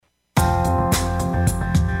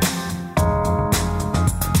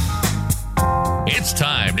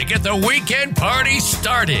to get the weekend party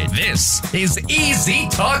started. This is Easy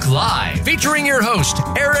Talk Live, featuring your host,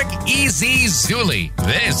 Eric Easy Zuli.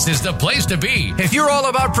 This is the place to be if you're all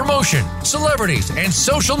about promotion, celebrities, and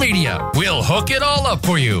social media. We'll hook it all up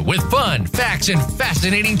for you with fun, facts, and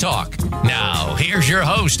fascinating talk. Now, here's your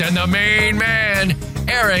host and the main man,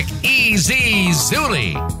 Eric Easy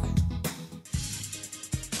Zuli.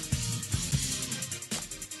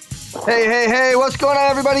 Hey, what's going on,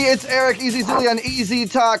 everybody? It's Eric Easy Zuli on Easy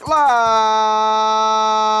Talk Live.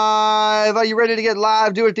 Are you ready to get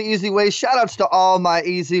live? Do it the easy way. Shout outs to all my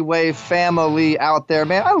Easy Way family out there,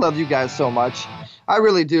 man. I love you guys so much. I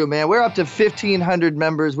really do, man. We're up to 1,500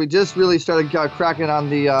 members. We just really started cracking on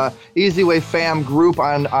the Easy Way fam group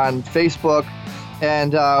on Facebook.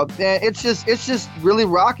 And it's just really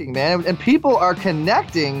rocking, man. And people are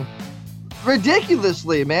connecting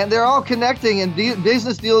ridiculously, man. They're all connecting, and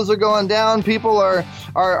business deals are going down. People are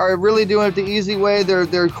really doing it the easy way.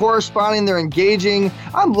 They're corresponding. They're engaging.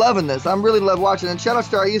 I'm loving this. I'm really love watching. And shout out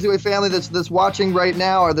to our Easy Way family that's watching right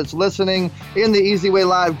now or that's listening in the Easy Way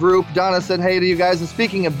Live group. Donna said hey to you guys. And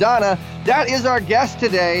speaking of Donna, that is our guest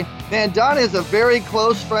today. Man, Donna is a very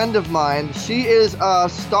close friend of mine. She is a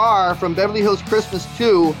star from Beverly Hills Christmas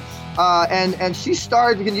 2, and she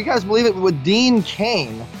starred, can you guys believe it, with Dean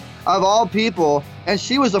Cain, of all people, and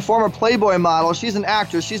she was a former Playboy model. She's an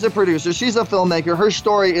actress, she's a producer, she's a filmmaker. Her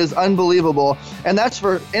story is unbelievable, and that's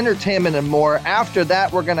for entertainment and more. After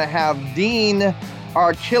that, we're going to have Dean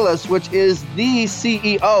Archillis, which is the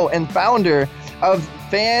CEO and founder of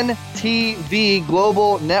Fan TV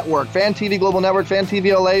Global Network. Fan TV Global Network, Fan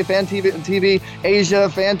TV LA, Fan TV Asia,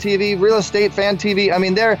 Fan TV Real Estate, Fan TV. I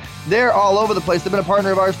mean, they're all over the place. They've been a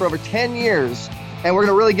partner of ours for over 10 years. And we're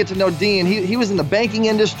going to really get to know Dean. He was in the banking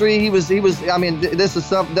industry. He was. I mean, this is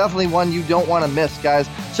definitely one you don't want to miss, guys.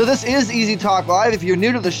 So this is Easy Talk Live. If you're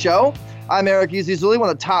new to the show, I'm Eric Easy Zuli, one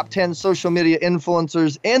of the top 10 social media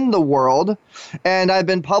influencers in the world. And I've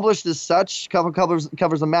been published as such, covers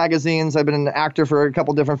of magazines. I've been an actor for a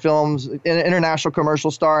couple different films, an international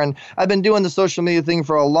commercial star. And I've been doing the social media thing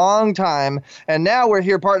for a long time. And now we're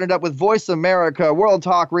here partnered up with Voice America, World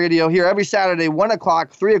Talk Radio, here every Saturday, 1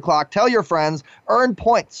 o'clock, 3 o'clock. Tell your friends, earn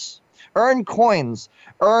points, earn coins,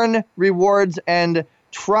 earn rewards, and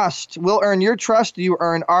trust. We'll earn your trust, you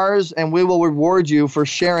earn ours, and we will reward you for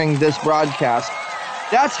sharing this broadcast.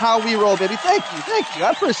 That's how we roll, baby. Thank you.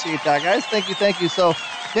 I appreciate that, guys. Thank you. So,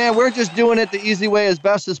 man, we're just doing it the easy way as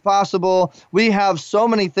best as possible. We have so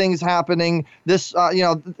many things happening. This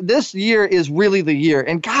year is really the year.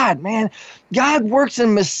 And God works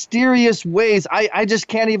in mysterious ways. I just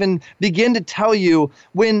can't even begin to tell you.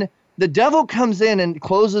 When the devil comes in and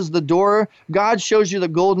closes the door, God shows you the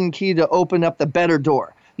golden key to open up the better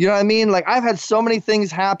door. You know what I mean? Like, I've had so many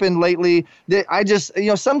things happen lately that I just,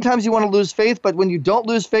 sometimes you want to lose faith, but when you don't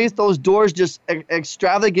lose faith, those doors just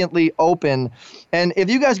extravagantly open. And if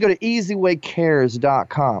you guys go to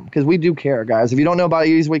easywaycares.com, because we do care, guys. If you don't know about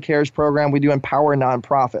Easy Way Cares program, we do empower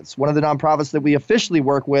nonprofits. One of the nonprofits that we officially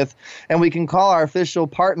work with, and we can call our official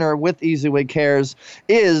partner with Easy Way Cares,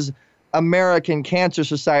 is American Cancer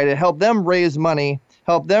Society, to help them raise money,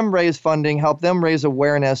 help them raise funding, help them raise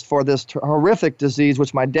awareness for this horrific disease,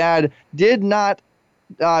 which my dad did not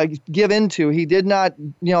give into. He did not,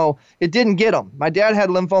 it didn't get him. My dad had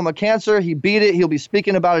lymphoma cancer. He beat it. He'll be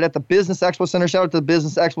speaking about it at the Business Expo Center. Shout out to the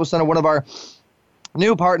Business Expo Center, one of our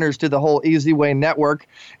new partners to the whole Easy Way Network.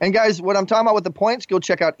 And guys, what I'm talking about with the points, go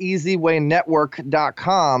check out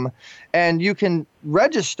easywaynetwork.com, and you can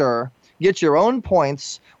register, get your own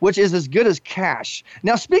points, which is as good as cash.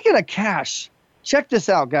 Now, speaking of cash, check this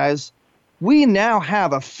out, guys. We now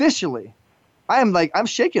have officially, I'm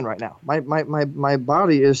shaking right now. My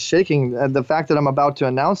body is shaking at the fact that I'm about to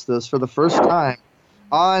announce this for the first time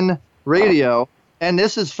on radio. And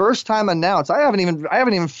this is first time announced. I haven't even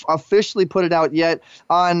officially put it out yet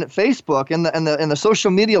on Facebook in the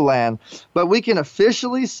social media land. But we can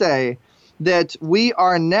officially say that we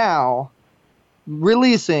are now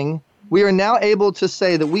able to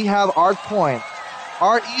say that we have our coin.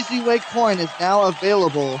 Our Easy Way coin is now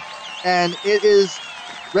available, and it is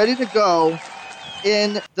ready to go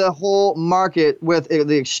in the whole market with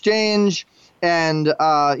the exchange. And,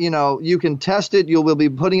 you can test it. We'll be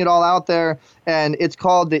putting it all out there. And it's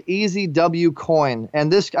called the Easy W coin.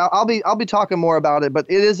 And this, I'll be talking more about it, but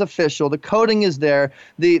it is official. The coding is there.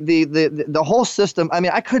 The whole system. I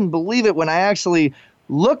mean, I couldn't believe it when I actually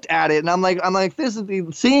looked at it, and I'm like,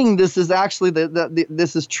 seeing this is actually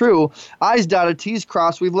this is true. I's dotted, T's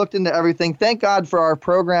crossed. We've looked into everything. Thank God for our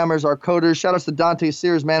programmers, our coders. Shout outs to Dante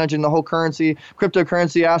Sears managing the whole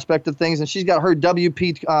cryptocurrency aspect of things, and she's got her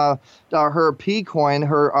WP, her P coin,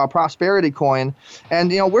 her prosperity coin,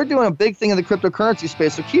 and we're doing a big thing in the cryptocurrency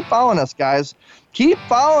space. So keep following us, guys. Keep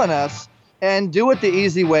following us. And do it the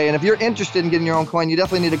easy way. And if you're interested in getting your own coin, you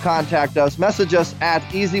definitely need to contact us. Message us at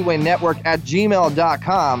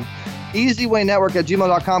easywaynetwork@gmail.com.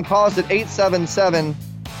 easywaynetwork@gmail.com. Call us at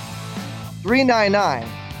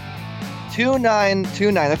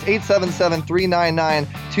 877-399-2929. That's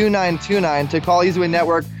 877-399-2929 to call Easyway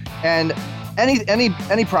Network. And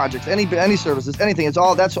any projects, any services, anything.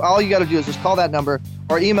 That's all you got to do is just call that number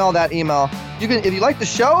or email that email. You can, if you like the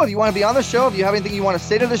show, if you want to be on the show, if you have anything you want to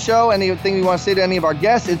say to the show, anything you want to say to any of our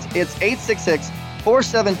guests, it's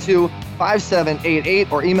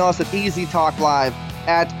 866-472-5788 or email us at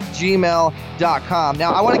easytalklive@gmail.com.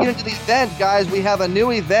 Now, I want to get into the event, guys. We have a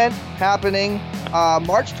new event happening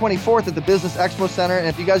March 24th at the Business Expo Center. And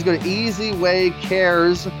if you guys go to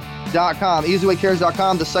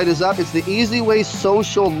easywaycares.com, the site is up. It's the Easyway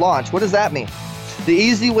Social Launch. What does that mean? The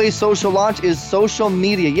Easyway Social Launch is social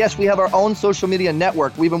media. Yes, we have our own social media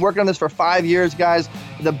network. We've been working on this for 5 years, guys.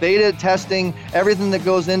 The beta testing, everything that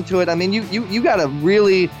goes into it. I mean, you got to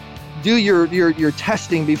really do your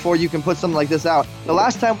testing before you can put something like this out. The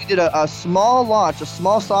last time we did a small launch, a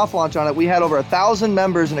small soft launch on it, we had over 1,000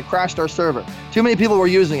 members and it crashed our server. Too many people were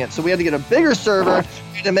using it, so we had to get a bigger server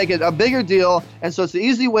to make it a bigger deal. And so it's the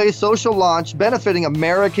Easyway Social Launch benefiting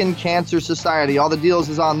American Cancer Society. All the deals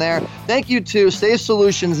is on there. Thank you to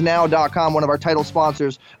SafeSolutionsNow.com, one of our title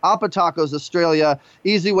sponsors, Appa Tacos Australia.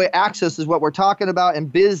 Easyway Access is what we're talking about,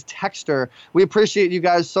 and Biz Texter. We appreciate you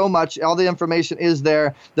guys so much. All the information is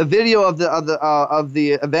there. The video of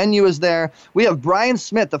the venue is there. We have Brian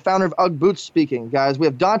Smith, the founder of UGG Boots, speaking, guys. We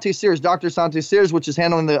have Dante Sears, Dr. Dante Sears, which is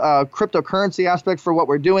handling the cryptocurrency aspect for what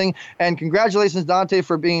we're doing. And congratulations, Dante,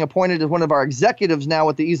 for being appointed as one of our executives now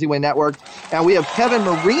with the Easyway Network. And we have Kevin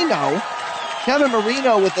Marino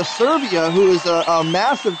with the Serbia, who is a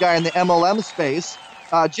massive guy in the MLM space.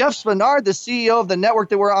 Jeff Spenard, the CEO of the network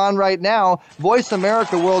that we're on right now, Voice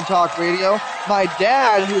America World Talk Radio. My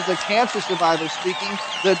dad, who's a cancer survivor, speaking.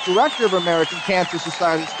 The director of American Cancer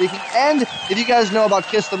Society speaking. And if you guys know about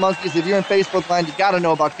Kiss the Monkeys, if you're in Facebook Land, you got to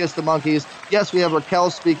know about Kiss the Monkeys. Yes, we have Raquel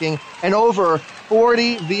speaking. And over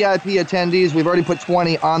 40 VIP attendees. We've already put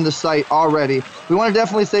 20 on the site already. We want to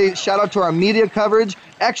definitely say shout out to our media coverage.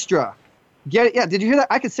 Extra. Did you hear that?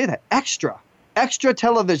 I could say that. Extra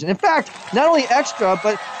television. In fact, not only Extra,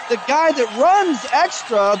 but the guy that runs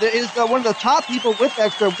Extra, that is one of the top people with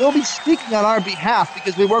Extra, will be speaking on our behalf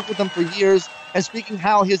because we worked with him for years and speaking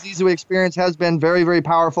how his Easyway experience has been very, very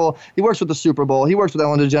powerful. He works with the Super Bowl. He works with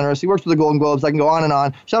Ellen DeGeneres. He works with the Golden Globes. I can go on and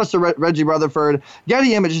on. Shout out to Reggie Rutherford,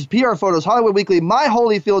 Getty Images, PR Photos, Hollywood Weekly, My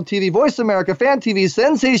Holyfield TV, Voice America, Fan TV,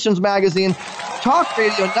 Sensations Magazine, Talk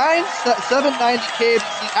Radio, 790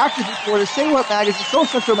 KBC, Actors Reporter, Say What Magazine, Soul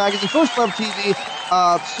Central Magazine, First Love TV,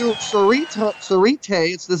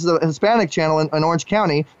 Sarite, this is a Hispanic channel in Orange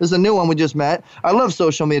County. This is a new one we just met. I love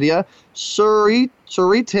social media. Sarite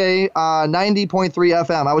 90.3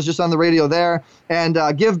 FM. I was just on the radio there. And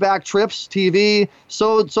Give Back Trips TV,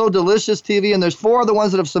 So Delicious TV, and there's 4 other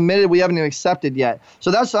ones that have submitted we haven't even accepted yet.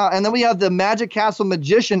 So that's and then we have the Magic Castle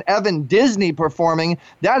magician Evan Disney performing.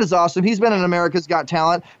 That is awesome. He's been in America's Got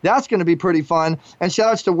Talent. That's going to be pretty fun. And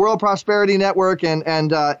shout outs to World Prosperity Network and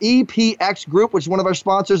EPX Group, which is one of our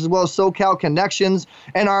sponsors, as well as SoCal Connections,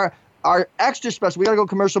 and our extra special, we got to go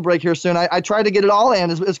commercial break here soon. I tried to get it all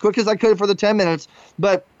in as quick as I could for the 10 minutes,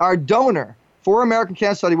 but our donor for American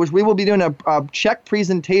Cancer Society, which we will be doing a check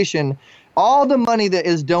presentation, all the money that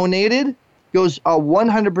is donated goes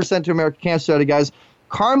 100% to American Cancer Society, guys.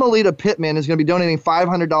 Carmelita Pittman is going to be donating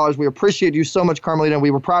 $500. We appreciate you so much, Carmelita, and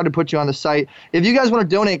we were proud to put you on the site. If you guys want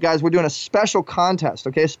to donate, guys, we're doing a special contest,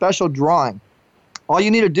 okay, a special drawing. All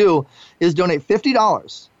you need to do is donate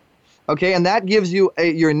 $50. Okay, and that gives you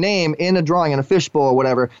your name in a drawing, in a fishbowl or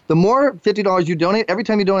whatever. The more $50 you donate, every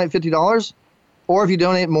time you donate $50, or if you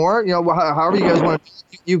donate more, however you guys want to,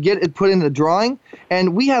 you get it put in the drawing.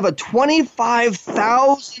 And we have a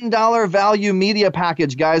 $25,000 value media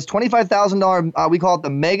package, guys. $25,000, we call it the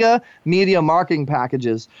Mega Media Marketing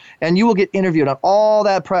Packages. And you will get interviewed on all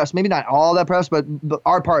that press, maybe not all that press, but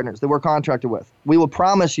our partners that we're contracted with. We will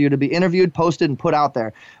promise you to be interviewed, posted, and put out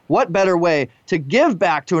there. What better way to give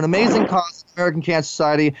back to an amazing cause, American Cancer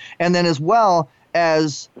Society, and then as well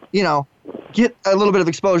as, get a little bit of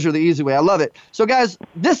exposure the easy way. I love it. So, guys,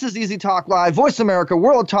 this is Easy Talk Live, Voice America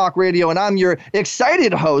World Talk Radio, and I'm your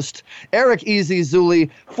excited host, Eric Easy Zuli,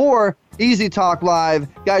 for Easy Talk Live.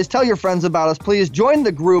 Guys, tell your friends about us. Please join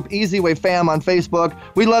the group Easy Way Fam on Facebook.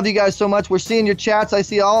 We love you guys so much. We're seeing your chats. I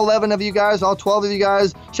see all 11 of you guys, all 12 of you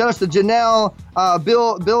guys. Shout outs to Janelle,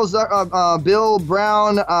 Bill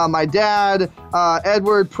Brown, my dad,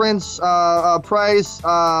 Edward Prince, Price,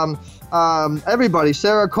 everybody,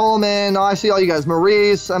 Sarah Coleman. Oh, I see all you guys.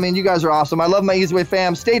 Maurice. I mean, you guys are awesome. I love my Easy Way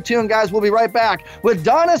Fam. Stay tuned, guys. We'll be right back with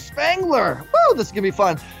Donna Spangler. Woo, this is going to be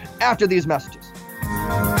fun after these messages.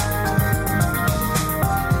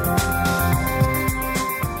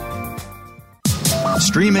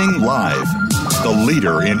 Streaming live, the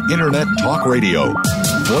leader in Internet talk radio,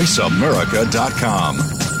 voiceamerica.com.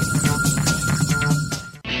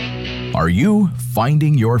 Are you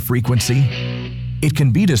finding your frequency? It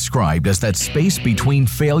can be described as that space between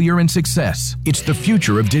failure and success. It's the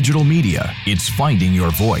future of digital media. It's finding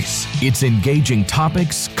your voice. It's engaging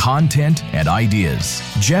topics, content, and ideas.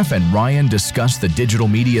 Jeff and Ryan discuss the digital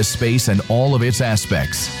media space and all of its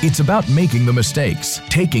aspects. It's about making the mistakes,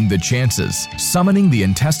 taking the chances, summoning the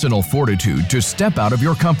intestinal fortitude to step out of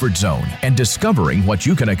your comfort zone, and discovering what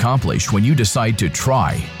you can accomplish when you decide to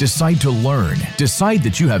try, decide to learn, decide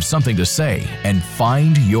that you have something to say, and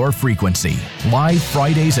find your frequency. Live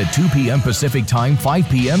Fridays at 2 p.m. Pacific Time, 5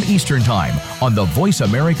 p.m. Eastern Time on the Voice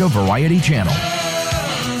America Variety Channel.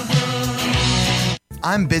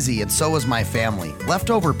 I'm busy and so is my family.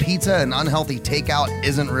 Leftover pizza and unhealthy takeout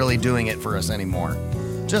isn't really doing it for us anymore.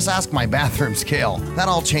 Just ask my bathroom scale. That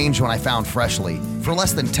all changed when I found Freshly. For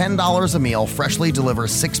less than $10 a meal, Freshly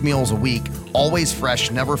delivers 6 meals a week, always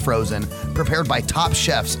fresh, never frozen, prepared by top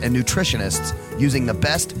chefs and nutritionists using the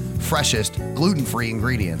best, freshest, gluten-free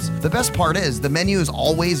ingredients. The best part is the menu is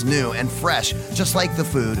always new and fresh, just like the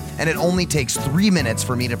food, and it only takes 3 minutes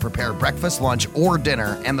for me to prepare breakfast, lunch, or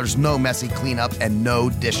dinner, and there's no messy cleanup and no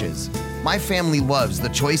dishes. My family loves the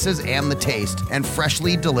choices and the taste, and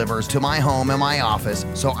Freshly delivers to my home and my office,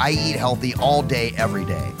 so I eat healthy all day, every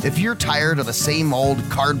day. If you're tired of the same old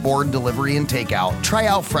cardboard delivery and takeout, try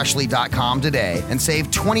out Freshly.com today and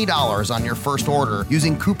save $20 on your first order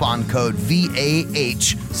using coupon code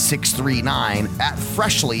VAH639 at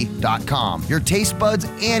Freshly.com. Your taste buds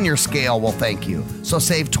and your scale will thank you. So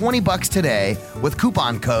save $20 today with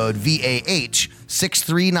coupon code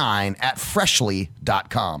VAH639 at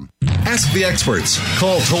Freshly.com. Ask the experts.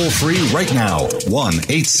 Call toll-free right now,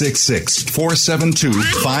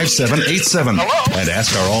 1-866-472-5787. And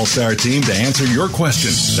ask our All-Star team to answer your question.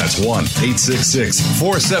 That's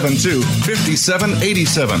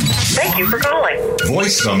 1-866-472-5787. Thank you for calling.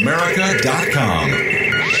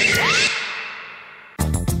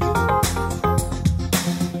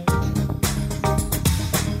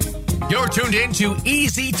 VoiceAmerica.com. You're tuned in to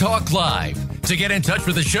Easy Talk Live. To get in touch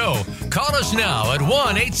with the show, call us now at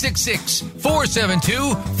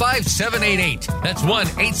 1-866-472-5788. That's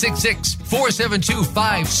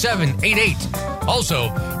 1-866-472-5788.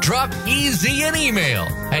 Also, drop Easy an email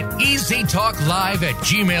at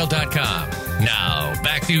easytalklive@gmail.com. Now,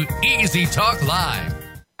 back to Easy Talk Live.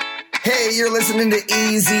 Hey, you're listening to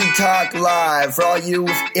Easy Talk Live for all you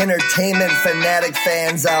entertainment fanatic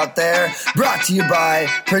fans out there. Brought to you by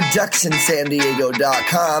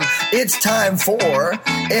ProductionSanDiego.com. It's time for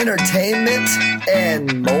entertainment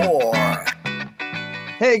and more.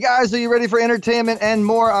 Hey guys, are you ready for entertainment and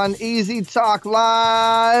more on Easy Talk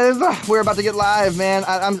Live? We're about to get live, man.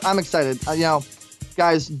 I'm excited.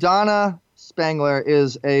 Guys, Donna Spangler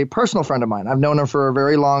is a personal friend of mine. I've known her for a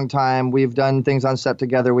very long time. We've done things on set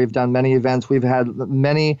together. We've done many events. We've had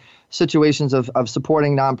many situations of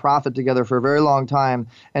supporting nonprofit together for a very long time.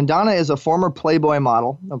 And Donna is a former Playboy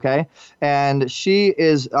model, okay? And she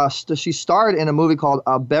is she starred in a movie called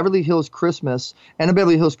Beverly Hills Christmas and a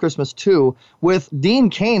Beverly Hills Christmas 2 with Dean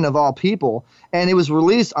Cain of all people. And it was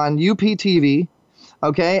released on UPTV,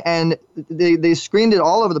 okay? And they screened it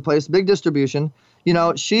all over the place, big distribution.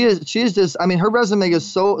 She's just, her resume is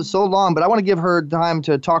so long, but I want to give her time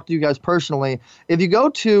to talk to you guys personally. If you go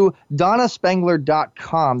to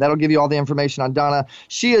DonnaSpangler.com, that'll give you all the information on Donna.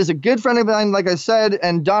 She is a good friend of mine, like I said,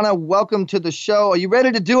 and Donna, welcome to the show. Are you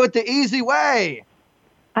ready to do it the easy way?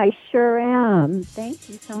 I sure am. Thank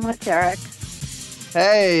you so much, Eric.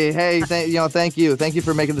 Hey, thank you. Thank you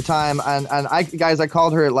for making the time. And I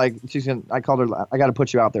called her I got to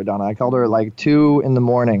put you out there, Donna. I called her at 2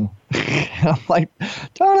 a.m. I'm like,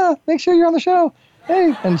 Donna, make sure you're on the show.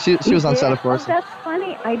 Hey. And she was on set, of course. Oh, that's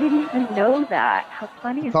funny. I didn't even know that. How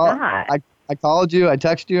funny is that? I called you, I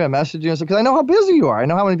texted you, I messaged you, because I know how busy you are. I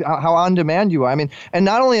know how on demand you are. And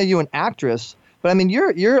not only are you an actress, but I mean,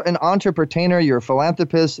 you're an entrepreneur, you're a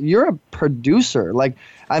philanthropist, you're a producer. Like,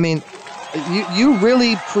 I mean, you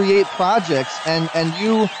really create projects and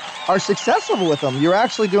you are successful with them. You're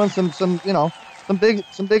actually doing some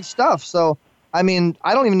big stuff. So, I mean,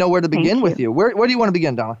 I don't even know where to begin with you. Where do you want to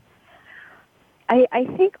begin, Donna? I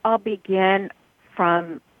think I'll begin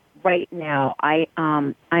from right now. I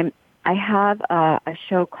have a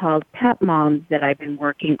show called Pet Moms that I've been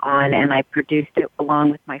working on, and I produced it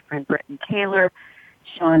along with my friend Britton Taylor,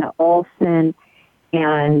 Shauna Olson,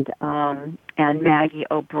 and Maggie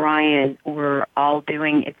O'Brien. We're all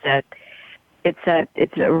doing it's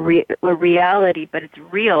a reality, but it's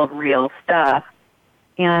real stuff.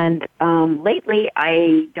 And lately,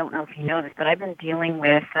 I don't know if you know this, but I've been dealing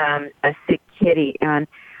with a sick kitty, and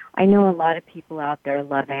I know a lot of people out there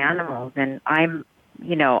love animals, and I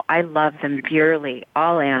love them dearly,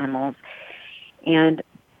 all animals. And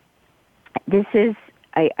this is,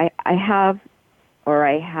 I had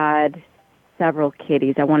several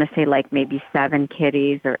kitties. I want to say like maybe 7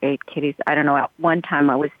 kitties or 8 kitties. I don't know. At one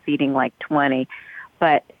time I was feeding like 20.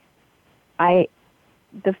 But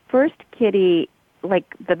the first kitty, like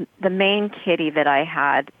the main kitty that I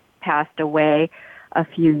had passed away a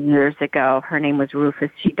few years ago. Her name was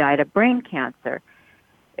Rufus. She died of brain cancer.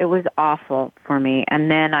 It was awful for me. And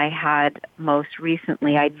then I had most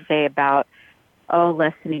recently, I'd say about,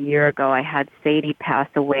 less than a year ago, I had Sadie pass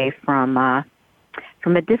away from a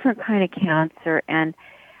different kind of cancer. And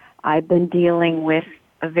I've been dealing with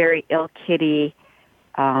a very ill kitty,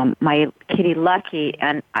 my kitty Lucky.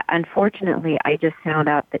 And unfortunately, I just found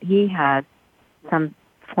out that he has some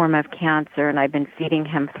form of cancer, and I've been feeding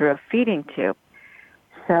him through a feeding tube.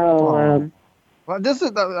 So, well, this is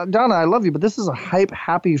Donna. I love you, but this is a hype,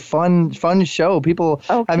 happy, fun show. People,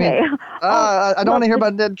 okay. I mean, I don't want to hear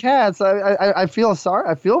about dead cats. I feel sorry.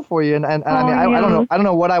 I feel for you, and I mean, I don't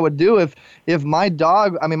know what I would do if my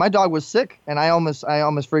dog. I mean, my dog was sick, and I almost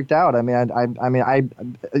freaked out. I mean,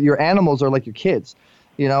 your animals are like your kids,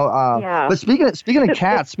 you know. Yeah. But speaking of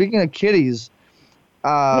cats, speaking of kitties,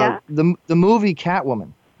 the movie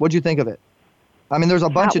Catwoman. What'd you think of it? I mean, there's a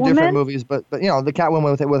bunch of different movies, but you know, the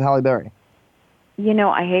Catwoman with Halle Berry. You know,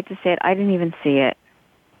 I hate to say it, I didn't even see it.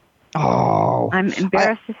 Oh. I'm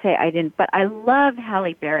embarrassed to say I didn't, but I love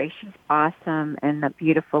Halle Berry. She's awesome and a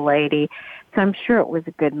beautiful lady. So I'm sure it was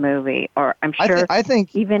a good movie, or I'm sure I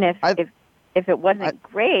think even if it wasn't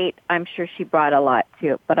great, I'm sure she brought a lot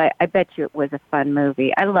to it. But I bet you it was a fun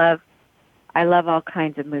movie. I love all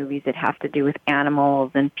kinds of movies that have to do with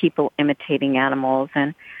animals and people imitating animals,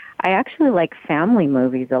 and I actually like family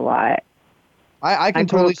movies a lot. I can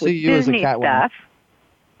totally see you as a Catwoman.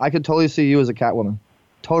 I could totally see you as a Catwoman.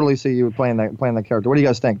 Totally see you playing that character. What do you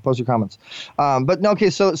guys think? Post your comments. But no, okay.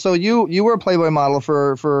 So you were a Playboy model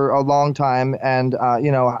for a long time, and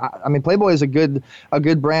you know, I mean, Playboy is a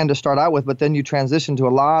good brand to start out with, but then you transition to a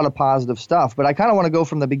lot of positive stuff. But I kind of want to go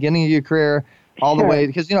from the beginning of your career all the way,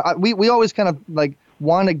 because you know, we always kind of like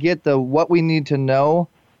want to get what we need to know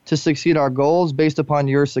to succeed our goals based upon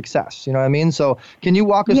your success. You know what I mean? So can you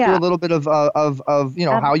walk us through a little bit of you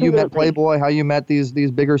know, how you met Playboy, how you met these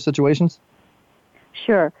bigger situations?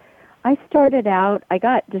 Sure. I started out, I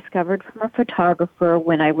got discovered from a photographer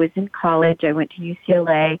when I was in college. I went to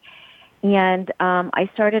UCLA, and I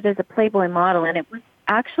started as a Playboy model, and it was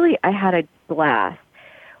actually, I had a blast.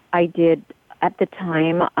 I did, at the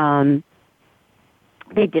time,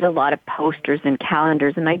 they did a lot of posters and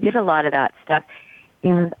calendars, and I did a lot of that stuff.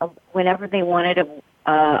 And whenever they wanted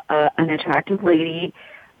an attractive lady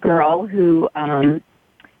girl who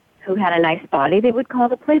had a nice body, they would call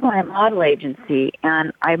the Playboy Model Agency.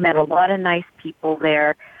 And I met a lot of nice people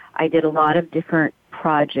there. I did a lot of different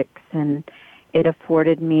projects, and it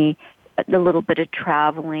afforded me a little bit of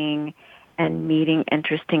traveling and meeting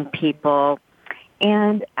interesting people.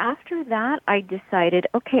 And after that, I decided,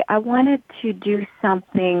 okay, I wanted to do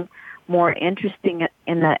something more interesting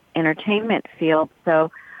in the entertainment field.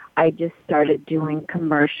 So I just started doing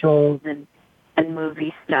commercials and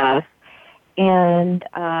movie stuff. And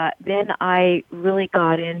then I really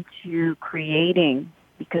got into creating,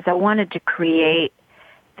 because I wanted to create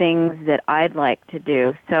things that I'd like to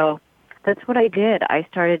do. So that's what I did.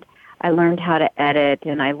 I learned how to edit,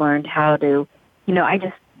 and I learned how to, you know, I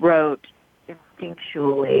just wrote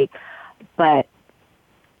instinctually, but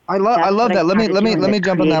I love that. Let me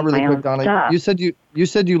jump on that really quick, Donna. You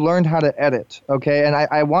said you learned how to edit, okay? And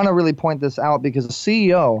I want to really point this out, because a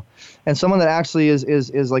CEO and someone that actually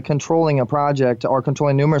is like controlling a project or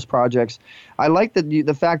controlling numerous projects, I like that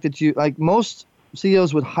the fact that you, like, most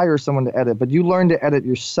CEOs would hire someone to edit, but you learned to edit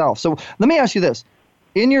yourself. So let me ask you this: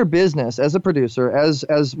 in your business as a producer,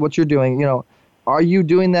 as what you're doing, you know, are you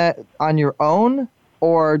doing that on your own,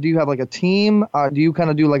 or do you have like a team? Do you kind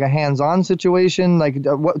of do like a hands-on situation? Like,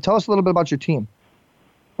 tell us a little bit about your team.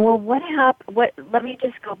 Well, what happened? Let me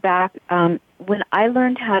just go back. When I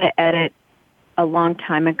learned how to edit a long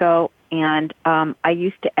time ago, and I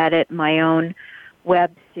used to edit my own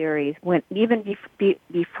web series even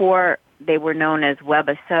before they were known as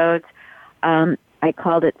webisodes. I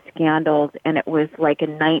called it Scandals, and it was like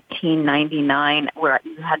in 1999 where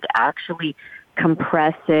you had to actually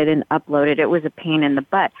compress it and upload it. It was a pain in the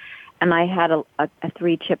butt. And I had a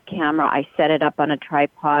 3-chip camera. I set it up on a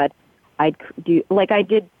tripod. I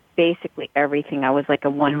did basically everything. I was like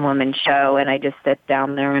a one-woman show, and I just sat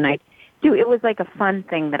down there and it was like a fun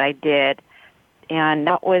thing that I did. And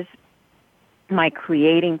that was my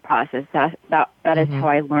creating process. That is how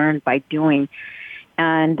I learned, by doing.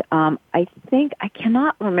 And I think, I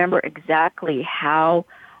cannot remember exactly how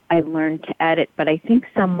I learned to edit, but I think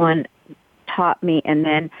someone taught me, and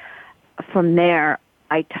then from there,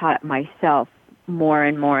 I taught myself more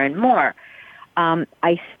and more and more.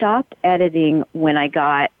 I stopped editing when I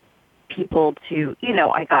got people to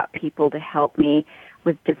help me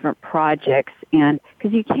with different projects, and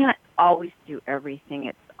because you can't always do everything.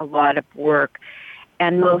 It's a lot of work.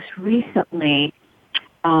 And most recently,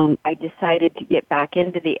 I decided to get back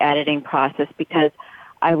into the editing process because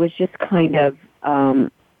I was just kind of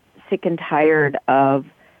sick and tired of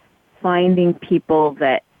finding people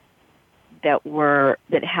that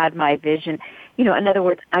had my vision. In other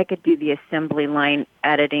words, I could do the assembly line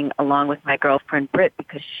editing along with my girlfriend Britt,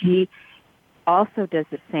 because she also does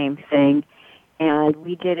the same thing, and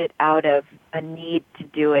we did it out of a need to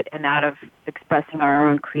do it and out of expressing our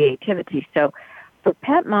own creativity. So for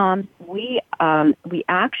Pet Moms, we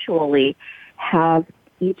actually have,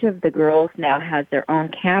 each of the girls now has their own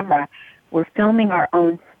camera. We're filming our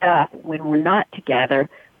own stuff when we're not together.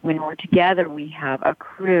 When we're together, we have a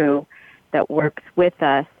crew that works with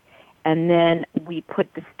us, and then we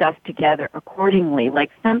put the stuff together accordingly. Like,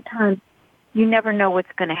 sometimes you never know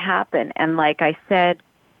what's going to happen. And like I said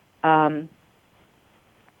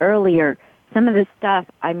earlier, some of the stuff,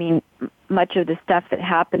 much of the stuff that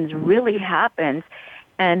happens really happens,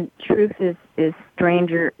 and truth is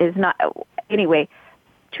not, anyway,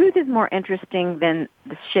 truth is more interesting than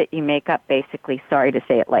the shit you make up, basically. Sorry to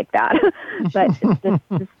say it like that. But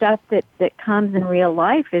the stuff that comes in real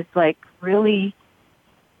life is like really,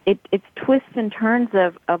 it's twists and turns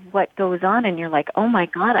of what goes on, and you're like, oh my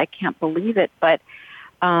God, I can't believe it. But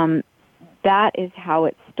that is how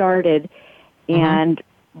it started. And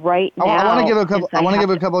right now, I want to give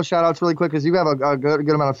a couple of shout outs really quick, because you have a good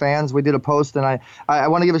amount of fans. We did a post, and I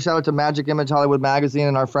want to give a shout out to Magic Image Hollywood Magazine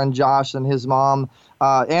and our friend Josh and his mom.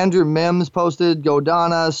 Andrew Mims posted, "Go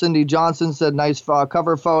Donna." Cindy Johnson said, "Nice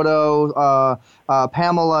cover photo."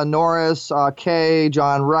 Pamela Norris, Kay,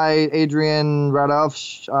 John Wright, Adrian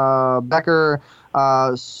Radolf, Becker,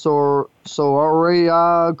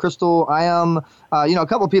 Soria, Crystal, I am, a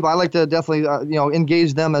couple of people. I like to definitely,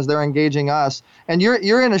 engage them as they're engaging us. And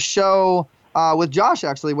you're in a show with Josh,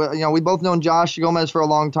 actually. We both known Josh Gomez for a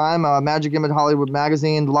long time. Magic Image Hollywood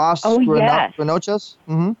Magazine, Las Granochas.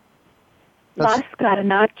 Las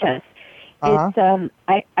Granochas. It's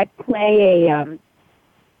I play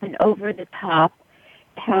an over-the-top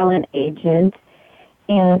talent agent.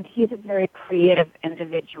 And he's a very creative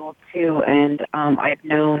individual too, and I've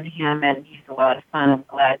known him, and he's a lot of fun. I'm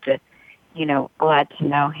glad to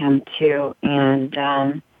know him too.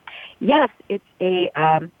 And yes, it's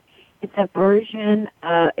a version.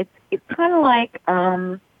 It's kind of like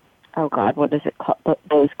oh God, what is it called?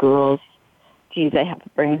 Those girls. Geez, I have a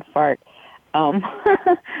brain fart. You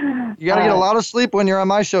got to get a lot of sleep when you're on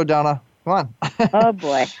my show, Donna. Come on. Oh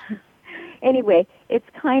boy. Anyway, it's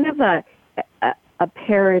kind of a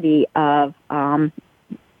parody of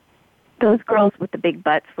those girls with the big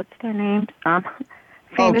butts. What's their names?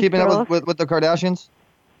 Keeping girls. Up with the Kardashians?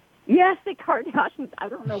 Yes, the Kardashians. I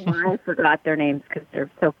don't know why I forgot their names because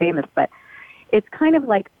they're so famous, but it's kind of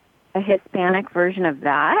like a Hispanic version of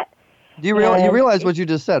that. Do you realize what you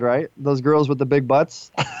just said, right? Those girls with the big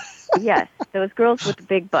butts? Yes, those girls with the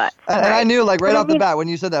big butts. And I knew, like, right off the bat when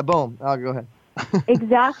you said that, boom. Oh, go ahead.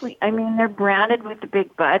 Exactly. They're branded with the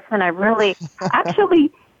big butts, and I really,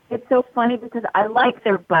 actually, it's so funny because I like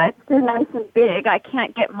their butts. They're nice and big. I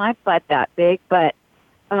can't get my butt that big, but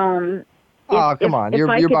come on, your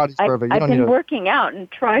body's perfect. I've been working out and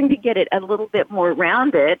trying to get it a little bit more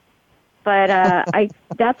rounded, but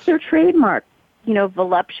that's their trademark.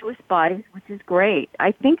 Voluptuous bodies, which is great.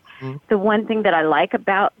 I think the one thing that I like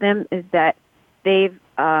about them is that they've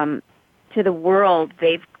to the world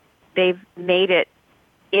they've made it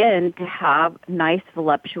in to have nice,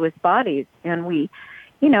 voluptuous bodies. And we,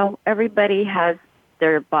 everybody has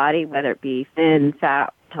their body, whether it be thin,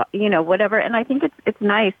 fat, whatever. And I think it's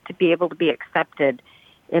nice to be able to be accepted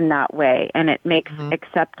in that way. And it makes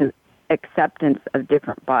acceptance of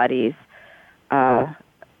different bodies,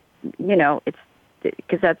 it's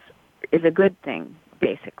because is a good thing,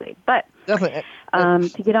 basically. But definitely,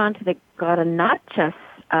 to get on to the Gotta Nachos,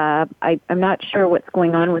 I'm not sure what's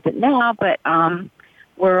going on with it now, but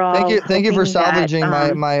we're all thank you for salvaging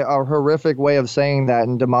that, my horrific way of saying that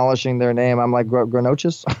and demolishing their name. I'm like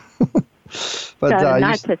Granochis. But Gotta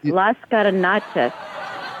Nachos, Las Gotta Nachos.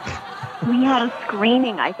 We had a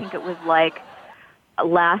screening. I think it was like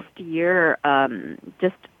last year,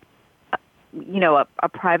 just a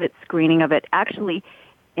private screening of it, actually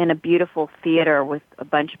in a beautiful theater with a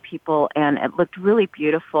bunch of people, and it looked really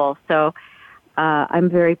beautiful. So I'm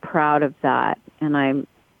very proud of that, and I'm,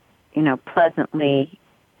 pleasantly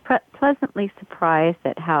surprised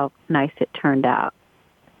at how nice it turned out.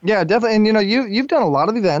 Yeah, definitely. And you've done a lot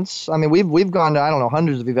of events. I mean, we've gone to, I don't know,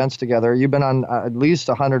 hundreds of events together. You've been on at least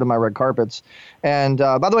 100 of my red carpets. And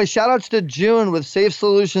by the way, shout outs to June with Safe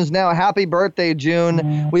Solutions Now. Happy birthday,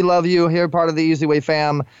 June. We love you here, part of the Easy Way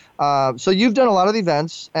fam. So you've done a lot of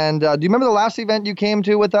events. And do you remember the last event you came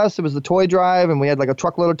to with us? It was the toy drive, and we had like a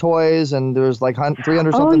truckload of toys, and there was like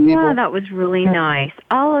 300 something people. Oh yeah, that was really nice.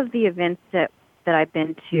 All of the events that I've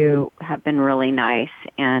been to have been really nice,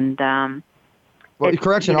 and well,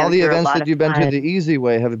 correction, all the events that you've been to the Easy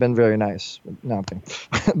Way have been very nice. Nothing.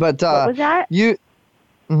 But what was that?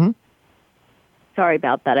 Sorry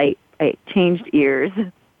about that. I changed ears.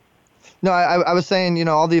 No, I was saying,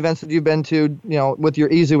 all the events that you've been to, with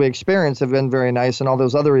your Easy Way experience have been very nice, and all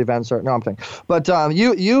those other events are. No, I'm thinking. But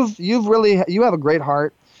you've really have a great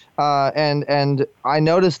heart, and I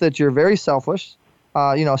noticed that you're very selfish.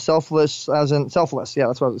 Selfless as in selfless. Yeah,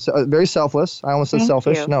 that's what I was saying. Very selfless. I almost said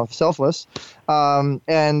selfish. You. No, selfless.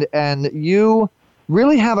 And you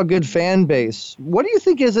really have a good fan base. What do you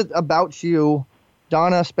think is it about you,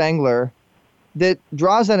 Donna Spangler, that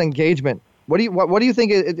draws that engagement? What do you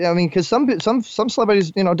think? Because some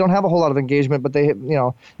celebrities, don't have a whole lot of engagement, but they,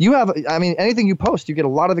 you have. I mean, anything you post, you get a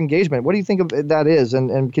lot of engagement. What do you think of that is?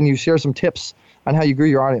 And can you share some tips on how you grew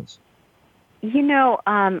your audience?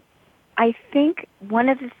 I think one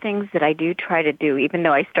of the things that I do try to do, even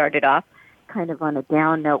though I started off kind of on a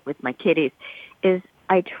down note with my kitties, is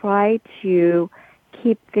I try to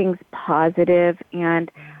keep things positive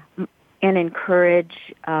and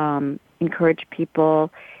encourage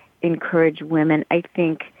people, encourage women. I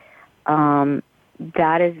think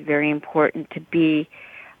that is very important, to be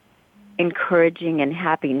encouraging and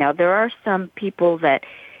happy. Now, there are some people that,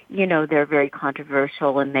 they're very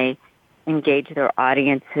controversial, and they engage their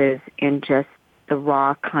audiences in just the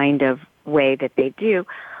raw kind of way that they do.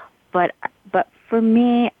 But for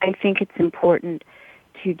me, I think it's important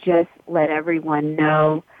to just let everyone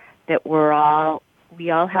know that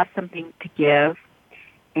we all have something to give,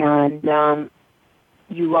 and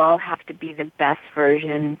you all have to be the best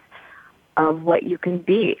versions of what you can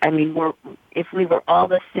be. I mean, if we were all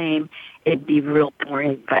the same, it'd be real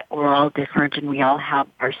boring, but we're all different, and we all have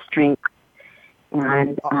our strengths.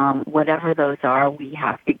 And whatever those are, we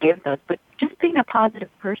have to give those. But just being a positive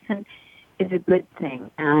person is a good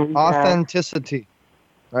thing. And authenticity,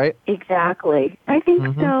 right? Exactly. I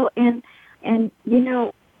think so. And in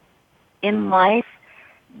life,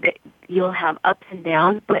 you'll have ups and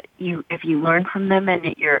downs, but if you learn from them,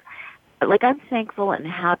 and you're like, I'm thankful and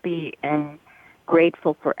happy and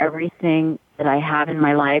grateful for everything that I have in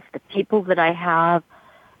my life, the people that I have,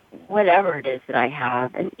 whatever it is that I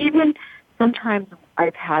have, and even sometimes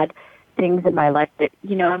I've had things in my life that,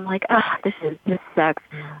 I'm like, this sucks.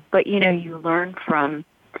 But, you learn from,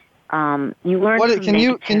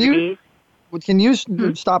 negativities. Can you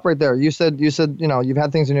stop right there? You said, you've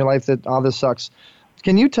had things in your life that, this sucks.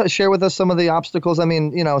 Can you share with us some of the obstacles? I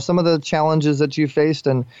mean, some of the challenges that you faced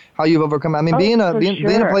and how you've overcome. I mean, being a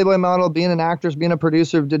Playboy model, being an actress, being a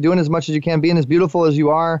producer, doing as much as you can, being as beautiful as you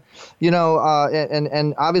are,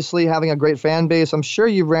 and obviously having a great fan base. I'm sure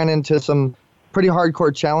you've ran into some pretty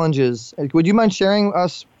hardcore challenges. Would you mind sharing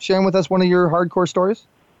with us one of your hardcore stories?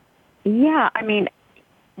 Yeah, I mean,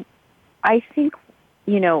 I think,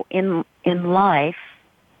 in life,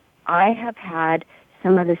 I have had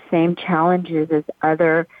some of the same challenges as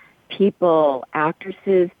other people,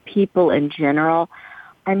 actresses, people in general.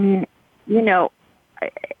 I mean,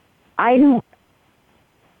 I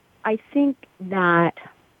think that,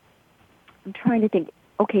 I'm trying to think,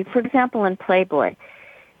 okay, for example, in Playboy,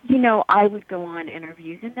 I would go on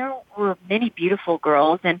interviews, and there were many beautiful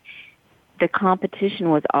girls, and the competition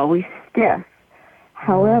was always stiff.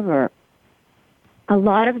 However,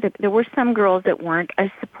 there were some girls that weren't as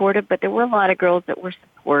supportive, but there were a lot of girls that were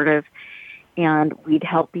supportive, and we'd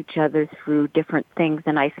help each other through different things,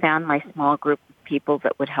 and I found my small group of people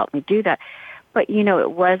that would help me do that. But,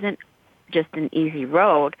 it wasn't just an easy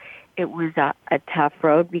road. It was a tough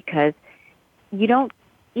road because even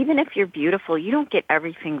if you're beautiful, you don't get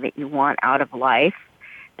everything that you want out of life.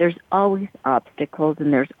 There's always obstacles,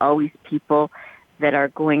 and there's always people that are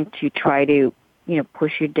going to try to,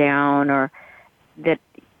 push you down, or that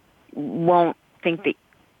won't think that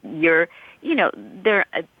you're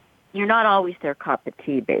not always their cup of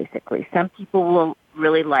tea, basically. Some people will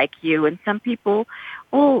really like you, and some people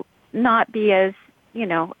will not be as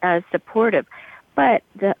supportive. But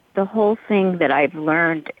the whole thing that I've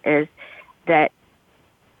learned is that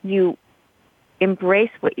you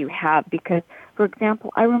embrace what you have, because, for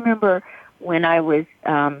example, I remember when I was,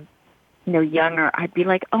 younger, I'd be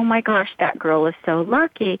like, oh my gosh, that girl is so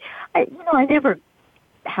lucky. I never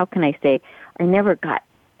got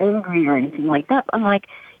angry or anything like that. I'm like,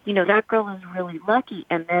 that girl is really lucky.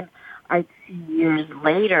 And then I'd see years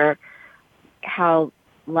later how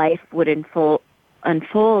life would unfold,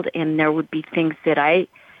 and there would be things that I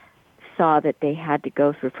saw that they had to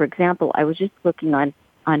go through. For example, I was just looking on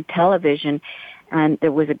television, and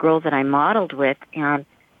there was a girl that I modeled with, and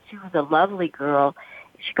she was a lovely girl.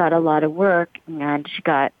 She got a lot of work, and she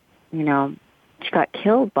got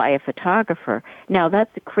killed by a photographer. Now,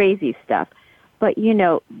 that's the crazy stuff. But,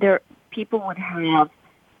 people would have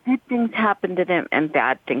good things happen to them and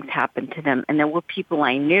bad things happen to them, and there were people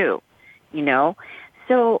I knew,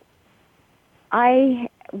 So I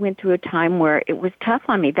went through a time where it was tough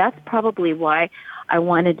on me. That's probably why I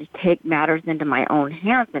wanted to take matters into my own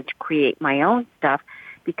hands and to create my own stuff,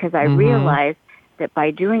 because I realized that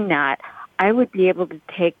by doing that, I would be able to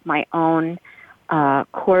take my own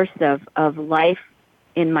course of life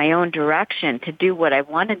in my own direction to do what I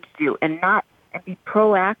wanted to do, and be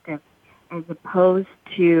proactive, as opposed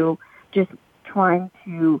to just trying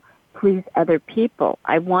to please other people.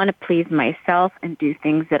 I want to please myself and do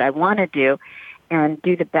things that I want to do and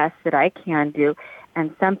do the best that I can do.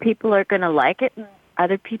 And some people are going to like it, and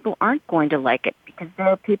other people aren't going to like it, because there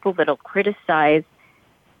are people that'll criticize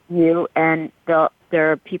you, and there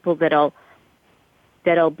are people that'll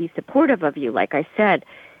be supportive of you, like I said.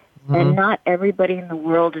 And not everybody in the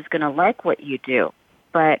world is going to like what you do.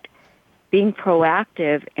 But being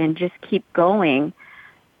proactive and just keep going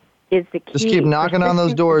is the key. Just keep knocking on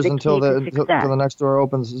those doors until the next door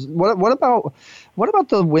opens. What about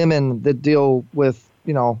the women that deal with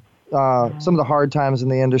some of the hard times in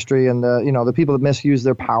the industry, and the people that misuse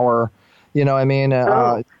their power?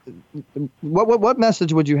 What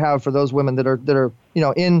message would you have for those women that are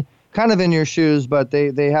in kind of in your shoes, but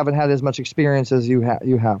they haven't had as much experience as you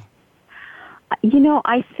have?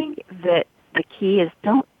 I think that the key is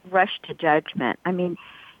don't rush to judgment. I mean,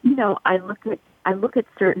 I look at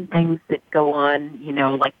certain things that go on,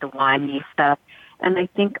 like the whiny stuff, and I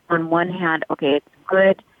think on one hand, okay, it's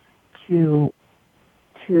good to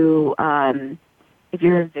if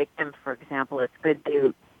you're a victim, for example, it's good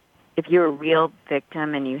to, if you're a real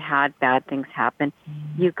victim and you had bad things happen,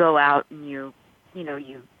 you go out and you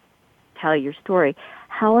tell your story.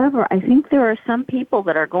 However, I think there are some people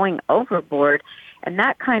that are going overboard, and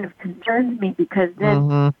that kind of concerns me, because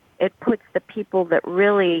then it puts the people that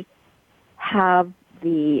really have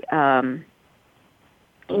the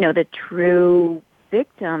the true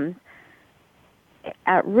victims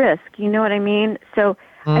at risk. You know what I mean? So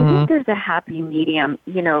I think there's a happy medium.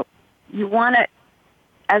 You want to,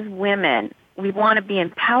 as women, we want to be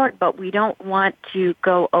empowered, but we don't want to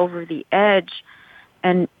go over the edge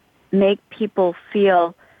and make people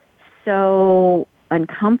feel so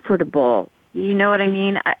uncomfortable. You know what I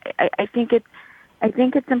mean? I think it's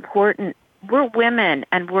important. We're women,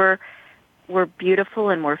 and we're beautiful,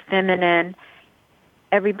 and we're feminine.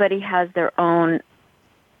 Everybody has their own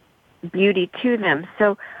beauty to them.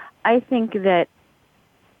 So I think that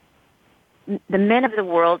the men of the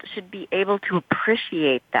world should be able to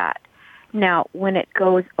appreciate that. Now, when it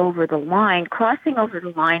goes over the line, crossing over the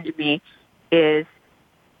line to me is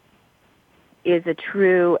a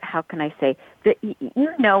true, how can I say, that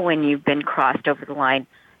when you've been crossed over the line,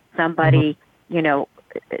 somebody,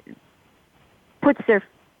 puts their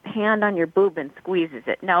hand on your boob and squeezes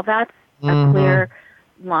it. Now, that's a clear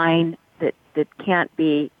line that can't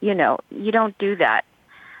be, you don't do that.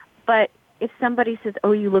 But if somebody says,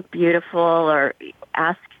 oh, you look beautiful, or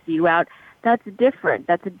asks you out, that's different.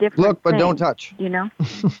 That's a different Look, but thing, don't touch. Look,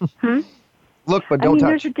 but don't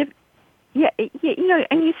touch. And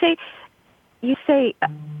you say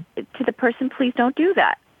to the person, please don't do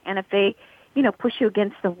that. And if they, push you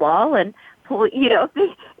against the wall and pull,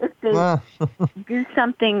 if they do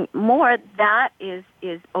something more, that is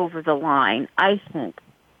over the line, I think.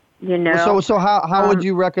 So how would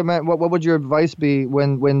you recommend? What would your advice be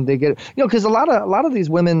when they get? Because a lot of these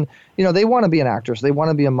women, they want to be an actress, they want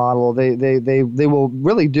to be a model, they will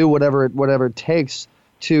really do whatever it takes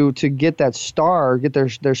to get that star, get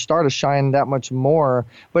their star to shine that much more.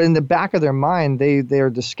 But in the back of their mind, they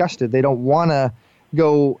are disgusted. They don't want to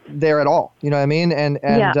go there at all. You know what I mean? And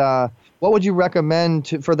what would you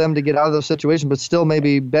recommend for them to get out of those situations, but still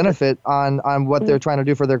maybe benefit on what they're trying to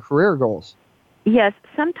do for their career goals? Yes,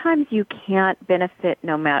 sometimes you can't benefit.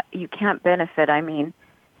 I mean,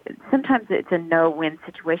 sometimes it's a no-win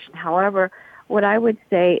situation. However, what I would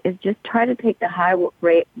say is just try to take the high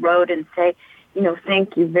road and say,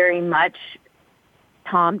 thank you very much,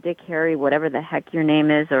 Tom, Dick, Harry, whatever the heck your name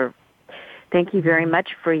is, or thank you very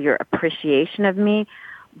much for your appreciation of me,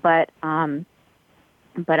 but I'm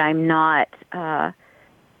not. I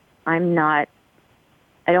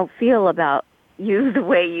don't feel about you the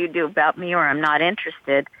way you do about me, or I'm not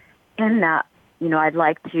interested in that. I'd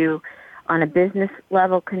like to, on a business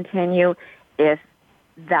level, continue. If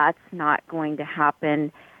that's not going to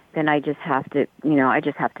happen, then I just have to,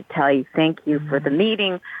 tell you thank you for the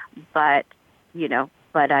meeting, but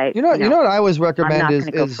what I always recommend I'm not going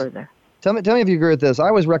to go further. Tell me if you agree with this. I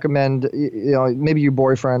always recommend, maybe your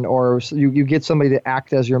boyfriend or you get somebody to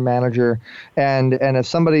act as your manager, and if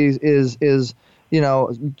somebody is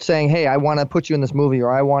saying, hey, I want to put you in this movie,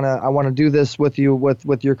 or I want to do this with you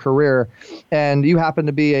with your career, and you happen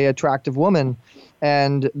to be an attractive woman,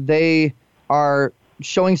 and they are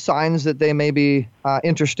showing signs that they may be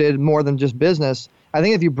interested more than just business. I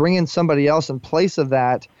think if you bring in somebody else in place of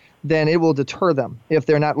that, then it will deter them if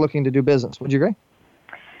they're not looking to do business. Would you agree?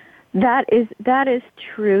 That is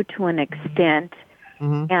true to an extent,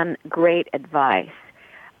 and great advice.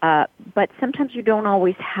 But sometimes you don't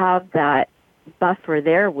always have that buffer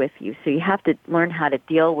there with you, so you have to learn how to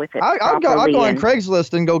deal with it. I'll go on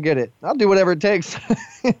Craigslist and go get it. I'll do whatever it takes.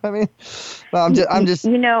 I mean, I'm just.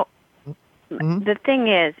 The thing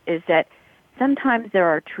is that sometimes there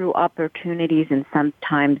are true opportunities, and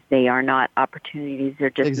sometimes they are not opportunities. They're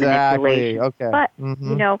just manipulation. Okay. But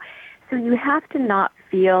so you have to not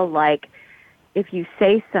feel like if you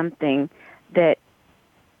say something that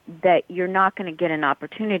you're not going to get an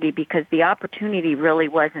opportunity, because the opportunity really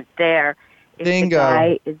wasn't there. If Bingo. the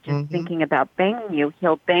guy is just thinking about banging you,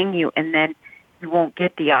 he'll bang you, and then you won't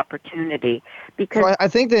get the opportunity. Because so I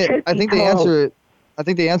think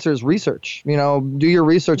the answer is research. Do your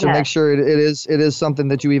research and make sure it is something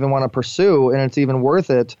that you even want to pursue and it's even worth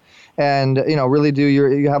it. And really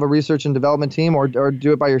you have a research and development team, or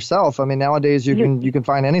do it by yourself. I mean, nowadays you can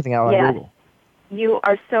find anything out on Google. You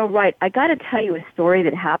are so right. I got to tell you a story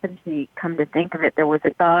that happened to me. Come to think of it, there was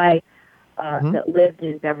a guy that lived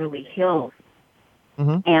in Beverly Hills,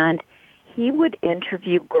 and he would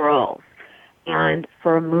interview girls, and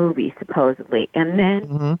for a movie supposedly, and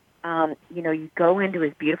then you go into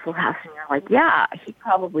his beautiful house and you're like, yeah, he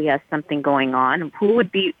probably has something going on. Who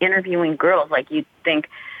would be interviewing girls? Like you'd think,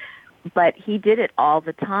 but he did it all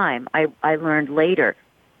the time. I learned later,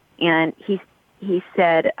 and he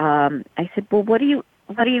said, I said, well, what are you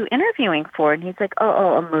interviewing for? And he's like,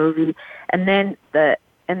 oh, a movie. And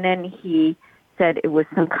then he said it was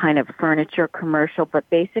some kind of furniture commercial, but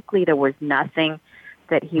basically there was nothing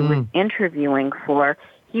that he was interviewing for.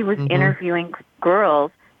 He was interviewing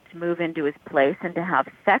girls to move into his place and to have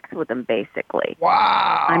sex with them, basically.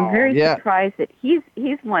 Wow. I'm very surprised that he's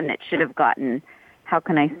one that should have gotten, how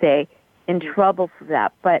can I say, in trouble for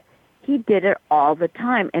that. But he did it all the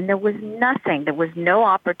time, and there was nothing. There was no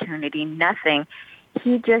opportunity, nothing.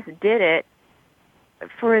 He just did it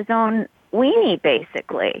for his own weenie,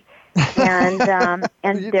 basically. And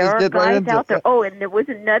there are guys out there. Oh, and there was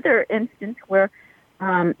another instance where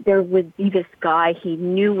there would be this guy. He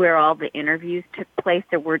knew where all the interviews took place.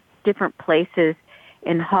 There were different places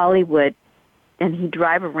in Hollywood, and he'd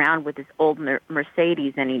drive around with his old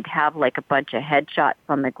Mercedes, and he'd have like a bunch of headshots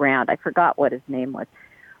on the ground. I forgot what his name was.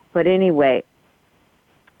 But anyway,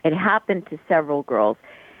 it happened to several girls.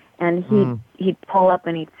 And he'd pull up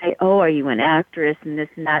and he'd say, oh, are you an actress, and this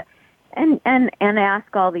and that, and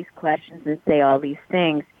ask all these questions and say all these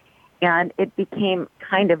things. And it became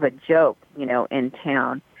kind of a joke, in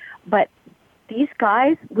town. But these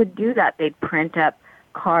guys would do that. They'd print up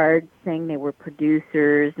cards saying they were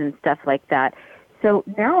producers and stuff like that. So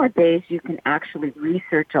nowadays you can actually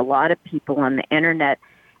research a lot of people on the Internet,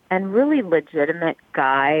 and really legitimate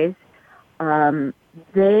guys,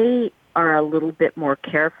 they are a little bit more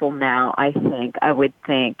careful now, I would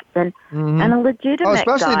think. And a legitimate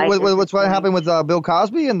especially guy with what's what happened with Bill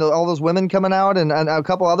Cosby and all those women coming out and a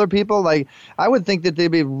couple other people. Like, I would think that they'd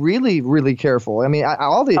be really, really careful. I mean,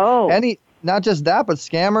 not just that, but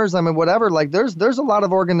scammers. I mean, whatever. Like, there's a lot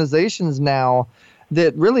of organizations now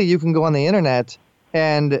that really you can go on the internet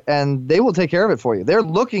and they will take care of it for you. They're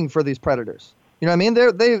looking for these predators. You know what I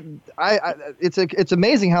mean? It's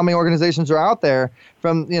amazing how many organizations are out there,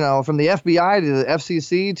 from the FBI to the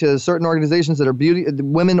FCC to certain organizations that are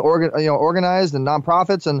women organized and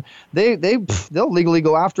nonprofits, and they'll legally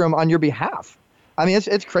go after them on your behalf. I mean,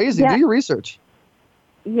 it's crazy. Yeah. Do your research.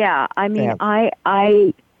 Yeah, I mean,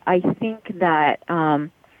 I think that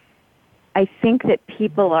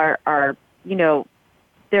people are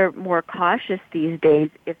they're more cautious these days.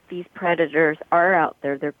 If these predators are out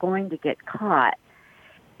there, they're going to get caught.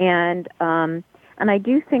 And I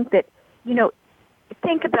do think that,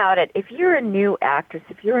 think about it. If you're a new actress,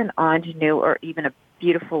 if you're an ingenue or even a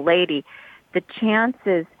beautiful lady, the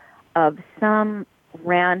chances of some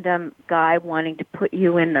random guy wanting to put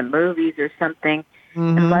you in the movies or something,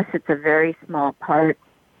 unless it's a very small part,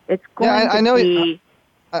 it's going to be...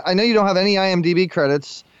 I know you don't have any IMDb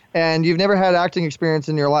credits, and you've never had acting experience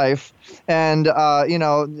in your life, and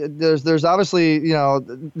there's obviously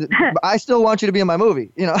I still want you to be in my movie.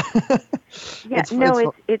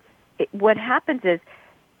 What happens is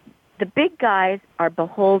the big guys are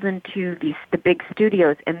beholden to the big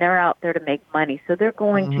studios, and they're out there to make money, so they're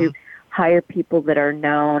going to hire people that are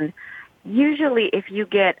known. Usually, if you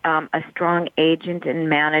get a strong agent and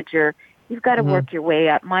manager, you've got to work your way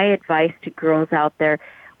up. My advice to girls out there: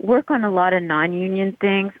 work on a lot of non-union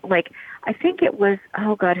things. Like, I think it was,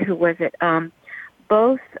 who was it?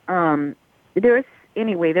 There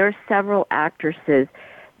are several actresses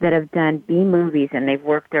that have done B movies and they've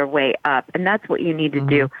worked their way up. And that's what you need to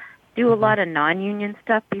do. Do a lot of non-union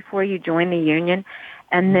stuff before you join the union.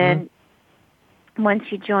 And then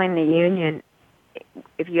once you join the union,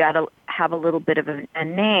 if you have a little bit of a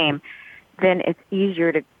name, then it's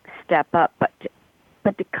easier to step up.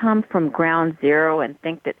 But to come from ground zero and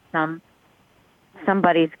think that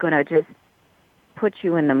somebody's going to just put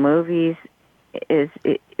you in the movies it's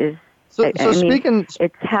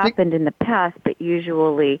happened in the past, but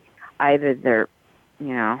usually either they're,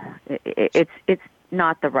 it's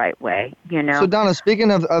not the right way, So Donna, speaking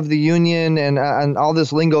of the union and all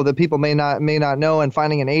this lingo that people may not know, and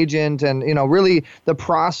finding an agent, and really the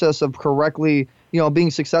process of correctly being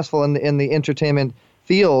successful in the entertainment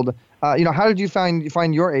field. How did you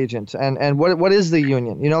find your agent, and what is the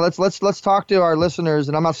union? Let's talk to our listeners,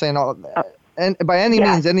 and I'm not saying and by any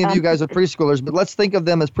means any of you guys are preschoolers, but let's think of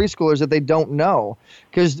them as preschoolers that they don't know,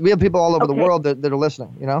 because we have people all over the world that are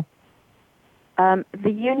listening. The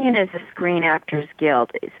union is a Screen Actors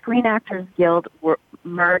Guild. Screen Actors Guild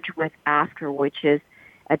merged with AFTRA, which is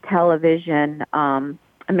a television,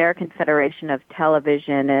 American Federation of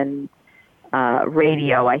Television and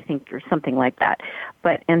radio, I think, or something like that.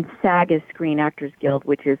 And SAG is Screen Actors Guild,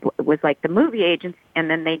 which was like the movie agents, and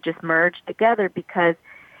then they just merged together because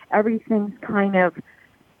everything's kind of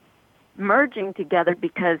merging together,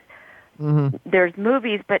 because there's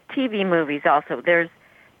movies, but TV movies also. There's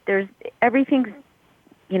everything's,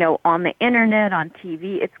 on the internet, on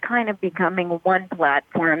TV. It's kind of becoming one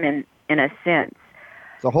platform in a sense.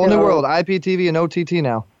 It's a whole new world, IPTV and OTT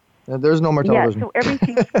now. There's no more television. Yeah, so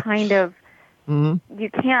everything's kind of, you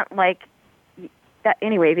can't that.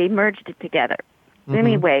 Anyway, they merged it together.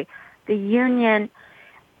 Anyway, the union,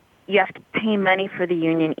 you have to pay money for the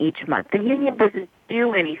union each month. The union doesn't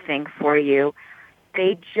do anything for you.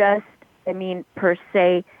 They just, per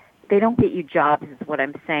se, they don't get you jobs is what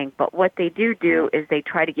I'm saying. But what they do is they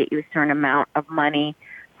try to get you a certain amount of money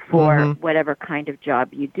for whatever kind of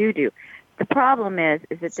job you do. The problem is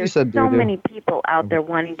that there's so many people out there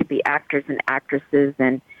wanting to be actors and actresses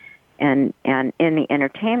and in the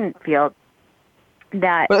entertainment field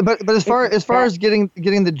that. But as far as getting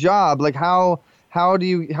the job, like how did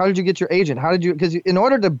you get your agent? Because in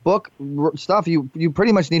order to book stuff, you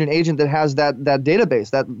pretty much need an agent that has that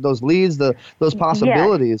database, those leads, those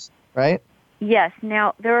possibilities, right? Yes.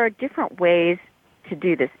 Now there are different ways to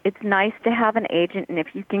do this. It's nice to have an agent, and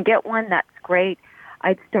if you can get one, that's great.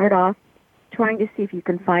 I'd start off trying to see if you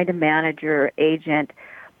can find a manager or agent,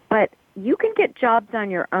 but you can get jobs on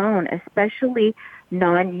your own, especially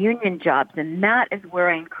non-union jobs, and that is where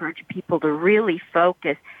I encourage people to really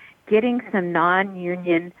focus, getting some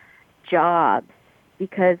non-union jobs,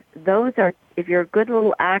 because those are, if you're a good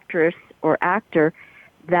little actress or actor,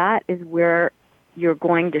 that is where you're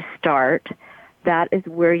going to start. That is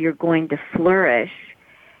where you're going to flourish.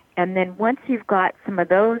 And then once you've got some of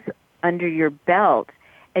those under your belt,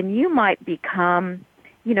 and you might become,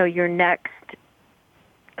 your next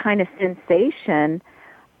kind of sensation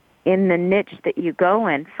in the niche that you go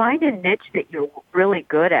in. Find a niche that you're really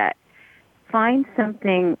good at. Find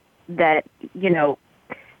something that,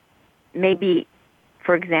 maybe,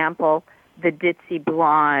 for example, the ditzy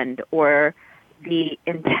blonde or the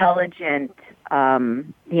intelligent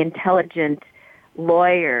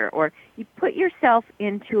lawyer, or you put yourself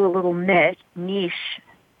into a little niche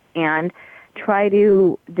and try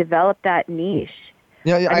to develop that niche.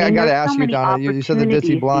 Yeah, I got to ask you, Donna. You said the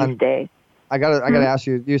ditzy blonde. I got to ask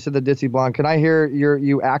you. You said the ditzy blonde. Can I hear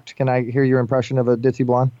you act? Can I hear your impression of a ditzy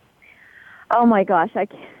blonde? Oh my gosh, I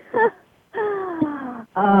can't.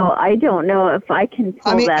 Oh, I don't know if I can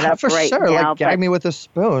pull that up right now. For sure, now, gag me with a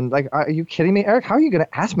spoon. Like, are you kidding me, Eric? How are you going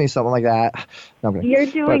to ask me something like that? No, you're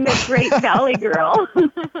doing a great Valley Girl.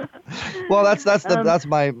 Well, that's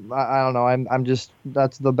my I don't know. I'm just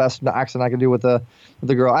that's the best accent I can do with the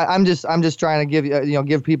girl. I'm just trying to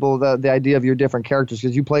give people the idea of your different characters,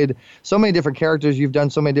 because you played so many different characters. You've done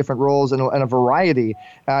so many different roles and a variety.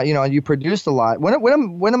 And you produced a lot. When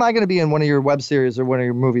am I going to be in one of your web series or one of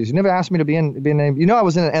your movies? You never asked me to be in. I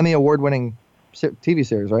was in an Emmy award-winning TV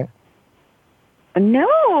series, right?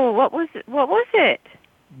 No, what was it?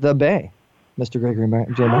 The Bay, Mr. Gregory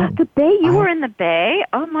J. Martin. The Bay, you were in The Bay?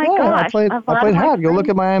 Oh my gosh! I played Had. Go look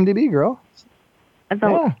at my IMDb, girl.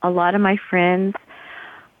 A lot of my friends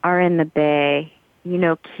are in The Bay.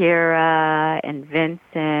 Kira and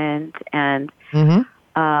Vincent and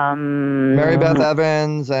Mary Beth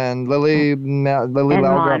Evans and Lily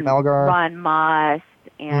Malgar, Ron Moss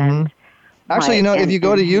and. Actually, if you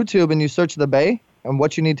go to YouTube and you search The Bay and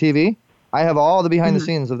What You Need TV, I have all the behind the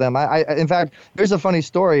scenes of them. I in fact, here's a funny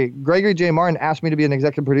story. Gregory J. Martin asked me to be an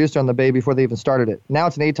executive producer on The Bay before they even started it. Now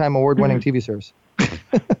it's an 8-time award-winning TV series.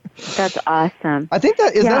 That's awesome. I think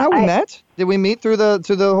that how we met? Did we meet through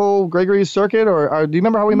the whole Gregory circuit, or do you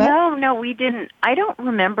remember how we met? No, we didn't. I don't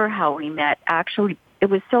remember how we met. Actually, it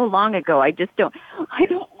was so long ago. I don't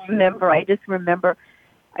remember. I just remember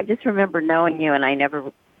knowing you, and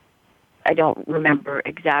I don't remember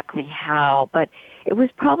exactly how, but it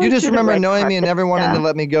was probably. You just remember knowing me and never wanting to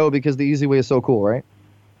let me go because the easy way is so cool, right?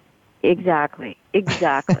 Exactly.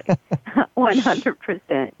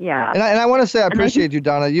 100%. Yeah. And I want to say I appreciate you,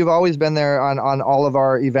 Donna. You've always been there on all of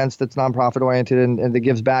our events that's nonprofit oriented and that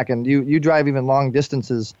gives back, and you drive even long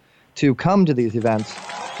distances to come to these events,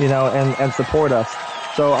 and support us.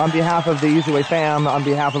 So on behalf of the Easy Way fam, on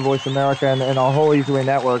behalf of Voice America and our whole Easy Way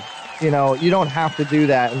network, you don't have to do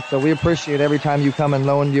that. And so we appreciate every time you come and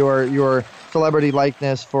loan your celebrity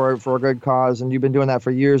likeness for a good cause. And you've been doing that for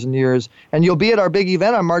years and years. And you'll be at our big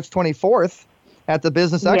event on March 24th at the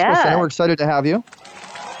Business Expo Center. We're excited to have you.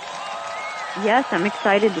 Yes, I'm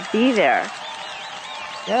excited to be there.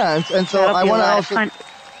 Yeah, and so I want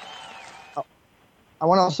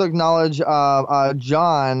to also acknowledge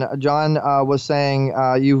John. John was saying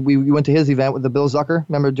we went to his event with the Bill Zucker.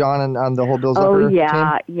 Remember John and the whole Bill Zucker team?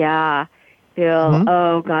 Yeah. Bill,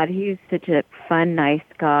 oh God, he's such a fun, nice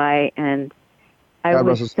guy. And I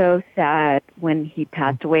was so sad when he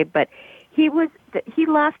passed away. But he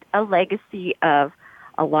left a legacy of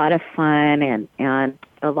a lot of fun, and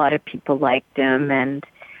a lot of people liked him. And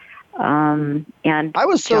I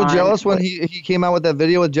was so jealous when he came out with that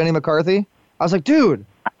video with Jenny McCarthy. I was like, dude,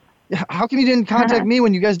 how come you didn't contact me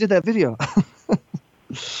when you guys did that video?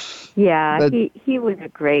 Yeah, he was a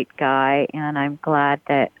great guy, and I'm glad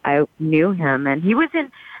that I knew him. And he was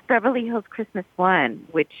in Beverly Hills Christmas 1,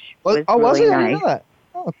 which was really nice. I didn't know that.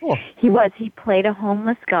 Oh, cool. He was. He played a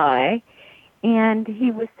homeless guy, and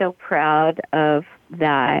he was so proud of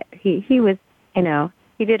that. He was,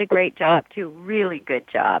 he did a great job too, really good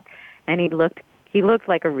job, and he looked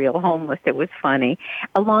like a real homeless. It was funny.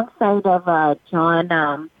 Alongside of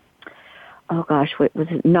John, oh gosh, what was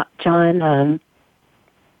it? Not John.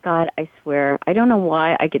 God, I swear, I don't know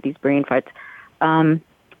why I get these brain farts. The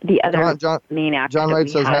other main actor. John Wright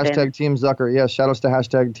says hashtag Team Zucker. Yes, shout outs to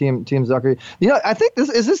hashtag Team Zucker. I think this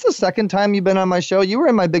is the second time you've been on my show. You were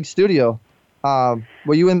in my big studio. Were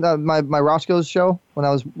you in my Roscoe's show when I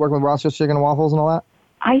was working with Roscoe's Chicken and Waffles and all that?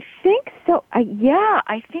 I think so.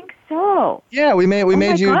 I think so. Yeah, we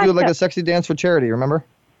made you do like a sexy dance for charity. Remember?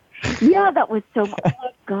 Yeah, that was so. Oh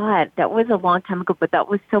my God, that was a long time ago, but that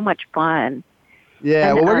was so much fun. Yeah,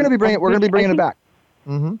 and, well, we're gonna be bringing it back.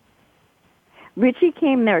 Mm-hmm. Richie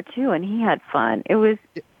came there too, and he had fun. It was.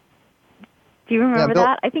 Do you remember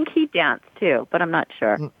that? I think he danced too, but I'm not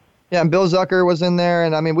sure. Yeah, and Bill Zucker was in there,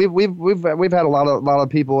 and I mean we've had a lot of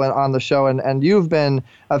people on the show, and you've been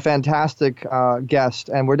a fantastic guest,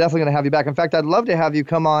 and we're definitely going to have you back. In fact, I'd love to have you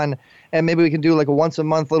come on, and maybe we can do like a once a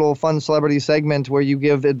month little fun celebrity segment where you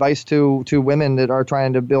give advice to women that are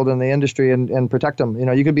trying to build in the industry and protect them. You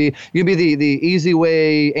know, you could be the Easy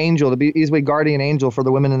Way angel, the Easy Way guardian angel for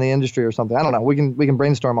the women in the industry or something. I don't know. We can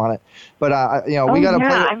brainstorm on it, but we got to play.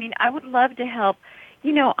 I mean, I would love to help.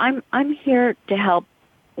 You know, I'm here to help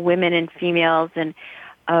women and females, and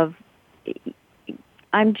I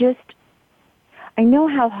know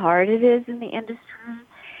how hard it is in the industry,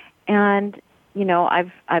 and you know,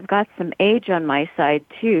 I've got some age on my side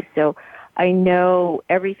too, so I know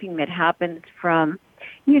everything that happens from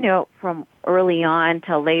early on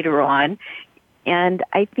till later on, and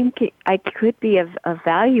I think I could be of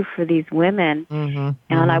value for these women,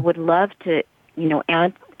 and I would love to,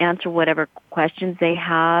 answer whatever questions they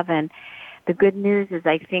have. And the good news is,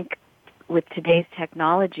 I think with today's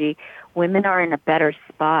technology, women are in a better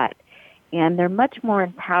spot, and they're much more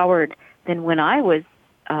empowered than when I was,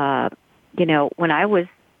 when I was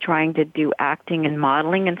trying to do acting and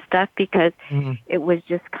modeling and stuff, because it was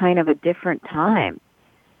just kind of a different time.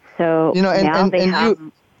 So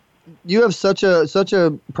you have such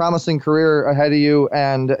a promising career ahead of you,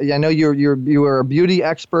 and I know you are a beauty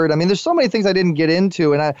expert. I mean, there's so many things I didn't get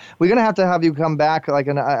into, and we're gonna have you come back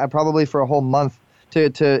probably for a whole month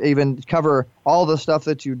to even cover all the stuff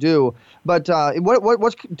that you do. But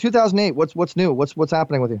what's 2008? What's new? What's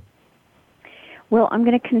happening with you? Well, I'm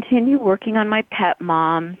going to continue working on my Pet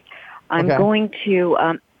Moms. I'm going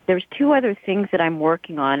to. There's two other things that I'm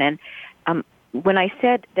working on, and when I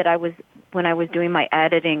said that when I was doing my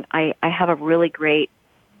editing, I have a really great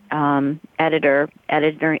editing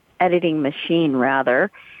machine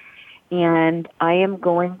rather, and I am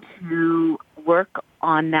going to work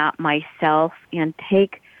on that myself and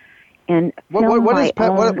take and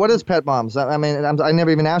what is Pet Moms? I mean, I never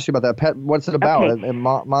even asked you about that. What's it about? Okay.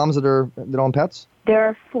 Moms that own pets? There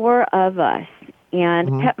are 4 of us,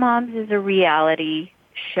 and Pet Moms is a reality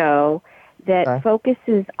show that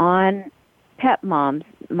focuses on pet moms,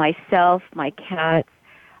 myself, my cats,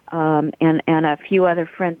 and a few other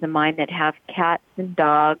friends of mine that have cats and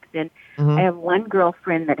dogs. And I have one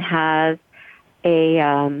girlfriend that has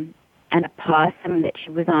an opossum that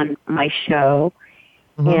she was on my show.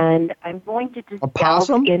 And I'm going to just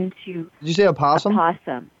delve into. Did you say opossum?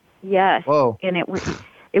 Opossum, yes. Whoa! And it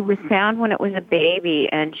was found when it was a baby,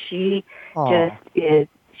 and she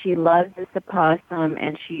she loves this opossum,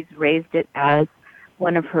 and she's raised it as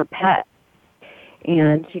one of her pets.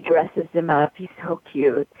 And she dresses him up. He's so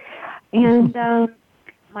cute. And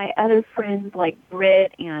my other friends like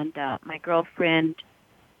Britt and my girlfriend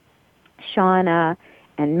Shauna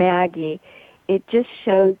and Maggie, it just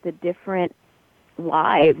shows the different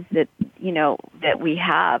lives that we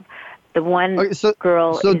have. The one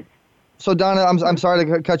girl is. So Donna, I'm sorry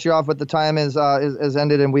to cut you off, but the time is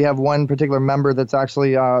ended, and we have one particular member that's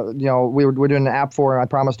actually we're doing an app for, and I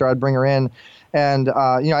promised her I'd bring her in, and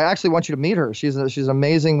I actually want you to meet her. She's an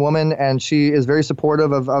amazing woman, and she is very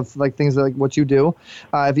supportive of like things like what you do.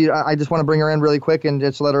 I just want to bring her in really quick and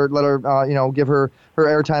just let her give her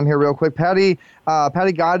airtime here real quick. Patty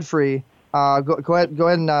Godfrey, go ahead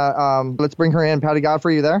and let's bring her in. Patty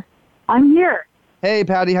Godfrey, you there? I'm here. Hey,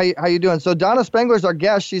 Patty, how you doing? So Donna Spengler's our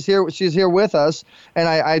guest. She's here with us, and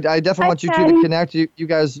I definitely want you two to connect. You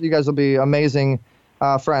guys will be amazing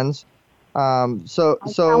friends. So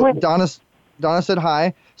Donna said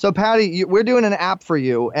hi. So Patty, we're doing an app for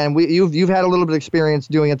you, and you've had a little bit of experience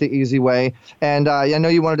doing it the easy way, and I know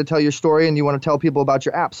you wanted to tell your story and you want to tell people about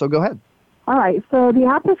your app. So go ahead. All right. So the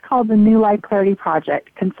app is called the New Life Clarity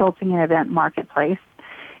Project Consulting and Event Marketplace.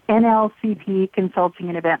 NLCP Consulting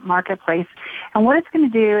and Event Marketplace. And what it's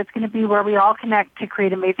going to do, it's going to be where we all connect to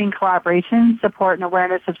create amazing collaboration, support, and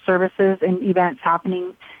awareness of services and events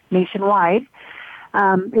happening nationwide.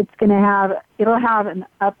 It'll have an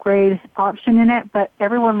upgrade option in it, but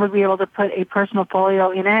everyone would be able to put a personal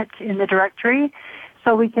folio in it in the directory,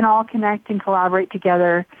 so we can all connect and collaborate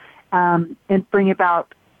together and bring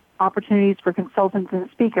about opportunities for consultants and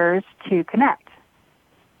speakers to connect.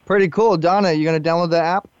 Pretty cool. Donna, you going to download the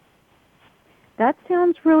app? That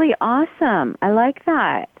sounds really awesome. I like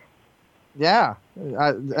that. Yeah.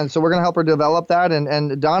 And so we're going to help her develop that.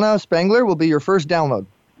 And Donna Spengler will be your first download.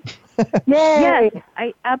 Yay! Yes,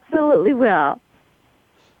 I absolutely will.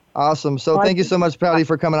 Awesome. So thank you so much, Patty,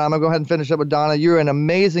 for coming on. I'm going to go ahead and finish up with Donna. You're an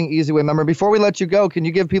amazing Easy Way member. Before we let you go, can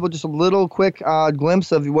you give people just a little quick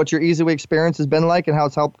glimpse of what your Easy Way experience has been like and how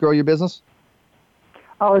it's helped grow your business?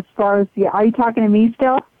 Oh, as far as are you talking to me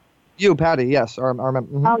still? You, Patty, yes.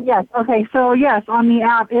 Mm-hmm. Oh, yes. Okay, so yes, on the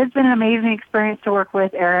app, it's been an amazing experience to work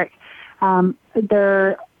with Eric. I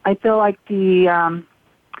feel like the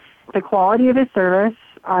quality of his service,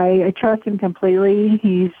 I trust him completely.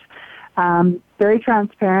 He's very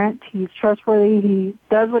transparent. He's trustworthy. He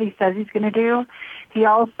does what he says he's going to do. He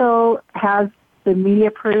also has the media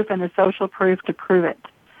proof and the social proof to prove it,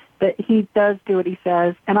 that he does do what he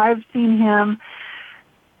says. And I've seen him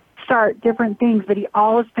start different things, but he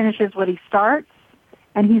always finishes what he starts,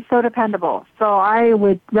 and he's so dependable. So I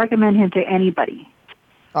would recommend him to anybody.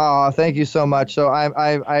 Oh, thank you so much. So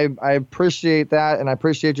I appreciate that, and I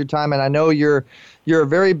appreciate your time. And I know you're a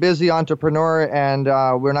very busy entrepreneur, and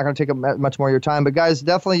we're not going to take up much more of your time. But guys,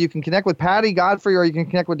 definitely you can connect with Patty Godfrey, or you can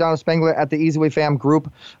connect with Donna Spangler at the Easy Way Fam group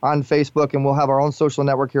on Facebook, and we'll have our own social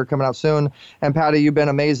network here coming out soon. And Patty, you've been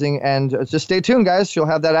amazing, and just stay tuned, guys. She'll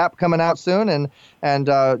have that app coming out soon, and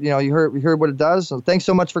you heard what it does. So thanks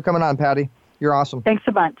so much for coming on, Patty. You're awesome. Thanks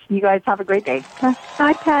a bunch. You guys have a great day.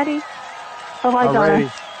 Hi, Patty. Bye, Donna.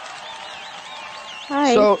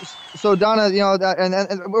 Hi. So Donna,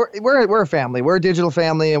 and we're a family. We're a digital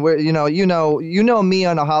family, and you know me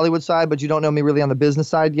on the Hollywood side, but you don't know me really on the business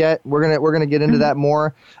side yet. We're gonna get into that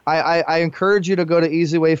more. I encourage you to go to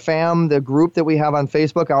Easy Way Fam, the group that we have on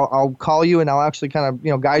Facebook. I'll call you, and I'll actually kind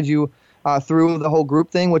of guide you through the whole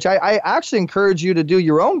group thing, which I actually encourage you to do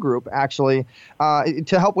your own group actually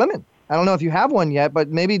to help women. I don't know if you have one yet, but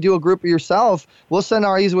maybe do a group yourself. We'll send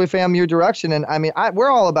our Easy Way Fam your direction. And I mean, we're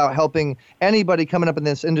all about helping anybody coming up in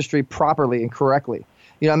this industry properly and correctly.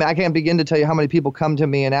 I can't begin to tell you how many people come to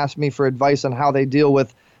me and ask me for advice on how they deal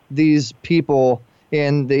with these people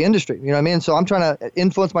in the industry. You know what I mean? So I'm trying to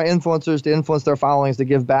influence my influencers to influence their followings, to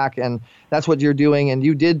give back. And that's what you're doing. And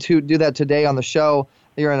you did do that today on the show.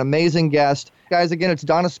 You're an amazing guest. Guys, again, it's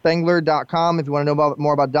DonnaSpangler.com if you want to know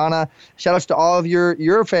more about Donna. Shout outs to all of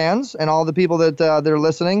your fans and all the people that are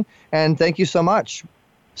listening, and thank you so much.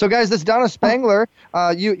 So, guys, this is Donna Spangler.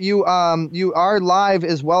 You are live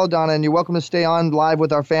as well, Donna, and you're welcome to stay on live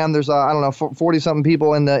with our fam. There's 40-something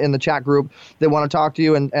people in the chat group that want to talk to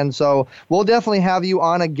you, and so we'll definitely have you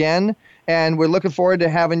on again, and we're looking forward to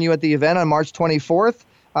having you at the event on March 24th.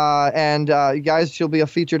 You guys, she'll be a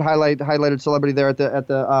featured highlighted celebrity there at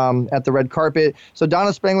the red carpet. So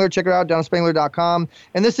Donna Spangler, check her out, DonnaSpangler.com.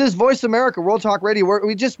 And this is Voice America World Talk Radio.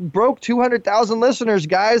 We just broke 200,000 listeners,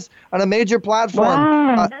 guys, on a major platform.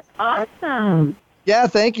 Wow, that's awesome. Yeah,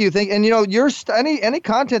 thank you. And any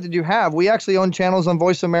content that you have, we actually own channels on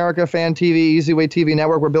Voice America, Fan TV, Easy Way TV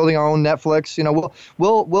Network. We're building our own Netflix.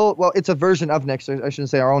 Well, it's a version of Netflix. I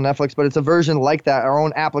shouldn't say our own Netflix, but it's a version like that, our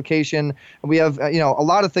own application. We have a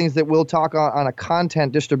lot of things that we'll talk on a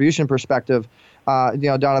content distribution perspective.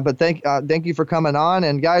 Donna, but thank you for coming on.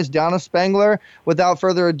 And guys, Donna Spangler, without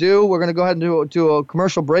further ado, we're going to go ahead and do a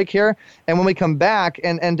commercial break here. And when we come back,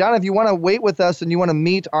 and Donna, if you want to wait with us and you want to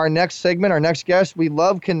meet our next segment, our next guest, we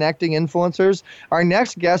love connecting influencers. Our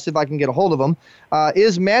next guest, if I can get a hold of him,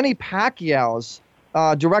 is Manny Pacquiao's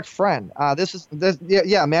direct friend. Manny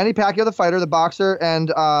Pacquiao, the fighter, the boxer,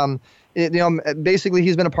 and basically,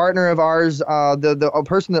 he's been a partner of ours. The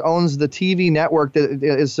person that owns the TV network that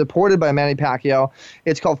is supported by Manny Pacquiao.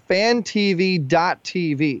 It's called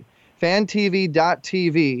FanTV.tv.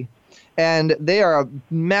 FanTV.tv. And they are a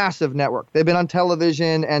massive network. They've been on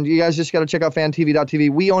television, and you guys just got to check out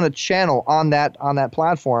FanTV.tv. We own a channel on that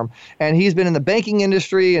platform, and he's been in the banking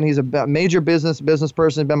industry, and he's a major business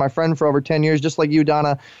person. Been my friend for over 10 years, just like you,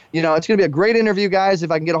 Donna. It's going to be a great interview, guys,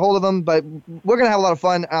 if I can get a hold of him. But we're going to have a lot of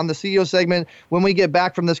fun on the CEO segment when we get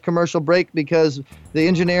back from this commercial break, because the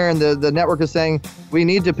engineer and the network is saying we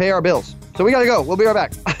need to pay our bills. So we got to go. We'll be right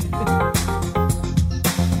back.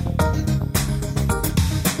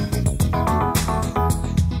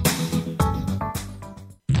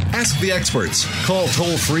 Ask the experts. Call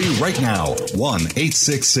toll free right now.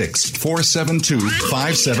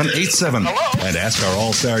 1-866-472-5787. And ask our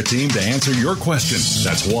All-Star team to answer your question.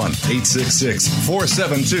 That's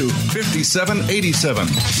 1-866-472-5787.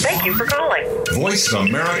 Thank you for calling.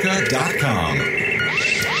 VoiceAmerica.com.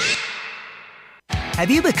 Have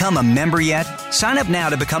you become a member yet? Sign up now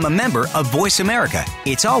to become a member of Voice America.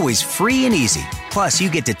 It's always free and easy. Plus, you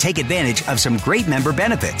get to take advantage of some great member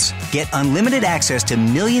benefits. Get unlimited access to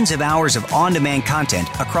millions of hours of on-demand content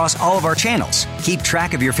across all of our channels. Keep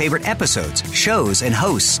track of your favorite episodes, shows, and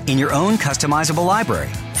hosts in your own customizable library.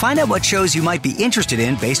 Find out what shows you might be interested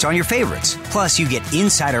in based on your favorites. Plus, you get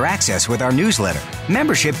insider access with our newsletter.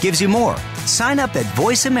 Membership gives you more. Sign up at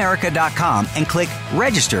voiceamerica.com and click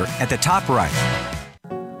register at the top right.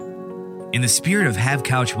 In the spirit of Have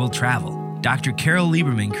Couch Will Travel, Dr. Carol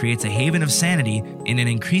Lieberman creates a haven of sanity in an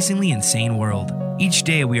increasingly insane world. Each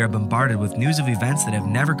day we are bombarded with news of events that have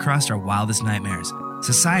never crossed our wildest nightmares.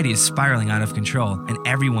 Society is spiraling out of control and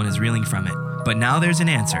everyone is reeling from it. But now there's an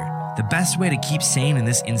answer. The best way to keep sane in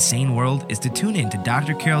this insane world is to tune in to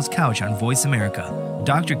Dr. Carol's Couch on Voice America.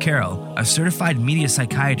 Dr. Carol, a certified media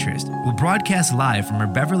psychiatrist, will broadcast live from her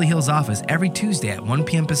Beverly Hills office every Tuesday at 1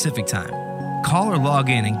 p.m. Pacific Time. Call or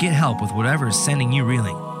log in and get help with whatever is sending you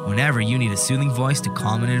reeling, whenever you need a soothing voice to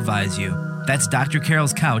calm and advise you. That's Dr.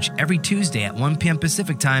 Carol's Couch every Tuesday at 1 p.m.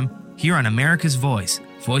 Pacific Time here on America's Voice,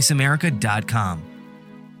 voiceamerica.com.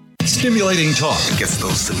 Stimulating talk. It gets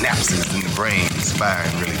those synapses in the brain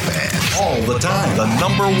firing really fast. All the time. The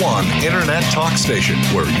 #1 internet talk station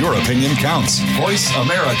where your opinion counts.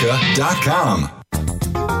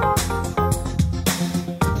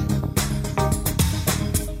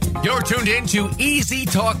 VoiceAmerica.com. You're tuned in to Easy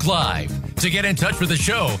Talk Live. To get in touch with the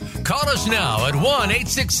show, call us now at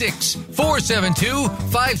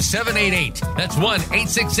 1-866-472-5788. That's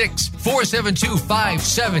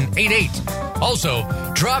 1-866-472-5788. Also,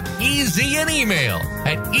 drop Easy an email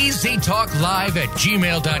at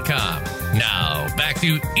easytalklive@gmail.com. Now, back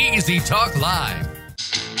to Easy Talk Live.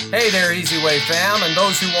 Hey there, Easy Way fam, and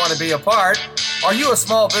those who want to be a part. Are you a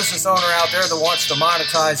small business owner out there that wants to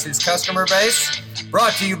monetize his customer base?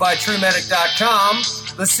 Brought to you by TrueMedic.com.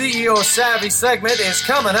 The CEO Savvy segment is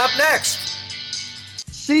coming up next.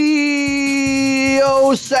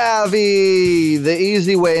 CEO Savvy, the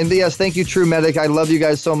easy way. And yes, thank you, True Medic. I love you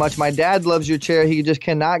guys so much. My dad loves your chair. He just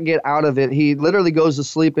cannot get out of it. He literally goes to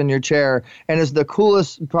sleep in your chair and is the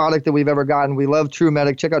coolest product that we've ever gotten. We love True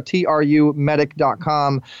Medic. Check out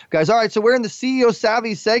trumedic.com. Guys, all right, so we're in the CEO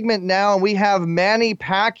Savvy segment now, and we have Manny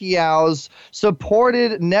Pacquiao's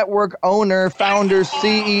supported network owner, founder,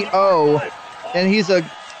 CEO, and he's a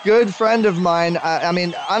good friend of mine. I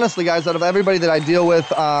mean, honestly, guys, out of everybody that I deal with,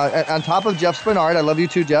 on top of Jeff Spinard, I love you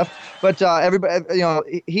too, Jeff. But everybody, you know,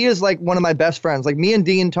 he is like one of my best friends. Like me and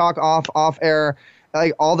Dean talk off air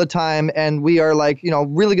like all the time, and we are like, you know,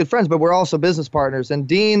 really good friends, but we're also business partners. And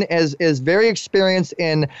Dean is very experienced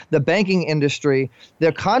in the banking industry.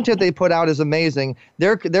 The content they put out is amazing.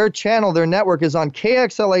 Their channel, their network is on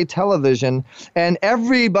KXLA television, and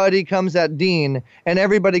everybody comes at Dean and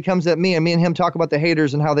everybody comes at me, and me and him talk about the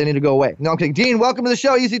haters and how they need to go away. No, okay, Dean, welcome to the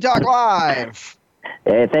show, Easy Talk Live.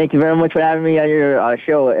 Hey, thank you very much for having me on your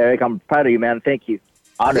show, Eric. I'm proud of you, man. Thank you.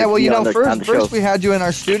 Yeah, well, you know, first we had you in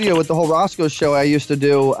our studio with the whole Roscoe show I used to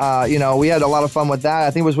do. You know, we had a lot of fun with that.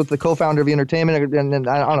 I think it was with the co-founder of the entertainment, and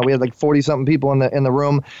I don't know, we had like 40-something people in the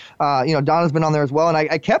room. You know, Donna's been on there as well, and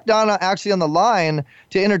I kept Donna actually on the line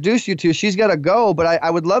to introduce you to. She's got to go, but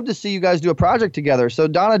I would love to see you guys do a project together. So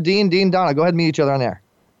Donna, Dean, Donna, go ahead and meet each other on there.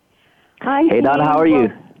 Hi. Hey, Donna, how are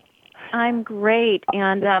you? I'm great,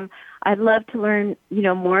 and I'd love to learn, you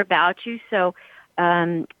know, more about you. So.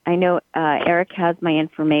 I know Eric has my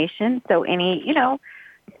information, so any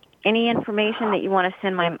information that you want to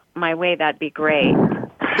send my way, that'd be great.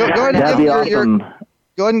 Go ahead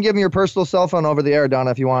and give me your personal cell phone over the air,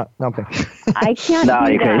 Donna, if you want. Okay. I can't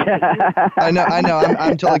do that. I know.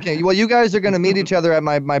 I'm totally kidding. Well, you guys are going to meet each other at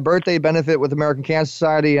my birthday benefit with American Cancer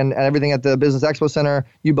Society and everything at the Business Expo Center.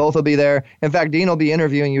 You both will be there. In fact, Dean will be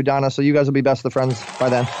interviewing you, Donna, so you guys will be best of friends by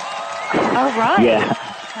then. All right. Yeah.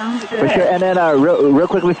 Sounds good. For sure. And then real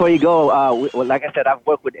quick before you go, like I said, I've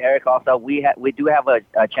worked with Eric also. We do have a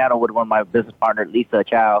channel with one of my business partners, Lisa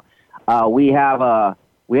Chow. We have a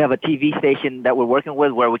TV station that we're working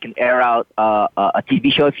with where we can air out a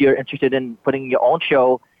TV show if you're interested in putting your own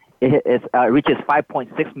show. It reaches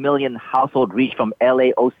 5.6 million household reach from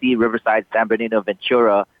LA, OC, Riverside, San Bernardino,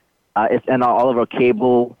 Ventura. It's in all of our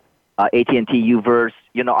cable, AT&T, Uverse,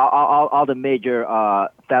 you know, all the major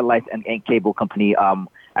satellites and cable company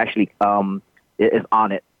is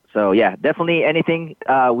on it. So, yeah, definitely anything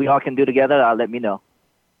we all can do together, let me know.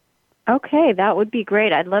 Okay, that would be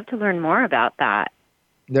great. I'd love to learn more about that.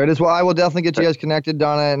 There it is. Well, I will definitely get you guys connected,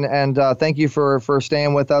 Donna, and thank you for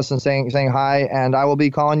staying with us and saying hi. And I will be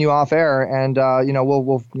calling you off air, and you know,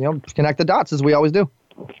 we'll connect the dots as we always do.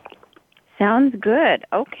 Sounds good.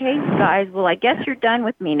 Okay, guys. Well, I guess you're done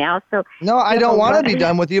with me now. So no, I don't want to be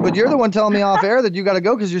done with you, but you're the one telling me off air that you got to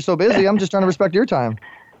go because you're so busy. I'm just trying to respect your time.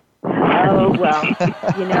 Oh well,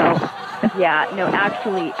 you know, yeah. No,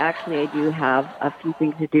 actually, I do have a few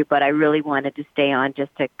things to do, but I really wanted to stay on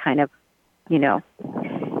just to kind of, you know,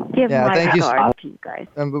 give my regard to you guys.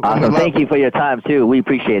 Awesome. Thank you for your time too. We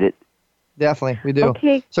appreciate it. Definitely, we do.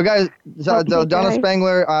 Okay. So, guys, Donna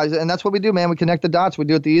Spangler, and that's what we do, man. We connect the dots. We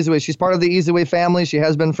do it the easy way. She's part of the Easy Way family. She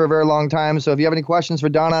has been for a very long time. So, if you have any questions for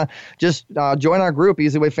Donna, just join our group,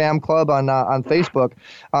 Easy Way Fam Club, on Facebook.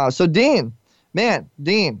 So, Dean,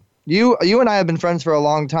 you and I have been friends for a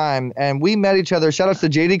long time, and we met each other. Shout outs to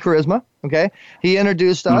JD Charisma. Okay, he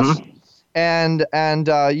introduced us, and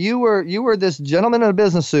you were this gentleman in a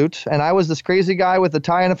business suit, and I was this crazy guy with a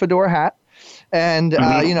tie and a fedora hat. And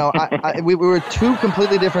we were two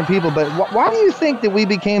completely different people. But why do you think that we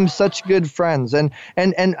became such good friends? And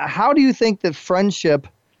how do you think that friendship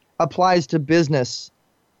applies to business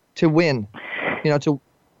to win?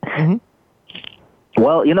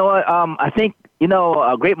 Well, you know what? I think,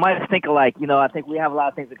 great minds think alike. I think we have a lot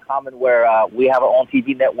of things in common where we have our own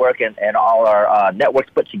TV network and all our networks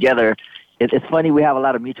put together. It's funny, we have a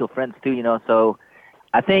lot of mutual friends too, so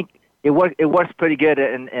I think it works pretty good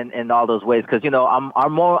in all those ways because,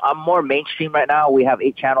 I'm more mainstream right now. We have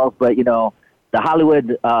 8 channels, but, the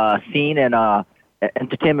Hollywood scene and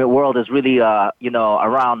entertainment world is really,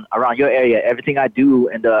 around your area. Everything I do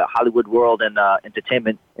in the Hollywood world and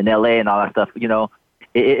entertainment in LA and all that stuff,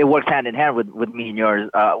 it works hand in hand with me and yours,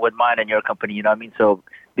 with mine and your company. You know what I mean? So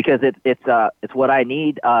because it's what I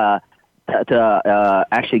need to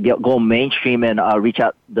actually go mainstream and reach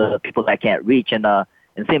out the people that I can't reach. And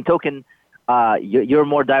same token, you're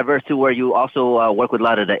more diverse too, where you also work with a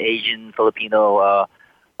lot of the Asian, Filipino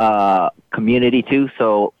community too.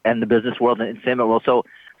 So and the business world and entertainment world. So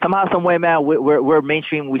somehow, some way, man, we're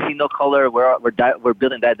mainstream. We see no color. We're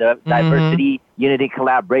building that diversity, unity,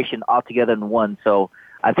 collaboration all together in one. So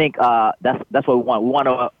I think that's what we want. We want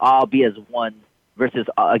to all be as one versus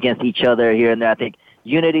against each other here and there. I think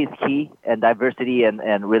unity is key, and diversity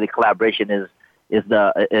and really collaboration is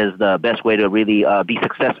the best way to really be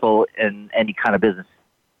successful in any kind of business.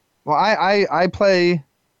 Well, I play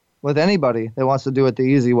with anybody that wants to do it the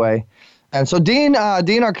easy way. And so Dean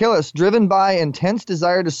Archillis, driven by intense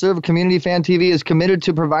desire to serve community fan TV, is committed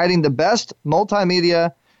to providing the best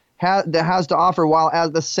multimedia that has to offer, while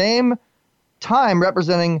at the same time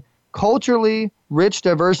representing culturally rich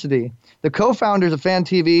diversity. The co-founders of Fan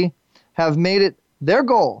TV have made it their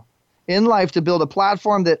goal in life to build a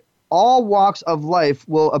platform that all walks of life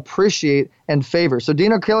will appreciate and favor. So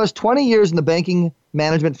Dean Archillis, 20 years in the banking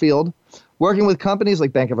management field, working with companies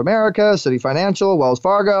like Bank of America, Citi Financial, Wells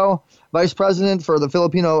Fargo, vice president for the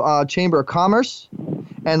Filipino Chamber of Commerce,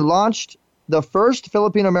 and launched the first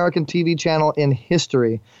Filipino-American TV channel in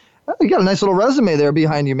history. You got a nice little resume there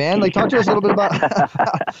behind you, man. Like, talk to us a little bit about,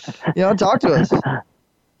 talk to us.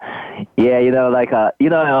 Yeah, it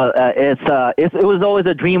was always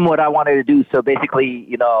a dream what I wanted to do. So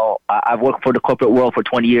basically, I've worked for the corporate world for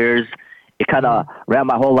 20 years. It kind of ran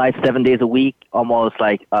my whole life 7 days a week, almost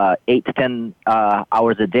like 8 to 10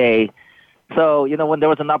 hours a day. So, when there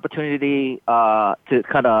was an opportunity to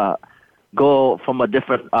kind of go from a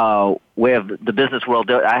different way of the business world,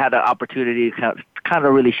 I had an opportunity to kind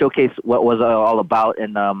of really showcase what was all about.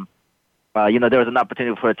 And, there was an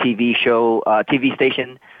opportunity for a TV show, TV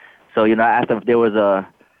station. So, I asked them if there was an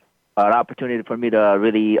opportunity for me to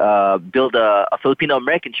really build a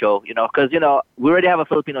Filipino-American show, because, we already have a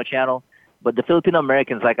Filipino channel. But the Filipino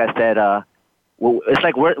Americans, like I said, it's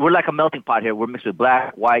like we're like a melting pot here. We're mixed with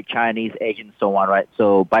black, white, Chinese, Asian, and so on, right?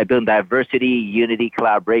 So by building diversity, unity,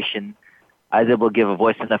 collaboration, I was able to give a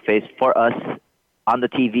voice and a face for us on the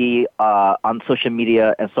TV, on social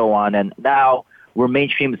media, and so on. And now we're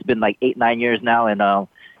mainstream. It's been like 8-9 years now. And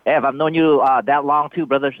Ev, I've known you that long too,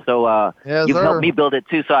 brother. So you've helped me build it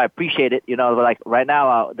too. So I appreciate it. Like right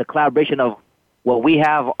now, the collaboration of what we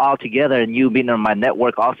have all together, and you being on my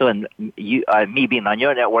network also, and you, me being on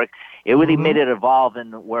your network, it really made it evolve,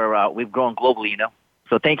 and where we've grown globally,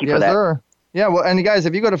 So thank you for that. Yes, sir. Yeah, well, and you guys,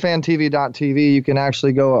 if you go to fantv.tv, you can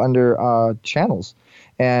actually go under channels,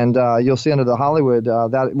 and you'll see under the Hollywood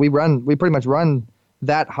that we pretty much run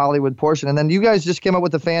that Hollywood portion. And then you guys just came up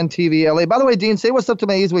with the Fan TV LA. By the way, Dean, say what's up to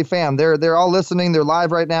my Easyway fam. They're all listening. They're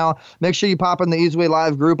live right now. Make sure you pop in the Easyway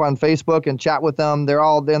Live group on Facebook and chat with them. They're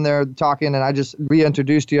all in there talking, and I just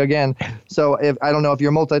reintroduced you again. So I don't know if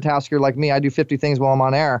you're a multitasker like me. I do 50 things while I'm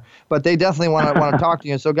on air, but they definitely want to talk to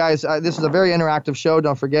you. So guys, this is a very interactive show.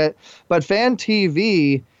 Don't forget. But Fan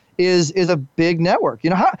TV is a big network,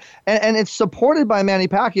 and it's supported by Manny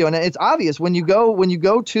Pacquiao, and it's obvious when you go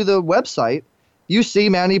to the website. You see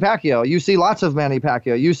Manny Pacquiao. You see lots of Manny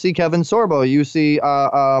Pacquiao. You see Kevin Sorbo. You see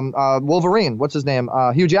Wolverine. What's his name?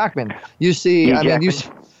 Hugh Jackman. You see.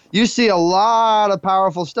 You see a lot of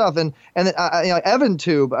powerful stuff. And Evan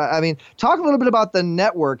Tube. Talk a little bit about the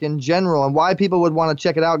network in general and why people would want to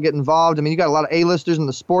check it out, get involved. You got a lot of A-listers in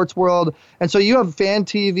the sports world, and so you have Fan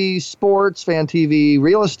TV Sports, Fan TV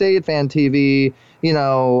Real Estate, Fan TV.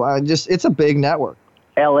 It's a big network.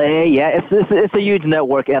 LA, yeah, it's a huge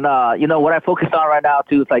network, and what I focus on right now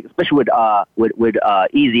too, it's like especially with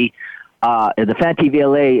Easy, the Fan TV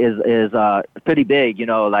LA is pretty big. You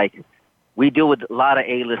know, like we deal with a lot of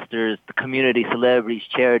A-listers, the community, celebrities,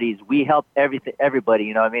 charities. We help everybody.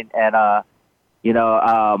 You know what I mean? And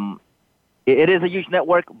it is a huge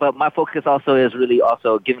network, but my focus also is really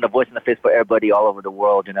also giving a voice in the face for everybody all over the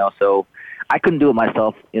world. You know, so I couldn't do it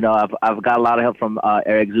myself. You know, I've got a lot of help from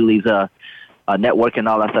Eric Zuli's network and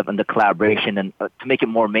all that stuff, and the collaboration, and to make it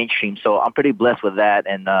more mainstream. So I'm pretty blessed with that,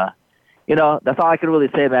 and you know, that's all I can really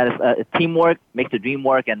say, man. It's teamwork makes the dream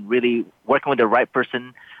work, and really working with the right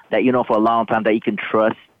person that you know for a long time that you can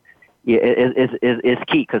trust is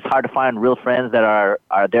key. Because it's hard to find real friends that are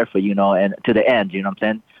there for you know, and to the end. You know what I'm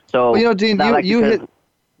saying? So, well, you know, Dean,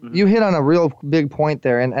 you hit on a real big point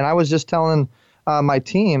there, and I was just telling my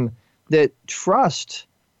team that trust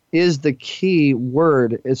is the key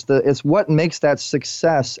word. It's what makes that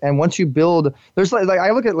success. And once you build, there's like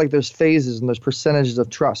I look at like there's phases and there's percentages of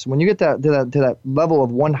trust. When you get to that level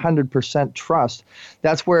of 100% trust,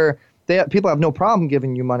 that's where people have no problem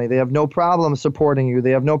giving you money. They have no problem supporting you.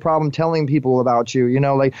 They have no problem telling people about you. You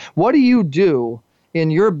know, like what do you do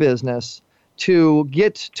in your business to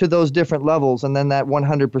get to those different levels and then that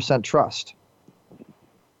 100% trust?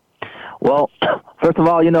 Well, first of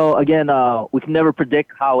all, you know, again, we can never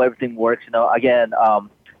predict how everything works. You know, again,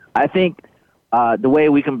 I think the way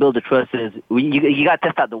we can build the trust is you got to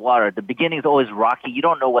test out the water. The beginning is always rocky. You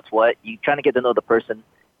don't know what's what. You're trying to get to know the person.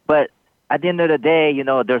 But at the end of the day, you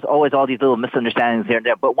know, there's always all these little misunderstandings here and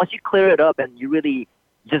there. But once you clear it up and you really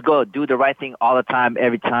just go do the right thing all the time,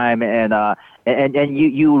 every time, and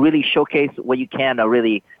you really showcase what you can to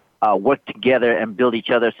really work together and build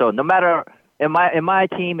each other. So no matter in my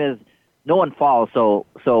team is no one falls. So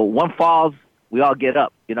one falls, we all get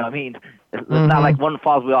up. You know what I mean? It's not like one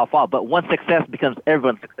falls, we all fall. But one success becomes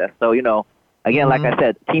everyone's success. So you know, again, like I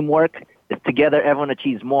said, teamwork is together. Everyone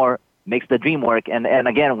achieves more, makes the dream work. And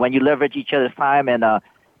again, when you leverage each other's time and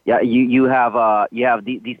you have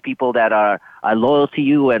these people that are loyal to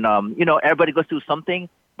you, and you know, everybody goes through something,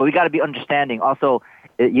 but we got to be understanding. Also,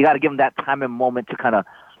 you got to give them that time and moment to kind of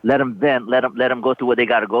let them vent, let them go through what they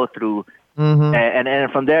got to go through,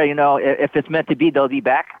 and from there, you know, if it's meant to be, they'll be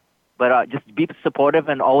back. But just be supportive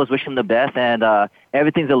and always wish them the best. And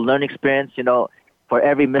everything's a learning experience. You know, for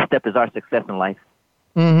every misstep is our success in life.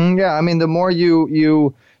 Yeah, I mean, the more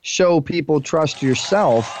you show people trust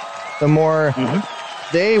yourself, the more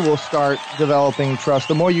they will start developing trust.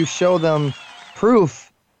 The more you show them proof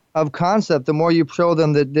of concept, the more you show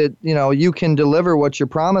them that you know you can deliver what you're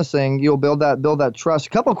promising, you'll build that trust. A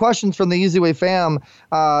couple of questions from the Easy Way fam.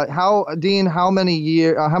 Dean, how many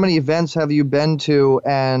events have you been to?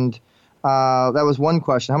 And that was one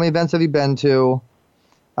question. How many events have you been to?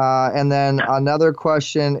 And then another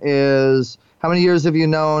question is, how many years have you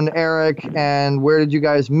known Eric, and where did you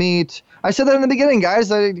guys meet? I said that in the beginning, guys.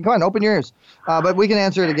 Come on, open your ears. But we can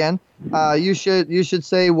answer it again. You should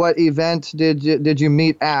say what event did you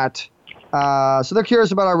meet at? So they're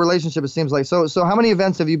curious about our relationship, it seems like. So how many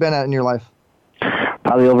events have you been at in your life?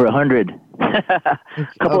 Probably over 100.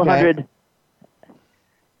 Couple hundred.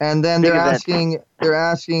 And then they're asking,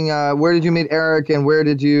 where did you meet Eric, and where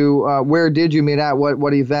did you meet at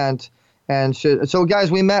what event? And so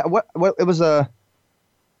guys, we met. What it was I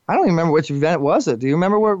don't even remember which event was it. Do you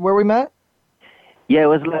remember where we met? Yeah, it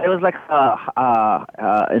was like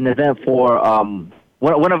an event for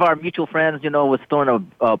one of our mutual friends. You know, was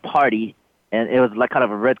throwing a party, and it was like kind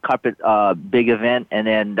of a red carpet big event. And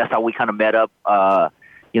then that's how we kind of met up.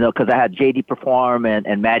 You know, because I had JD perform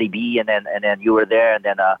and Maddie B, and then you were there, and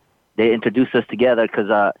then they introduced us together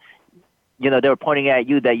because you know, they were pointing at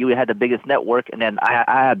you that you had the biggest network, and then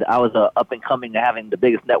I was up and coming to having the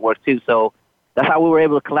biggest network too. So that's how we were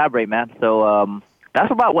able to collaborate, man. So that's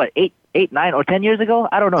about what 8, 9, or 10 years ago.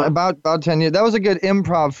 I don't know. About 10 years. That was a good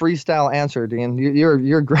improv freestyle answer, Dean.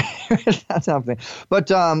 You're great. That's something. But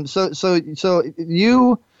so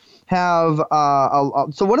you have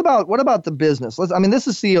so what about the business? This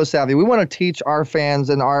is CEO Savvy. We want to teach our fans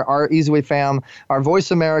and our Easy Way fam, our Voice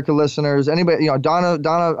America listeners, anybody, you know,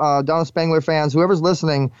 Donna Spangler fans, whoever's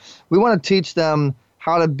listening, we want to teach them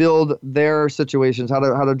how to build their situations, how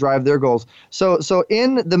to drive their goals. So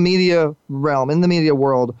in the media realm, in the media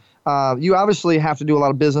world, you obviously have to do a lot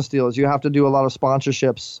of business deals. You have to do a lot of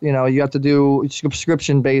sponsorships. You know, you have to do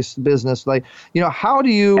subscription-based business. Like, you know, how do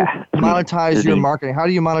you monetize your marketing? How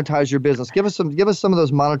do you monetize your business? Give us some of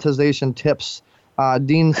those monetization tips,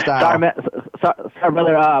 Dean style. Sorry,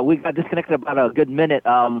 brother. We got disconnected about a good minute.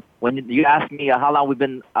 When you asked me how long we've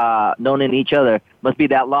been known each other, must be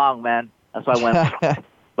that long, man. That's why I went.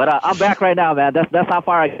 But I'm back right now, man. That's how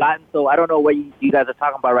far I've gotten. So I don't know what you guys are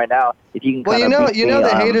talking about right now. if you can. Well, kind of you know,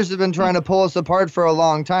 the haters have been trying to pull us apart for a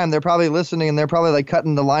long time. They're probably listening, and they're probably like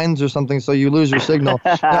cutting the lines or something, so you lose your signal.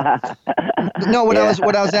 What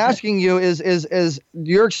I was asking you is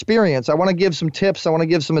your experience. I want to give some tips. I want to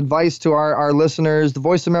give some advice to our listeners, the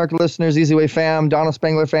Voice America listeners, Easy Way fam, Donald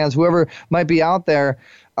Spangler fans, whoever might be out there.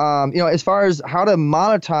 As far as how to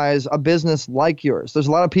monetize a business like yours, there's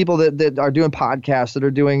a lot of people that are doing podcasts, that are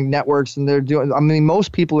doing networks, and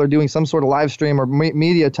most people are doing some sort of live stream or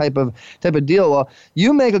media type of deal. Well,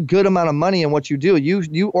 you make a good amount of money in what you do.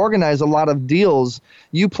 You organize a lot of deals.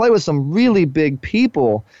 You play with some really big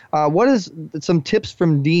people. What is some tips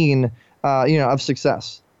from Dean, of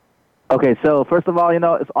success? Okay, so first of all,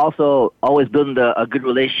 it's also always building a good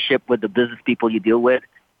relationship with the business people you deal with,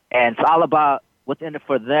 and it's all about what's in it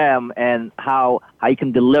for them and how you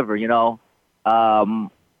can deliver, for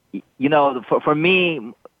me,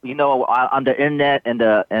 on the internet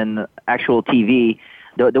and actual TV,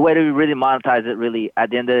 the way to really monetize it really at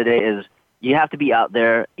the end of the day is you have to be out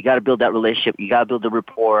there. You got to build that relationship. You got to build the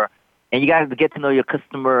rapport, and you got to get to know your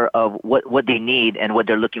customer of what they need and what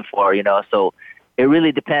they're looking for, So it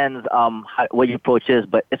really depends what your approach is,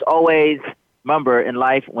 but it's always, remember, in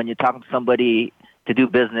life, when you're talking to somebody to do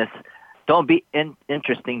business, don't be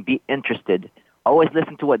interesting, be interested. Always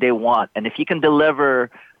listen to what they want. And if you can deliver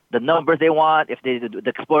the numbers they want, if they the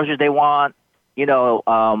exposures they want, that's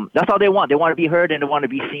all they want. They want to be heard and they want to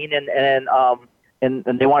be seen, and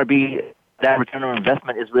they want to be, that return on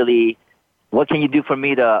investment is really, what can you do for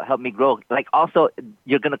me to help me grow? Like, also,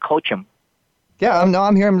 you're going to coach them. Yeah,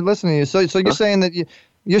 I'm here. I'm listening to you. So you're saying that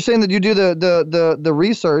you do the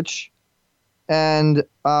research, and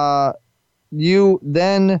you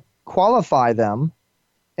then qualify them,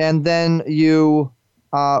 and then you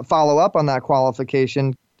follow up on that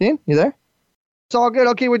qualification. Dean, you there? It's all good.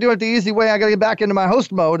 Okay, we're doing it the easy way. I got to get back into my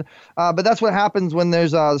host mode, but that's what happens when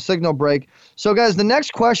there's a signal break. So, guys, the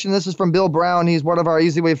next question, this is from Bill Brown. He's one of our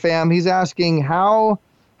Easy Way fam. He's asking,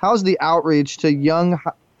 how's the outreach to young...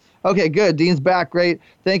 Okay, good. Dean's back. Great.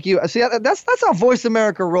 Thank you. See, that's how Voice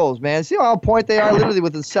America rolls, man. See how on point they are? Literally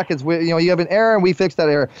within seconds. You have an error, and we fix that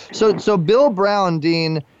error. So Bill Brown,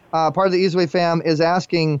 Dean, part of the Easy Way fam, is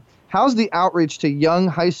asking, how's the outreach to young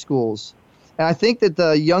high schools? And I think that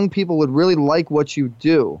the young people would really like what you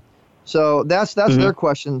do. So that's their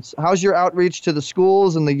questions. How's your outreach to the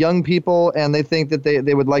schools and the young people? And they think that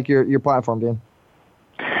they would like your platform, Dean.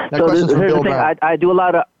 So here's the thing. I do a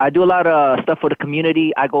lot of stuff for the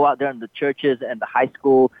community. I go out there in the churches and the high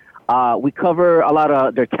school. We cover a lot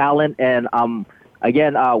of their talent, and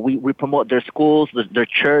we promote their schools, their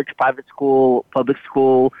church, private school, public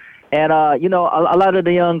school, and a lot of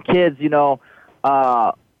the young kids,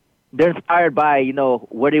 they're inspired by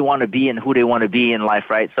where they want to be and who they want to be in life,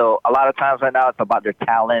 right? So a lot of times right now it's about their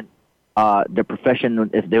talent, their profession,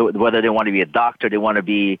 whether they want to be a doctor, they want to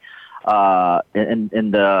be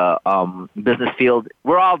in the business field.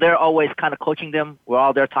 We're all there always kind of coaching them. We're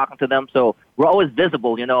all there talking to them. So we're always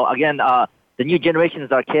visible, Again, the new generation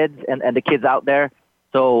is our kids and the kids out there.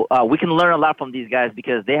 So we can learn a lot from these guys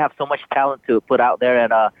because they have so much talent to put out there.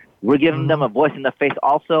 And we're giving them a voice in the face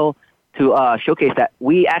also to showcase that.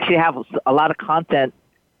 We actually have a lot of content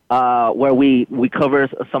where we cover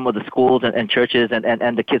some of the schools and churches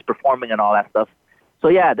and the kids performing and all that stuff. So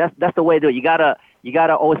yeah, that's the way to do it. You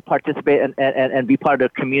gotta always participate and be part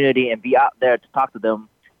of the community and be out there to talk to them,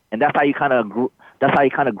 and that's how you kind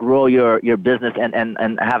of grow your business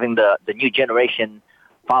and having the new generation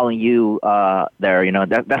following you there.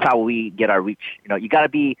 That's how we get our reach. You gotta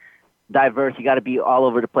be diverse. You gotta be all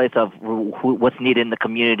over the place of what's needed in the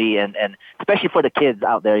community, and especially for the kids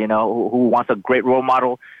out there. Who wants a great role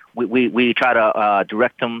model. We try to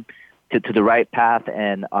direct them to the right path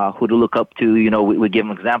and who to look up to. We give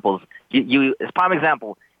them examples. As prime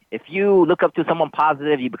example, if you look up to someone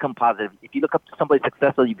positive, you become positive. If you look up to somebody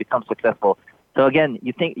successful, you become successful. So again,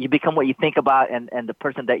 you become what you think about, and the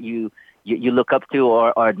person that you look up to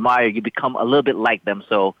or admire, you become a little bit like them.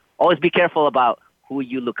 So always be careful about who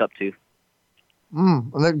you look up to.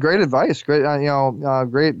 Great advice.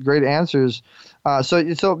 Great, great answers. So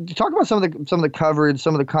talk about some of the coverage,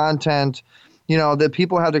 some of the content, that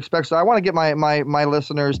people have to expect. So I want to get my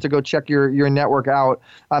listeners to go check your network out.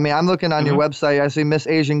 I mean, I'm looking on your website. I see Miss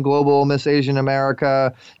Asian Global, Miss Asian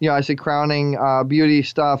America. I see crowning beauty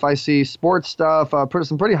stuff. I see sports stuff.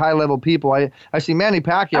 Some pretty high level people. I see Manny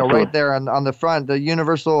Pacquiao right there on the front, the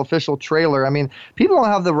Universal official trailer. I mean, people don't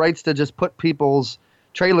have the rights to just put people's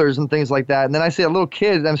trailers and things like that. And then I see a little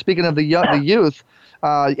kid. I'm speaking of the youth.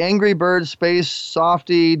 Angry Birds, Space,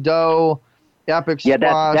 Softy, Doe. Epic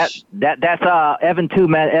Squash. That's Evan Tube,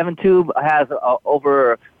 man. Evan Tube has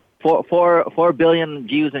over 4 billion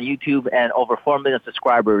views on YouTube and over 4 million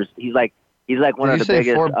subscribers. He's like one of the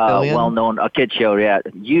biggest well-known kid show. Yeah,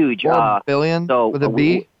 huge. 4 billion with a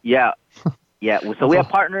B. Yeah. So we have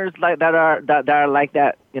partners like that are like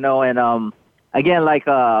that, and again, like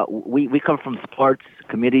we come from sports,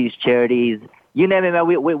 communities, charities, you name it, man.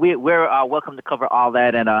 We're welcome to cover all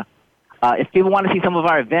that. And if people want to see some of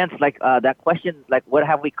our events, like that question, like what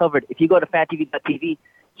have we covered? If you go to fantv.tv,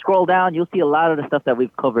 scroll down, you'll see a lot of the stuff that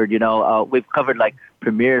we've covered. We've covered like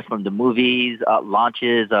premieres from the movies,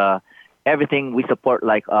 launches, everything we support,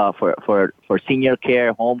 like for senior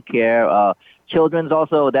care, home care. Children's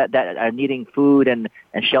also that are needing food and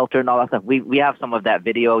shelter and all that stuff. We have some of that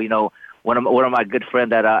video. One of my good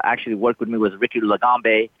friends that actually worked with me was Ricky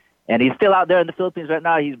Lagambe, and he's still out there in the Philippines right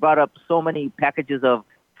now. He's brought up so many packages of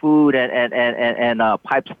food and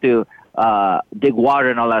pipes to dig water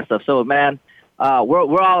and all that stuff. So man,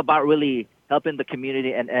 we're all about really helping the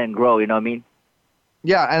community and grow. You know what I mean?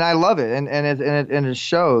 Yeah, and I love it, and it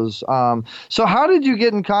shows. So how did you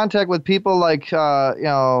get in contact with people like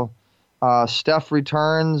Steph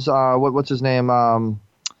Returns? What's his name?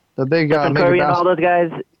 The big Stephen Curry and all those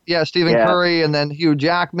guys. Yeah, Stephen Curry, and then Hugh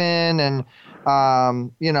Jackman, and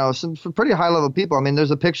some pretty high level people. I mean, there's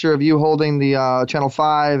a picture of you holding the Channel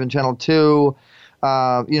 5 and Channel 2.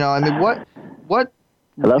 I mean, what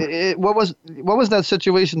was that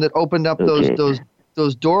situation that opened up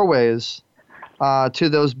those doorways to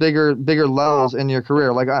those bigger levels in your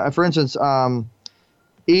career? Like, for instance,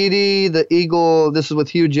 Edie the Eagle. This is with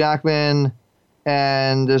Hugh Jackman.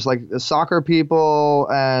 And there's like soccer people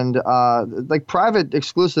and like private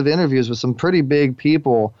exclusive interviews with some pretty big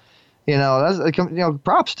people.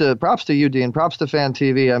 Props to you, Dean. Props to Fan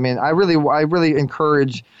TV. I mean, I really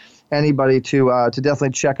encourage anybody to definitely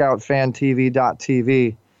check out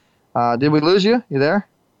fantv.tv. Did we lose you? You there?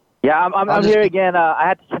 Yeah, I'm here again. I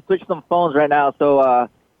had to switch some phones right now, so.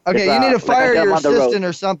 Okay, you need to fire your assistant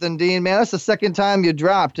or something, Dean. Man, that's the second time you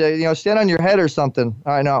dropped. Stand on your head or something.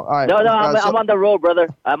 All right, no. All right. No, I'm on the road, brother.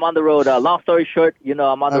 I'm on the road. Long story short,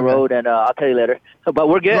 I'm on the road, and I'll tell you later. But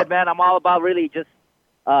we're good, man. I'm all about really just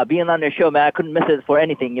being on their show, man. I couldn't miss it for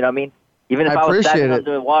anything. You know what I mean? Even if I was standing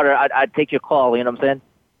under the water, I'd take your call. You know what I'm saying?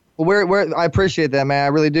 Well, where I appreciate that, man. I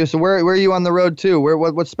really do. So where are you on the road to?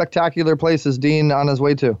 What spectacular places Dean on his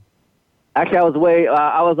way to? Actually,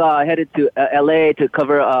 I was headed to L.A. to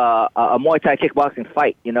cover a Muay Thai kickboxing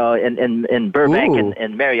fight, in Burbank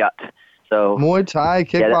and Marriott. So Muay Thai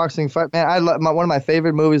kickboxing fight, man. One of my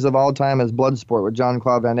favorite movies of all time is Bloodsport with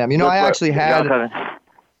Jean-Claude Van Damme. I actually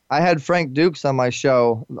had Frank Dukes on my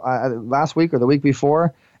show last week or the week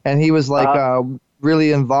before, and he was like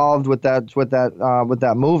really involved with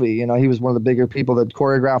that movie. He was one of the bigger people that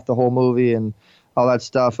choreographed the whole movie and all that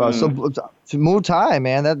stuff. So Muay Thai,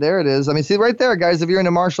 man, there it is. I mean, see right there, guys, if you're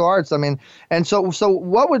into martial arts, I mean, and so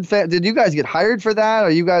what did you guys get hired for that? Or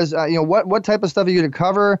you guys, what type of stuff are you going to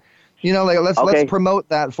cover? Let's promote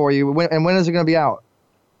that for you. When is it going to be out?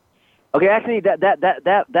 Okay, actually,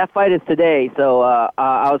 that fight is today. So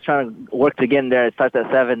I was trying to work to get in there. It starts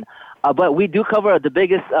at 7. But we do cover the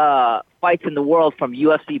biggest fights in the world, from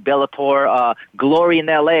UFC, Bellator, Glory in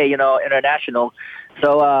LA, international.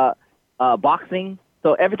 So boxing.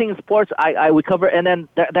 So everything in sports, I would cover. And then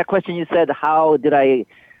that question you said, how did I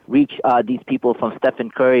reach these people from Stephen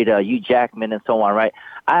Curry to Hugh Jackman and so on, right?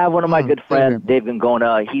 I have one of my good friends, Dave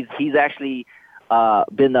Gangona. He's actually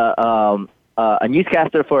been a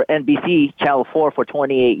newscaster for NBC Channel 4 for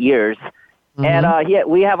 28 years. And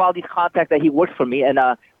we have all these contacts that he works for me, and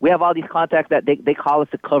we have all these contacts that they call us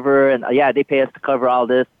to cover, and they pay us to cover all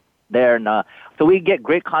this there. And so we get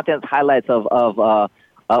great content highlights of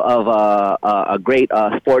a great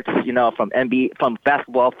sports, from NBA, from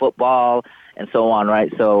basketball, football, and so on,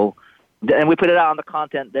 right? So, and we put it out on the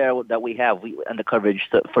content there that we have, and the coverage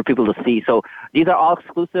for people to see. So these are all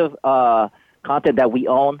exclusive content that we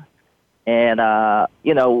own, and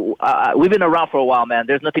we've been around for a while, man.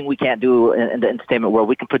 There's nothing we can't do in the entertainment world.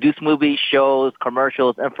 We can produce movies, shows,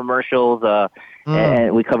 commercials, infomercials,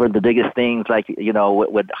 and we cover the biggest things, like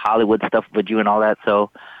with Hollywood stuff with you and all that.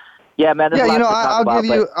 So. Yeah, man.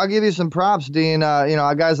 I'll give you some props, Dean.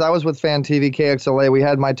 Guys, I was with Fan TV KXLA. We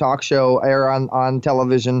had my talk show air on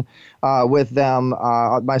television with them.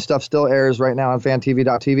 My stuff still airs right now on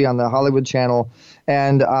fantv.tv on the Hollywood channel.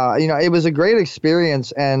 And, it was a great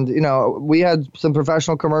experience. And, we had some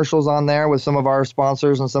professional commercials on there with some of our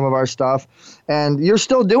sponsors and some of our stuff. And you're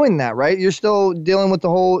still doing that, right? You're still dealing with the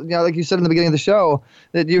whole, like you said in the beginning of the show,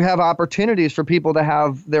 that you have opportunities for people to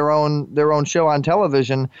have their own show on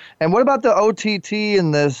television. And what about the OTT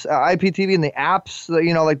and this IPTV and the apps,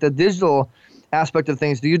 like the digital aspect of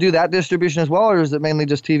things. Do you do that distribution as well, or is it mainly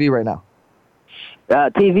just TV right now?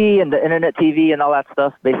 TV and the internet TV and all that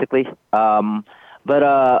stuff, basically.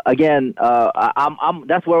 But again, I'm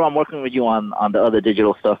that's where I'm working with you on the other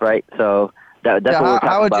digital stuff, right? So that's what we're talking about.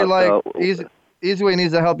 How would you like Easy Way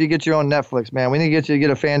needs to help you get your own Netflix, man. We need to get you to get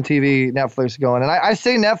a Fan TV Netflix going. And I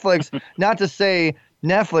say Netflix, not to say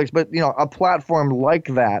Netflix, but a platform like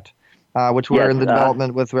that, which we're in the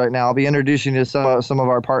development with right now. I'll be introducing you to some of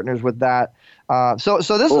our partners with that. So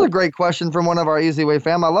this is a great question from one of our Easy Way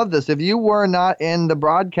fam. I love this. If you were not in the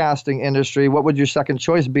broadcasting industry, what would your second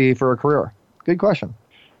choice be for a career? Good question.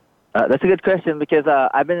 That's a good question because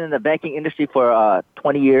I've been in the banking industry for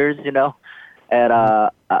 20 years, and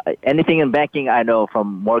anything in banking I know,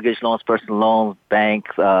 from mortgage loans, personal loans,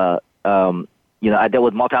 banks. I dealt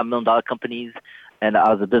with multi-million-dollar companies, and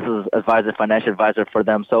I was a business advisor, financial advisor for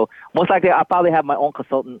them. So most likely I'll probably have my own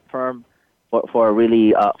consultant firm for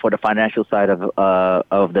the financial side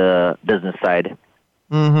of the business side.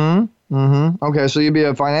 Okay, so you'd be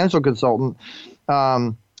a financial consultant.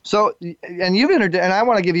 So, and you've and I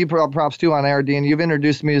want to give you props too on air, Dean. You've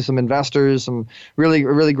introduced me to some investors, some really,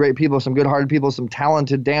 really great people, some good-hearted people, some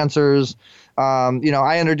talented dancers.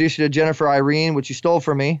 I introduced you to Jennifer Irene, which you stole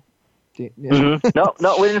from me. No,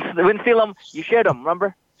 we didn't steal them. You shared them,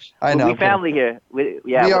 remember? I know. We family here. We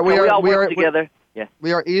all work together. Yeah.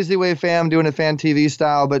 We are Easy Way fam doing it Fan TV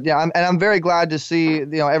style, but yeah, I'm very glad to see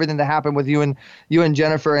everything that happened with you and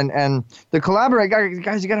Jennifer and the collaborate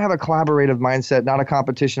guys. You got to have a collaborative mindset, not a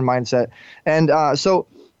competition mindset. And so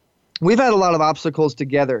we've had a lot of obstacles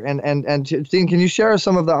together. And Dean, can you share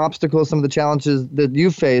some of the obstacles, some of the challenges that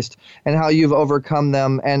you've faced, and how you've overcome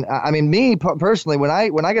them? And I mean, me personally, when I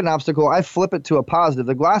get an obstacle, I flip it to a positive.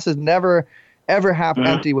 The glass is never ever half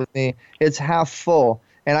empty with me; it's half full.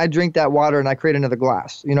 And I drink that water and I create another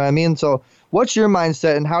glass. You know what I mean? So what's your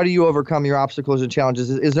mindset and how do you overcome your obstacles and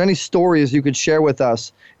challenges? Is there any stories you could share with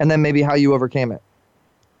us and then maybe how you overcame it?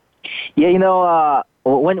 Yeah,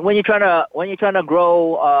 when you're trying to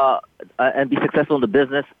grow and be successful in the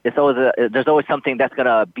business, it's always there's always something that's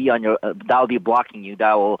gonna be on your that will be blocking you.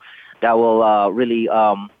 That will really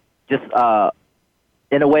just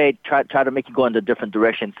in a way try to make you go in a different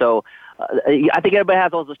direction. So I think everybody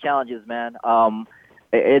has all those challenges, man.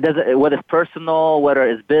 It doesn't, whether it's personal, whether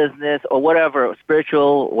it's business or whatever,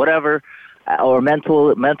 spiritual, whatever, or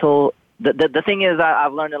mental. The thing is,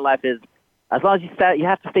 I've learned in life is, as long as you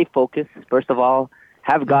have to stay focused. First of all,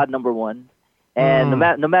 have God number one, and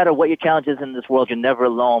no matter what your challenge is in this world, you're never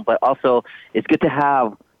alone. But also, it's good to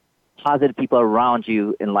have positive people around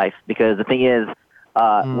you in life, because the thing is,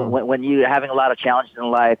 when you're having a lot of challenges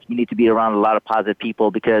in life, you need to be around a lot of positive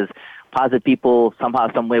people, because positive people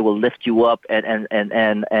somehow, some way will lift you up, and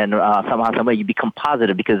somehow, some way you become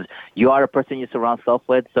positive, because you are a person you surround yourself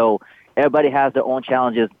with. So everybody has their own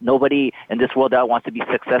challenges. Nobody in this world that wants to be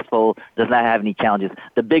successful does not have any challenges.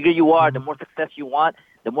 The bigger you are, the more success you want,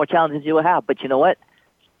 the more challenges you will have. But you know what?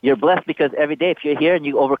 You're blessed, because every day, if you're here and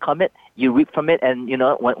you overcome it, you reap from it, and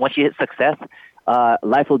once you hit success,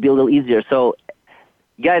 life will be a little easier. So,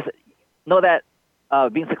 guys, know that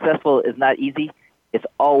being successful is not easy. It's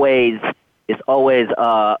always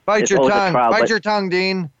bite your tongue. Trial, bite your tongue,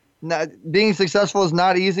 Dean. Being successful is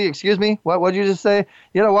not easy. Excuse me. What did you just say?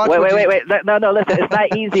 Watch. Wait. No. Listen, it's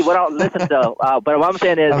not easy. Listen though. But what I'm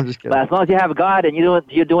saying is, as long as you have God and you're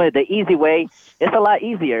doing it the easy way, it's a lot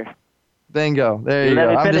easier. Bingo. There you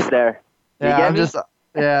go. I'm just there. Yes,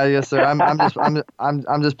 sir.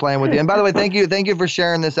 I'm just playing with you. And by the way, thank you for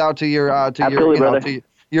sharing this out to your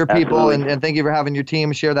your people, and thank you for having your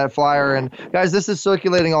team share that flyer. And guys, this is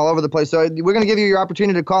circulating all over the place. So we're going to give you your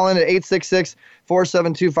opportunity to call in at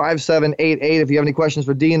 866-472-5788 if you have any questions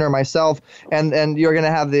for Dean or myself. And you're going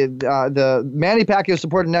to have the Manny Pacquiao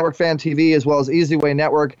Supported Network Fan TV, as well as Easy Way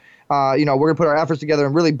Network. We're going to put our efforts together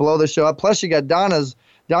and really blow this show up. Plus, you got Donna's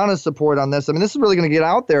support on this. I mean, this is really going to get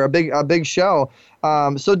out there, a big show.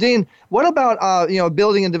 So, Dean, what about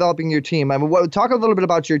building and developing your team? I mean, talk a little bit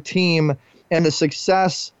about your team and the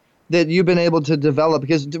success that you've been able to develop,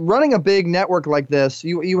 because running a big network like this,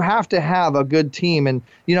 you have to have a good team. And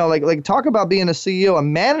like talk about being a CEO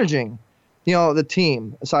and managing the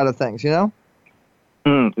team side of things. Right.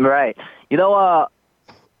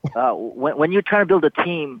 When you're trying to build a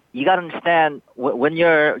team, you got to understand when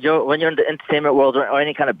you're in the entertainment world or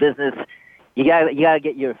any kind of business, you got to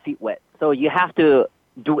get your feet wet. So you have to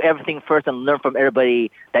do everything first and learn from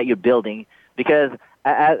everybody that you're building, because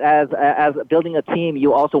as building a team,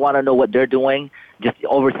 you also want to know what they're doing, just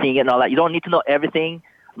overseeing it and all that. You don't need to know everything.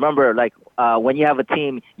 Remember, when you have a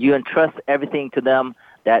team, you entrust everything to them.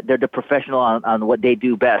 that they're the professional on what they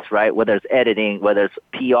do best, right? Whether it's editing, whether it's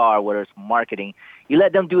PR, whether it's marketing. You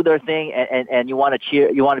let them do their thing, and you want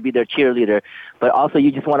to be their cheerleader, but also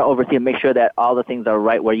you just want to oversee and make sure that all the things are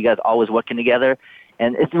right where you guys always working together.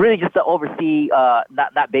 And it's really just to oversee,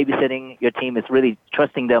 not babysitting your team. It's really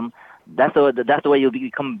trusting them. That's the way you'll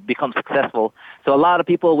become successful. So a lot of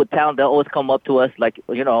people with talent, they'll always come up to us, like,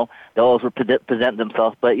 they'll always present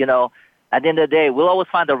themselves. But, at the end of the day, we'll always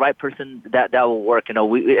find the right person that will work.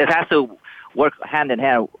 It has to work hand in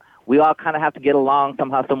hand. We all kind of have to get along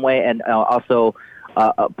somehow, some way. And also,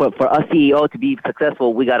 but for us CEO to be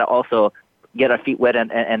successful, we got to also get our feet wet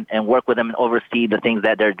and work with them and oversee the things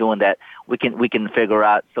that they're doing that we can figure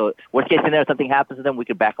out. So worst case scenario, something happens to them, we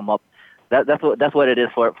can back them up. That's what it is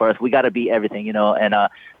for us. We got to be everything, and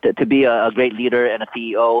to be a great leader and a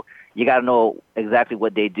CEO, you got to know exactly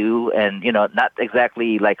what they do and, not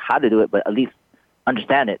exactly like how to do it, but at least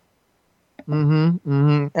understand it.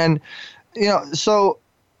 And, so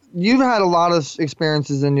you've had a lot of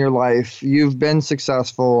experiences in your life. You've been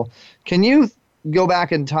successful. Can you go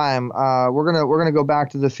back in time? We're gonna go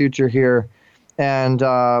back to the future here, and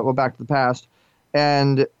back to the past,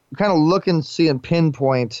 and kind of look and see and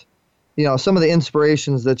pinpoint, some of the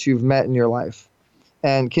inspirations that you've met in your life.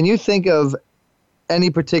 And can you think of any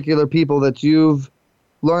particular people that you've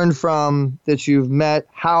learned from, that you've met?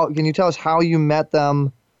 Can you tell us how you met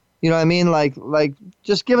them? You know what I mean? Like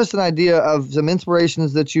just give us an idea of some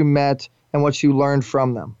inspirations that you met and what you learned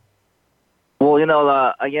from them. Well,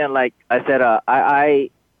 again, like I said,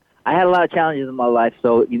 I had a lot of challenges in my life.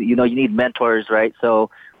 So, you need mentors, right?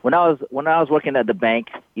 So when I was working at the bank,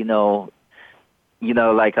 I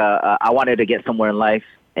wanted to get somewhere in life.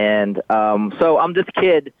 And so I'm this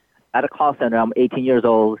kid at a call center. I'm 18 years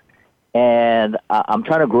old, and I'm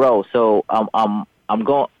trying to grow. So I'm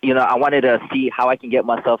going, I wanted to see how I can get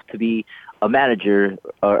myself to be a manager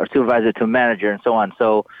or a supervisor to a manager and so on.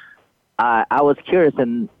 So I was curious,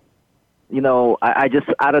 and, I just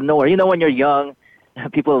out of nowhere, when you're young,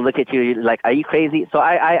 people look at you like, are you crazy? So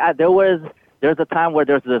there was a time where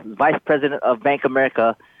there's the vice president of Bank of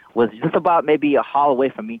America was just about maybe a hall away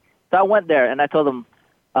from me. So I went there and I told him,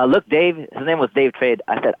 look, Dave, his name was Dave Trade.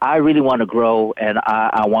 I said, I really want to grow, and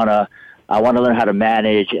I want to learn how to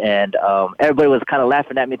manage. And everybody was kind of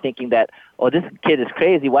laughing at me, thinking that, oh, this kid is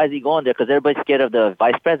crazy. Why is he going there? Because everybody's scared of the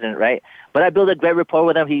vice president, right? But I built a great rapport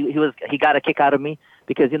with him. He got a kick out of me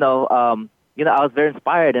because I was very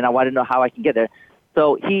inspired, and I wanted to know how I can get there.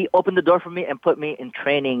 So he opened the door for me and put me in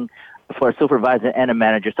training for a supervisor and a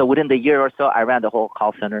manager. So within the year or so, I ran the whole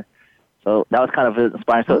call center. So that was kind of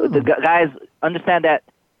inspiring. So the guys understand that.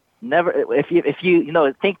 Never, if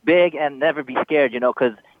you think big and never be scared,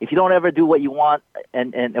 because if you don't ever do what you want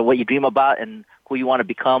and what you dream about and who you want to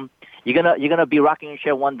become, you're gonna be rocking your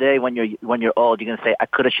chair one day when you're old. You're gonna say, I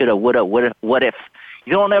coulda, shoulda, woulda, what if?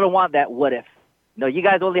 You don't ever want that what if. You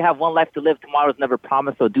guys only have one life to live. Tomorrow's never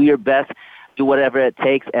promised. So do your best, do whatever it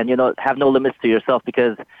takes, and have no limits to yourself,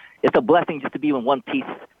 because it's a blessing just to be in one piece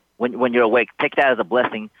when you're awake. Take that as a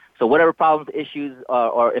blessing. So whatever problems, issues,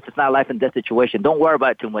 or if it's not a life and death situation, don't worry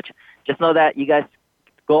about it too much. Just know that you guys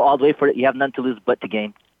go all the way for it. You have none to lose but to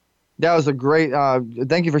gain. That was a great,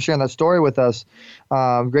 thank you for sharing that story with us.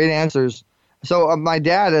 Great answers. So my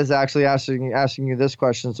dad is actually asking you this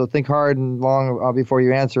question. So think hard and long before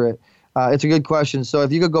you answer it. It's a good question. So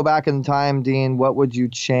if you could go back in time, Dean, what would you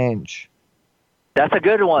change? That's a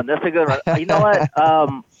good one. You know what?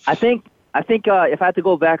 I think if I had to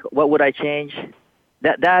go back, what would I change?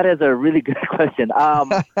 That is a really good question. I'm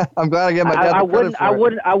glad I get my dad credit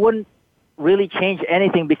for it. I wouldn't really change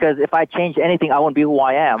anything, because if I changed anything, I wouldn't be who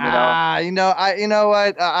I am. You know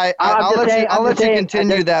what? I'll let you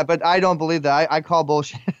continue that, but I don't believe that. I call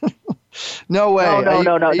bullshit. No way.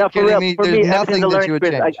 No. Are you For real, me? for There's me, nothing that you would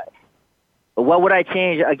change. What would I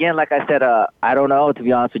change? Again, like I said, I don't know, to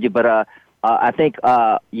be honest with you, but I think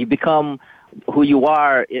you become who you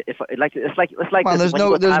are. It's like well, there's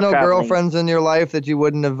no girlfriends in your life that you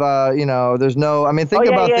wouldn't have. There's no. I mean, think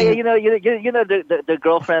about things. The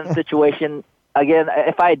girlfriend situation. Again,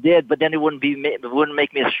 if I did, but then it wouldn't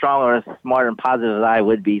make me as strong or as smart and positive as I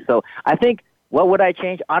would be. So I think, what would I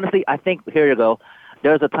change? Honestly, I think, here you go.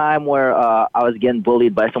 There was a time where I was getting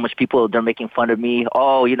bullied by so much people. They're making fun of me.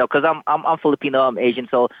 Oh, because I'm Filipino, I'm Asian,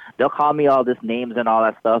 so they'll call me all these names and all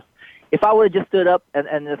that stuff. If I would have just stood up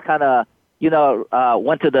and just kind of,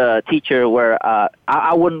 went to the teacher where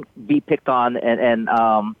I wouldn't be picked on, and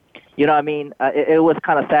you know what I mean? It was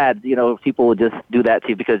kind of sad, people would just do that to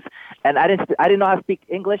you, because, and I didn't know how to speak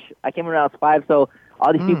English. I came around 5, so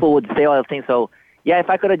all these people would say all those things. So yeah, if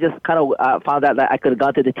I could have just kind of found out that I could have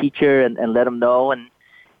gone to the teacher and let him know, and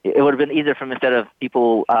it would have been easier for me instead of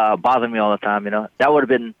people bothering me all the time. That would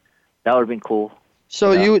have been cool.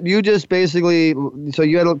 So you just basically, so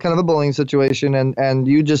you had kind of a bullying situation, and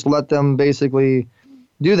you just let them basically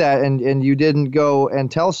do that, and you didn't go and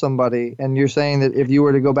tell somebody. And you're saying that if you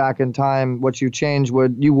were to go back in time, what you changed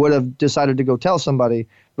you would have decided to go tell somebody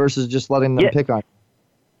versus just letting them pick on you.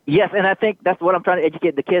 Yes, and I think that's what I'm trying to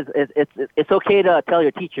educate the kids. It's okay to tell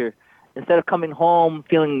your teacher instead of coming home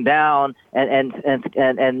feeling down and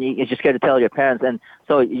you're just scared to tell your parents. And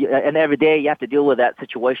so and every day you have to deal with that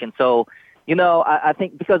situation. So. I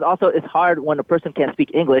think because also it's hard when a person can't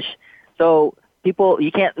speak English. So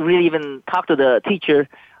you can't really even talk to the teacher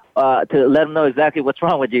to let them know exactly what's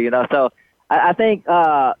wrong with you, So I think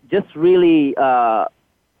just really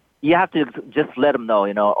you have to just let them know,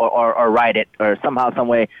 or write it or somehow, some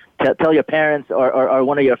way tell your parents or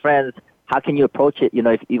one of your friends. How can you approach it?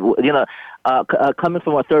 If you coming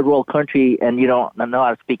from a third world country and you don't know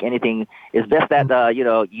how to speak anything, it's best that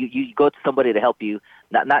you go to somebody to help you,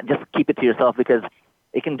 not just keep it to yourself, because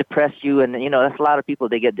it can depress you. And that's a lot of people,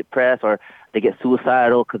 they get depressed or they get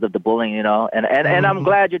suicidal because of the bullying. And I'm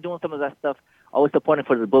glad you're doing some of that stuff. Always supporting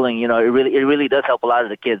for the bullying. It really does help a lot of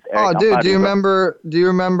the kids. Eric, dude, do you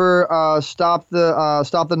remember Stop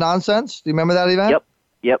the Nonsense? Do you remember that event?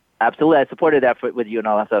 Yep, absolutely. I supported that with you and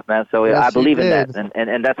all that stuff, man. So yes, I believe in that,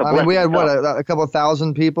 and that's a blessing. We had a couple of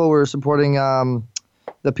thousand people were supporting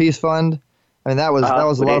the Peace Fund. I mean, that was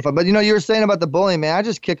a lot of fun. But you were saying about the bullying, man. I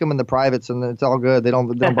just kick them in the privates, and it's all good. They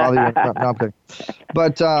don't bother you. No, I'm kidding.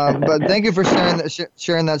 But thank you for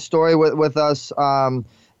sharing that story with us.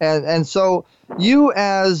 And so you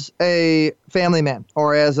as a family man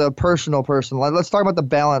or as a personal person, let's talk about the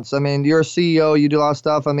balance. I mean, you're a CEO. You do a lot of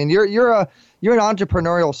stuff. I mean, you're an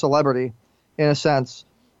entrepreneurial celebrity in a sense.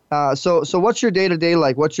 So what's your day-to-day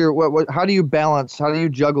like? How do you balance? How do you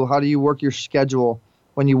juggle? How do you work your schedule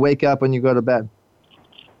when you wake up, when you go to bed?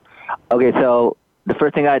 Okay, so the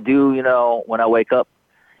first thing I do, when I wake up,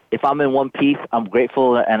 if I'm in one piece, I'm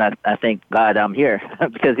grateful, and I thank God I'm here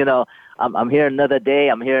because, I'm here another day.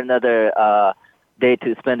 I'm here another day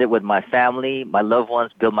to spend it with my family, my loved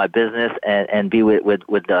ones, build my business, and be with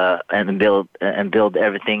and build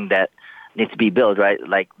everything that needs to be built, right?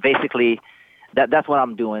 Like basically, that's what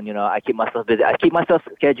I'm doing. I keep myself busy. I keep myself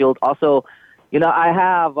scheduled. Also, I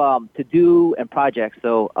have to do and projects.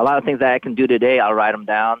 So a lot of things that I can do today, I'll write them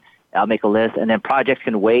down. I'll make a list, and then projects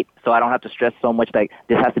can wait. So I don't have to stress so much like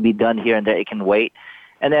this has to be done here and there. It can wait.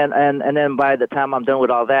 And then and then by the time I'm done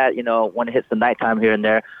with all that, when it hits the nighttime here and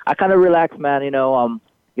there, I kind of relax, man.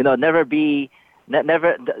 You're never too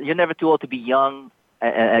old to be young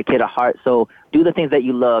and a kid at heart. So do the things that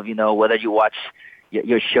you love. Whether you watch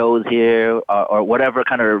your shows here or whatever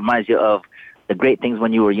kind of reminds you of the great things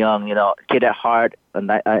when you were young. Kid at heart, and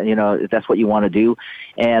if that's what you want to do.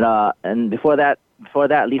 And before that,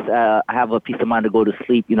 at least I have a peace of mind to go to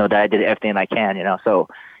sleep. That I did everything I can. So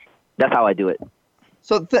that's how I do it.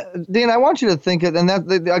 So, Dean, I want you to think it, and that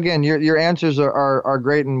again, your answers are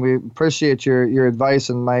great, and we appreciate your advice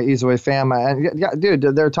and my Easy Way fam. And yeah, dude,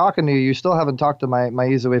 they're talking to you. You still haven't talked to my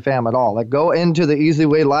Easy Way fam at all. Like, go into the Easy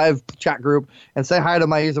Way live chat group and say hi to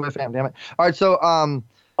my Easy Way fam. Damn it! All right, so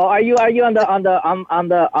are you on the?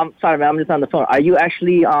 I'm sorry, man. I'm just on the phone. Are you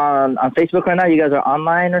actually on Facebook right now? You guys are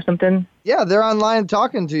online or something? Yeah, they're online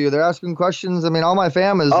talking to you. They're asking questions. I mean, all my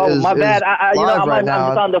fam is. Oh, my bad. I'm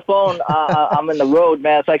just on the phone. I'm in the road,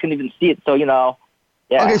 man, so I couldn't even see it. So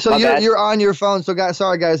Yeah, okay, so you're on your phone. So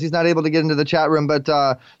sorry guys, he's not able to get into the chat room. But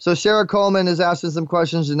so Sarah Coleman is asking some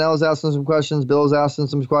questions. Janelle's asking some questions. Bill's asking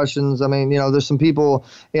some questions. I mean, there's some people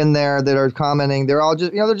in there that are commenting. They're all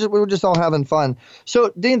just, we were just all having fun.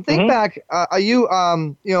 So Dean, think back. Are you,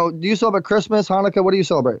 do you celebrate Christmas, Hanukkah? What do you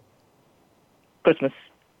celebrate? Christmas.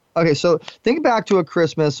 Okay, so think back to a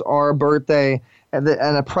Christmas or a birthday and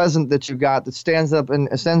a present that you got that stands up and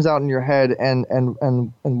stands out in your head, and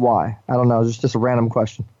why? I don't know. Just a random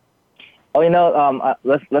question. Oh,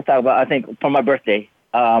 let's talk about. I think for my birthday.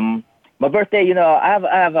 My birthday, I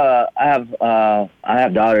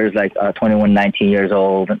have daughters like 21, 19 years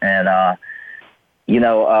old, and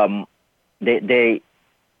it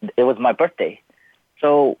was my birthday.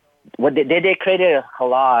 So what they created a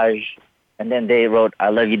collage. And then they wrote, "I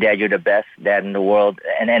love you, Dad. You're the best dad in the world."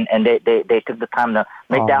 And they took the time to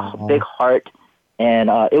make that big heart, and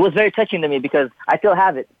it was very touching to me because I still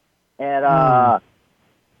have it, and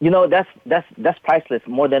that's priceless,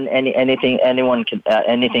 more than anything anyone can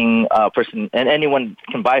person and anyone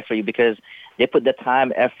can buy for you, because they put the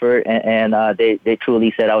time, effort, and they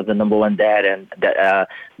truly said I was the number one dad, and that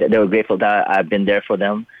they were grateful that I've been there for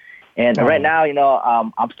them. And right now,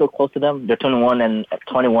 I'm still close to them. They're 21 and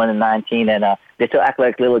 19, and they still act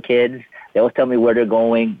like little kids. They always tell me where they're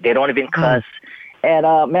going. They don't even cuss. And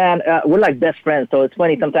we're like best friends. So it's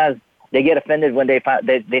funny. Sometimes they get offended when they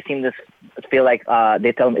seem to feel like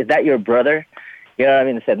they tell them, "Is that your brother?" You know what I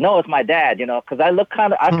mean? They said, "No, it's my dad." Because I look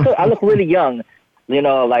I look really young.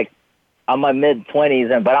 Like I'm my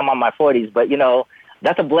mid-20s, but I'm on my 40s. But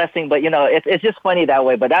that's a blessing. But it's just funny that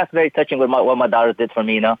way. But that's very touching with what my daughter did for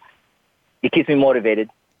me. It keeps me motivated.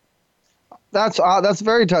 That's a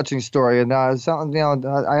very touching story, and I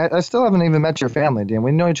still haven't even met your family, Dan.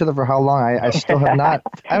 We know each other for how long? I still have not.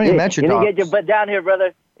 I haven't even met your daughter. You need to get your butt down here,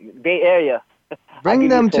 brother. Bay Area. Bring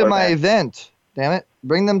them to my event. Damn it!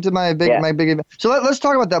 Bring them to my big event. So let's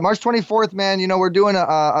talk about that. March 24th, man. We're doing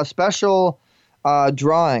a special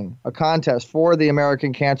drawing, a contest for the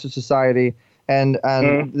American Cancer Society. And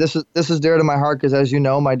this is dear to my heart because, as you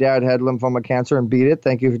know, my dad had lymphoma cancer and beat it.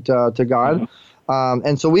 Thank you to God.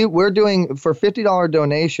 And so we're doing, for $50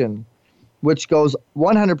 donation, which goes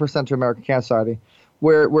 100% to American Cancer Society,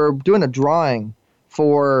 we're doing a drawing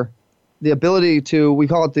for the ability to, we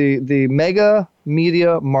call it the Mega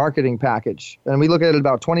Media Marketing Package. And we look at it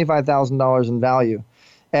about $25,000 in value.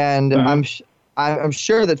 And I'm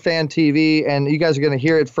sure that Fan TV, and you guys are going to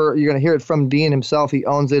hear it you're going to hear it from Dean himself. He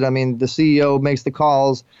owns it. I mean, the CEO makes the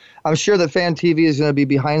calls. I'm sure that Fan TV is going to be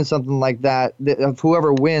behind something like that. If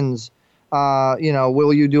whoever wins,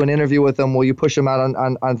 will you do an interview with them? Will you push them out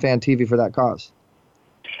on Fan TV for that cause?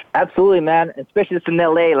 Absolutely, man. Especially it's in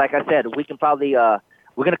LA. Like I said, we can probably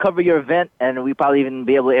we're going to cover your event, and we probably even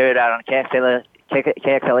be able to air it out on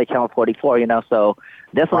KXLA Channel 44. So.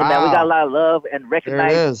 Definitely, man. We got a lot of love and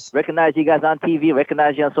recognize you guys on TV,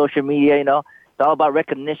 recognize you on social media. It's all about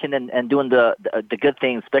recognition and doing the good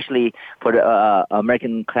things, especially for the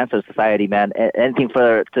American Cancer Society, man. Anything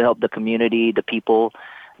to help the community, the people.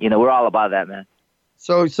 We're all about that, man.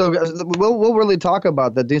 So we'll really talk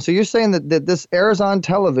about that, Dean. So you're saying that this airs on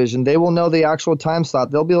television. They will know the actual time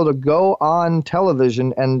slot. They'll be able to go on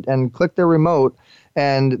television and click their remote.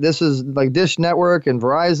 And this is like Dish Network and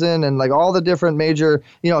Verizon and like all the different major,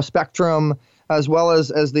 Spectrum, as well as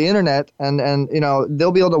the internet. And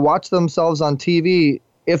they'll be able to watch themselves on TV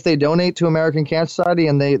if they donate to American Cancer Society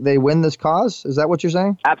and they win this cause. Is that what you're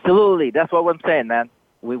saying? Absolutely. That's what I'm saying, man.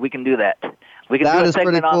 We can do that. We can do a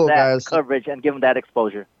segment on that guys. Coverage and give them that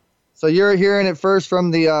exposure. So you're hearing it first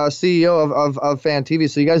from the CEO of Fan TV.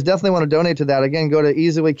 So you guys definitely want to donate to that. Again, go to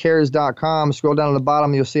easywaycares.com. Scroll down to the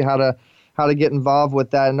bottom. You'll see how to get involved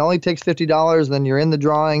with that. And it only takes $50. Then you're in the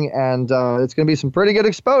drawing, and it's going to be some pretty good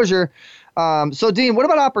exposure. So, Dean, what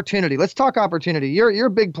about opportunity? Let's talk opportunity. You're a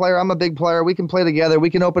big player. I'm a big player. We can play together. We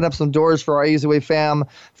can open up some doors for our Easy Way fam,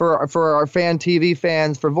 for our Fan TV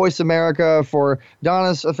fans, for Voice America, for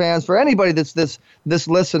Donna's fans, for anybody that's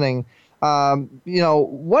listening.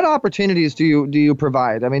 What opportunities do you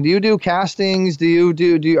provide? I mean, do you do castings? Are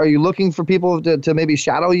you looking for people to maybe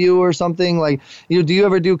shadow you or something? Like, do you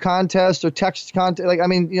ever do contests or text content? Like, I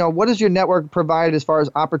mean, what does your network provide as far as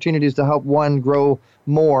opportunities to help one grow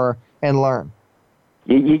more and learn?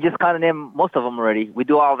 You just kind of named most of them already. We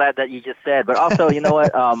do all that you just said, but also, you know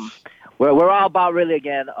what? We're all about really,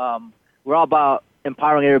 again, we're all about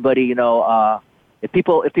empowering everybody. If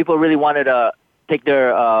people really wanted to take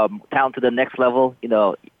their talent to the next level,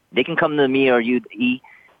 they can come to me or you, E,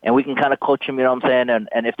 and we can kind of coach them, what I'm saying?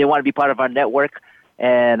 And if they want to be part of our network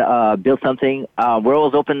and build something, we're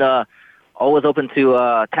always open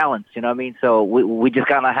to talents, you know what I mean? So we just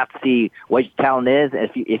kind of have to see what your talent is.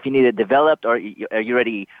 If you need it developed or are you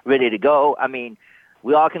ready to go? I mean,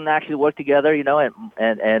 we all can actually work together,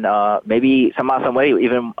 and maybe somehow, some way,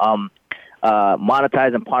 even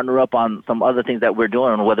monetize and partner up on some other things that we're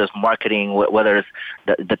doing, whether it's marketing, whether it's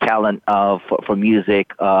the talent for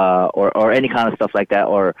music, or any kind of stuff like that,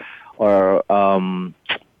 or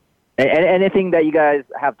anything that you guys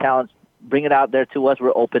have talent, bring it out there to us.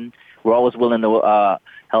 We're open. We're always willing to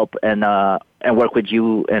help and work with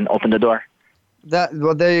you and open the door.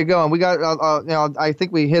 Well, there you go. And we got, I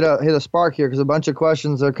think we hit a spark here because a bunch of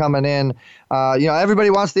questions are coming in. Everybody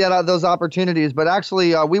wants those opportunities, but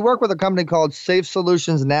actually, we work with a company called Safe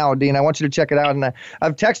Solutions Now. Dean, I want you to check it out, and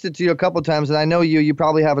I've texted to you a couple of times, and I know you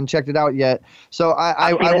probably haven't checked it out yet. So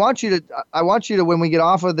I want you to, when we get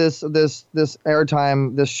off of this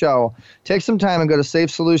airtime, this show, take some time and go to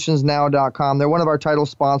safesolutionsnow.com. They're one of our title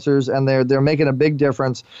sponsors, and they're making a big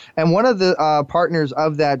difference. And one of the partners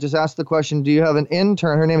of that just asked the question: do you have an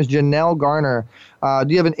intern? Her name is Janelle Garner. Do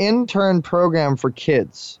you have an intern program for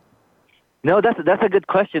kids? No, that's a good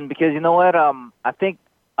question, because you know what? I think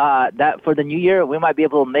that for the new year we might be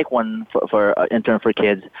able to make one for intern for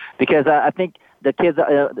kids, because I think the kids,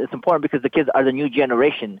 it's important because the kids are the new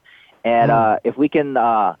generation. And if we can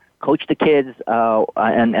coach the kids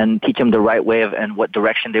and teach them the right way and what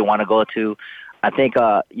direction they want to go to, I think,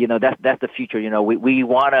 that's the future. We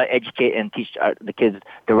want to educate and teach the kids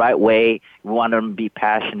the right way. We want them to be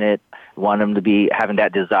passionate. We want them to be having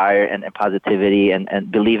that desire and positivity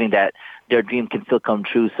and believing that their dream can still come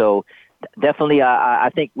true. So definitely, I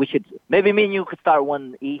think we should, maybe me and you could start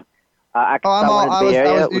one, E. I can start one in the Bay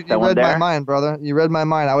Area. You read my mind, brother. You read my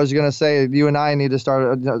mind. I was going to say you and I need to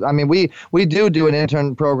start. I mean, we do an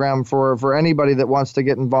intern program for anybody that wants to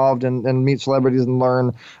get involved and meet celebrities and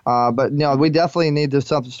learn. But we definitely need to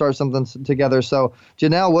start something together. So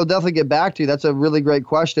Janelle, we'll definitely get back to you. That's a really great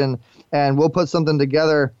question, and we'll put something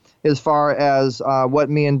together as far as what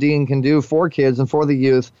me and Dean can do for kids and for the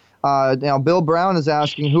youth. Now, Bill Brown is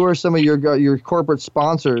asking, who are some of your corporate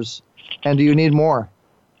sponsors, and do you need more?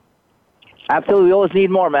 Absolutely, we always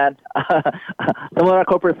need more, man. Some of our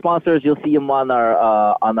corporate sponsors, you'll see them on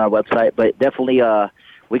our website, but definitely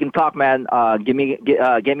we can talk, man. Get me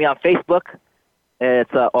on Facebook.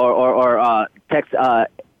 It's or text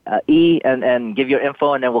E and give your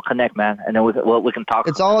info, and then we'll connect, man. And then we can talk.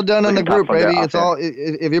 It's all done in the group, baby. It's all.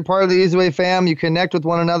 If you're part of the Easy Way fam, you connect with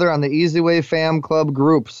one another on the Easy Way Fam Club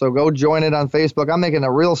group. So go join it on Facebook. I'm making it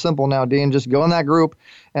real simple now, Dean. Just go in that group,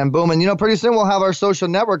 and boom. And pretty soon we'll have our social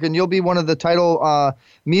network, and you'll be one of the title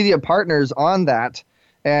media partners on that,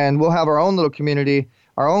 and we'll have our own little community,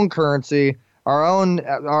 our own currency, our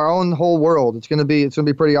own whole world. It's gonna be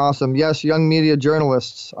pretty awesome. Yes, young media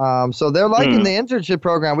journalists. So they're liking the internship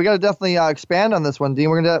program. We got to definitely expand on this one,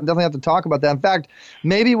 Dean. We're gonna definitely have to talk about that. In fact,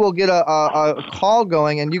 maybe we'll get a call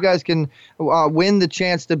going, and you guys can win the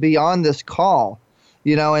chance to be on this call.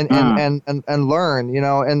 And learn.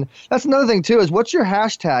 And that's another thing too. Is what's your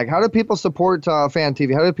hashtag? How do people support Fan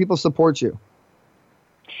TV? How do people support you?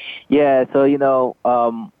 Yeah. So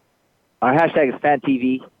our hashtag is Fan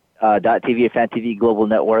TV. .TV, Fan TV Global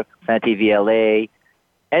Network, Fan TV LA,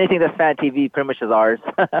 anything that's Fan TV pretty much is ours.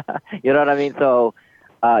 You know what I mean? So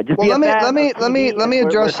just let me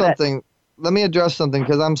address something. Let me address something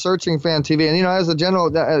because I'm searching Fan TV, and as a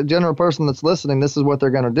general person that's listening, this is what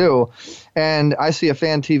they're going to do. And I see a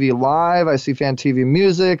Fan TV Live, I see Fan TV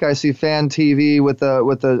Music, I see Fan TV with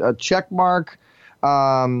a check mark.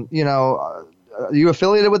 Are you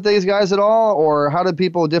affiliated with these guys at all, or how do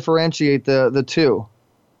people differentiate the two?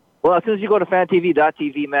 Well, as soon as you go to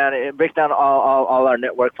FanTV.tv, man, it breaks down all our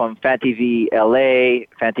network from Fan TV LA,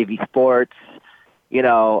 Fan TV Sports.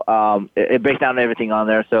 It breaks down everything on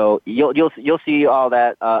there. So you'll see all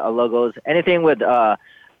that logos. Anything with Fan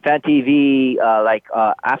TV,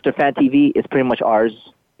 after Fan TV, is pretty much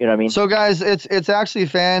ours. You know what I mean? So guys, it's actually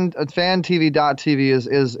FanTV.tv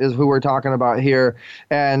is who we're talking about here.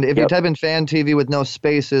 And if you type in Fan TV with no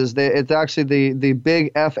spaces, it's actually the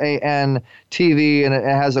big FAN TV, and it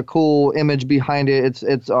has a cool image behind it.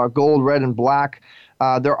 It's gold, red, and black.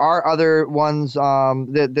 There are other ones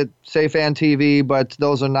that say Fan TV, but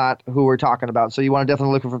those are not who we're talking about. So you want to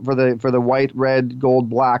definitely look for the white, red, gold,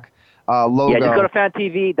 black logo. Yeah, just go to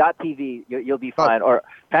FanTV.tv. You'll be fine. Or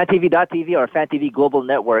FanTV.tv or Fan TV Global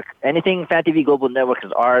Network. Anything Fan TV Global Network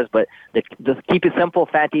is ours, but just keep it simple,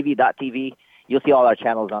 FanTV.tv. You'll see all our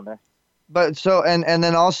channels on there. But so, and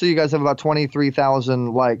then also you guys have about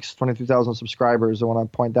 23,000 likes, 23,000 subscribers. I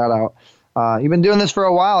want to point that out. You've been doing this for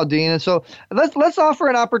a while, Dean, and so let's offer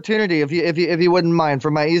an opportunity, if you wouldn't mind,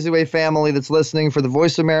 for my Easy Way family that's listening, for the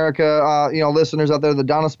Voice America listeners out there, the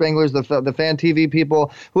Donna Spanglers, the Fan TV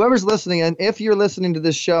people, whoever's listening, and if you're listening to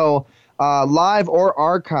this show live or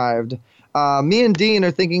archived, me and Dean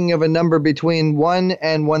are thinking of a number between 1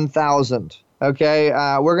 and 1,000. Okay,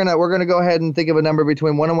 we're gonna go ahead and think of a number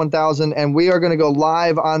between 1 and 1,000, and we are gonna go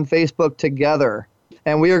live on Facebook together.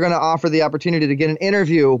 And we are going to offer the opportunity to get an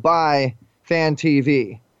interview by Fan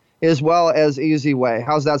TV, as well as Easy Way.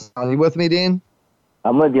 How's that sound? You with me, Dean?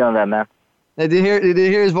 I'm with you on that, man. Did you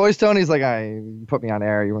hear his voice, Tony? He's like, "I put me on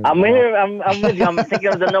air." I'm here. I'm with you. I'm thinking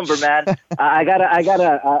of the number, man. I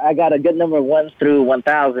got a good number 1 through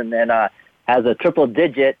 1,000, and has a triple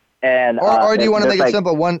digit. And or do you want to make it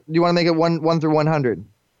simple? Do you want to make it 1 through 100?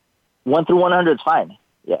 1 through 100 is fine.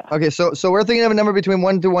 Yeah. Okay, so we're thinking of a number between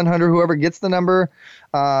 1 to 100. Whoever gets the number,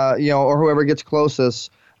 or whoever gets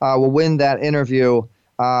closest, will win that interview.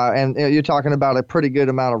 And you're talking about a pretty good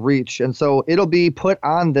amount of reach. And so it'll be put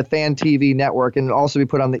on the Fan TV network, and it'll also be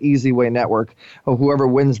put on the Easy Way network, whoever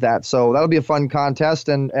wins that. So that'll be a fun contest.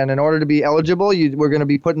 And in order to be eligible, we're going to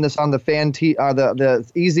be putting this on the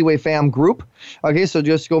the Easy Way fam group. Okay, so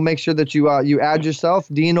just go make sure that you add yourself.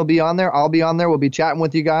 Dean will be on there. I'll be on there. We'll be chatting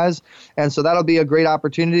with you guys. And so that'll be a great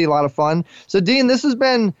opportunity, a lot of fun. So Dean, this has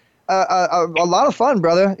been a lot of fun,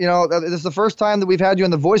 brother. You know, this is the first time that we've had you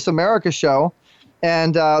on the Voice America show.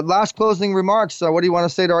 And last closing remarks, what do you want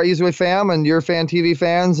to say to our Easy Way fam and your Fan TV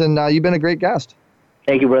fans? And you've been a great guest.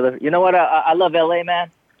 Thank you, brother. You know what? I love LA, man.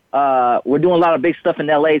 We're doing a lot of big stuff in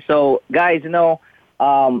LA. So, guys,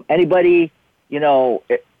 anybody,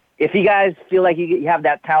 if you guys feel like you have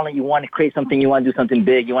that talent, you want to create something, you want to do something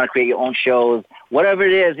big, you want to create your own shows, whatever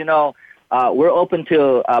it is, we're open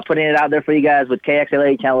to putting it out there for you guys with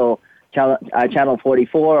KXLA channel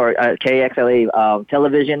 44 or KXLA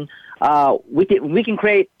television. We can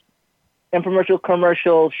create infomercial,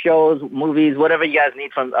 commercial shows, movies, whatever you guys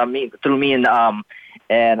need from through me and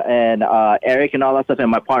Eric and all that stuff,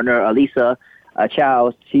 and my partner Elisa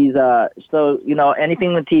Chow. She's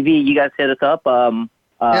anything with TV, you guys hit us up.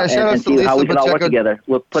 And see how we can all work together.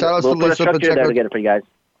 We'll put a structure there together for you guys.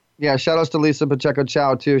 Yeah, shout outs to Lisa Pacheco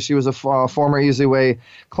Chow, too. She was a former Easy Way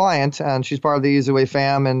client, and she's part of the Easy Way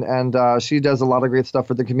fam, and she does a lot of great stuff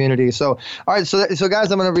for the community. So, all right, so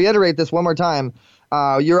guys, I'm going to reiterate this one more time.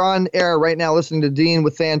 You're on air right now listening to Dean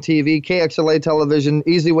with Fan TV, KXLA Television,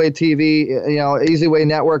 Easy Way TV, Easy Way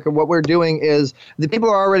Network. And what we're doing is the people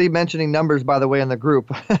are already mentioning numbers, by the way, in the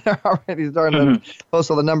group. They're already starting to post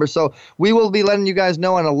all the numbers. So we will be letting you guys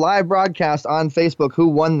know on a live broadcast on Facebook who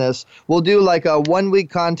won this. We'll do like a 1-week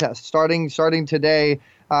contest starting today.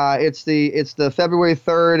 It's the February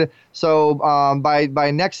 3rd. So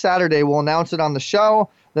by next Saturday, we'll announce it on the show.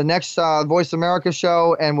 The next Voice America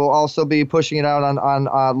show, and we'll also be pushing it out on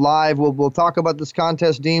live. We'll talk about this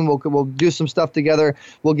contest, Dean. We'll do some stuff together.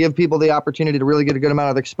 We'll give people the opportunity to really get a good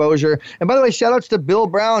amount of exposure. And by the way, shout outs to Bill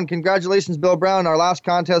Brown. Congratulations, Bill Brown. Our last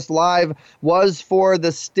contest live was for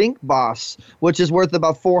the Stink Boss, which is worth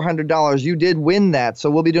about $400. You did win that, so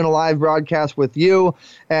we'll be doing a live broadcast with you.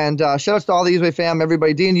 And shout outs to all the Easy Way fam,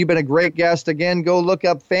 everybody. Dean, you've been a great guest. Again, go look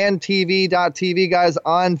up fantv.tv, guys,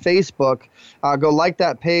 on Facebook. Go like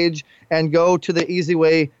that page and go to the Easy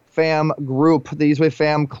Way fam group, the Easy Way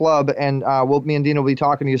fam club, and me and Dean will be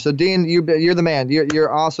talking to you. So, Dean, you're the man.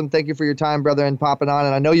 You're awesome. Thank you for your time, brother, and popping on.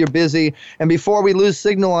 And I know you're busy. And before we lose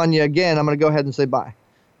signal on you again, I'm going to go ahead and say bye.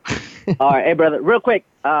 All right. Hey, brother, real quick,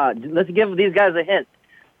 let's give these guys a hint.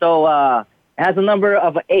 So it has a number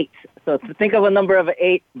of 8. So think of a number of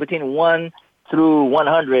 8 between 1 through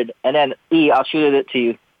 100, and then I'll shoot it to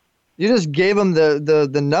you. You just gave them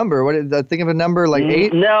the number. Think of a number like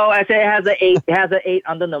 8? No, I say it has an 8. It has an 8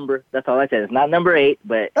 on the number. That's all I said. It's not number 8,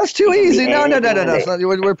 but that's too easy. No.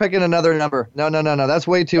 We're picking another number. No. That's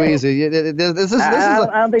way too easy. I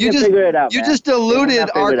don't think you just figure it out. You just diluted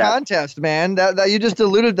our contest, man. That you just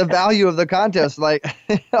diluted the value of the contest.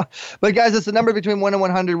 But guys, it's a number between 1 and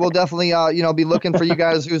 100. We'll definitely be looking for you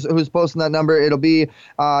guys who's posting that number. It'll be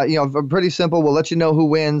pretty simple. We'll let you know who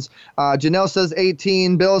wins. Janelle says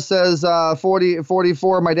 18. Bill says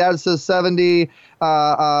 44. My dad says 70.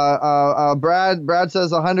 Brad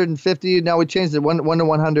says 150. Now we changed it 1 to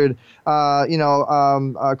 100.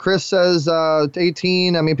 Chris says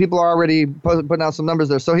 18. I mean, people are already putting out some numbers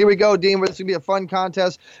there. So here we go, Dean. This is gonna be a fun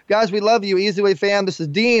contest, guys. We love you, Easy Way fam. This is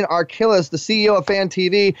Dean Archillis, the CEO of Fan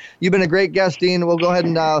TV. You've been a great guest, Dean. We'll go ahead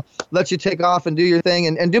and let you take off and do your thing.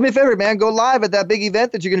 And do me a favor, man. Go live at that big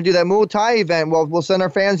event that you're gonna do, that Muay Thai event. We'll send our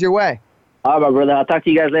fans your way. All right, my brother. I'll talk to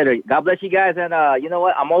you guys later. God bless you guys. And you know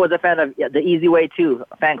what? I'm always a fan of the Easy Way, too,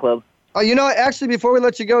 fan club. Oh, actually, before we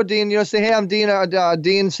let you go, Dean, say, hey, I'm Dean,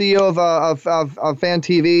 Dean, CEO of Fan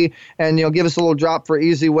TV, and, give us a little drop for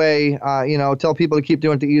Easy Way. Tell people to keep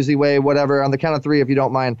doing it the Easy Way, whatever, on the count of 3, if you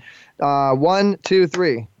don't mind. 1, 2,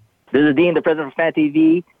 3. This is Dean, the president of Fan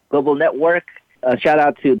TV Global Network. Shout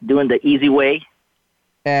out to doing the Easy Way.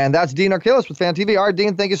 And that's Dean Archillis with Fan TV. All right,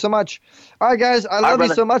 Dean, thank you so much. All right, guys, I love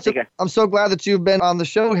you so much. I'm so glad that you've been on the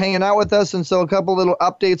show, hanging out with us. And so a couple little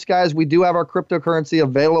updates, guys. We do have our cryptocurrency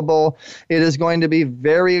available. It is going to be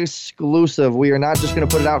very exclusive. We are not just going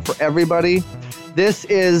to put it out for everybody. This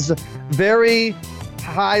is very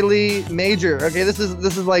highly major. Okay, this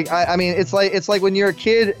is like it's like when you're a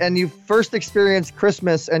kid and you first experience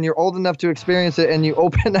Christmas and you're old enough to experience it and you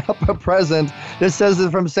open up a present that says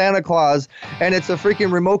it's from Santa Claus and it's a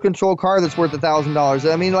freaking remote control car that's worth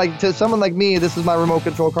 $1,000. I mean, like, to someone like me, this is my remote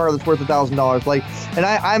control car that's worth $1,000. Like, and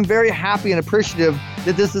I'm very happy and appreciative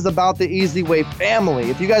that this is about the Easy Way family.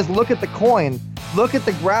 If you guys look at the coin, look at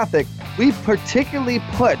the graphic, we particularly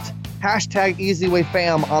put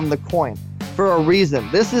 #EasyWayFam on the coin for a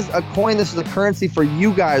reason. This is a coin, this is a currency for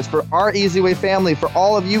you guys, for our Easy Way family, for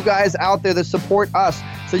all of you guys out there that support us.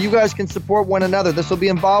 so you guys can support one another. This will be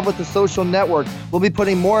involved with the social network. We'll be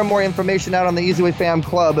putting more and more information out on the Easy Way Fam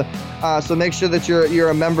Club, so make sure that you're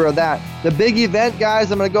a member of that. The big event,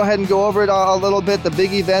 guys, I'm going to go ahead and go over it a little bit. The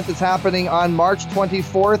big event that's happening on March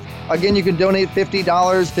 24th. Again, you can donate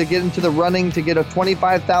 $50 to get into the running to get a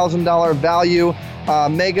 $25,000 value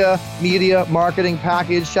mega media marketing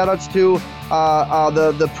package. Shout-outs to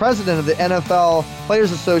the president of the NFL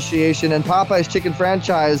Players Association and Popeye's Chicken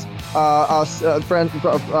franchise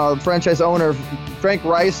franchise owner Frank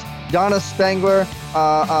Rice, Donna Spangler,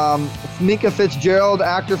 Mika Fitzgerald,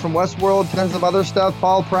 actor from Westworld, tons of other stuff.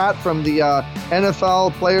 Paul Pratt from the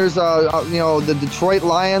NFL Players, the Detroit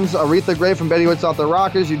Lions, Aretha Gray from Betty White's Off the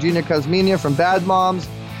Rockers, Eugenia Kuzminia from Bad Moms.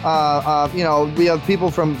 We have people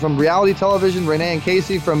from reality television, Renee and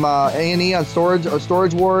Casey from A&E on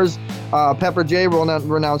Storage Wars, Pepper J,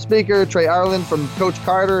 renowned speaker, Trey Ireland from Coach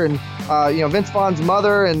Carter, and Vince Vaughn's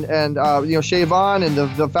mother, and Shay Vaughn, and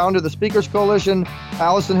the founder of the Speakers Coalition,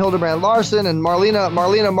 Allison Hildebrand Larson, and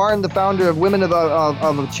Marlena Martin, the founder of Women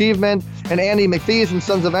of Achievement, and Andy McPhee from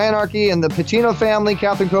Sons of Anarchy, and the Pacino family,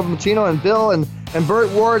 Catherine Cova-Pacino, and Bill, and Burt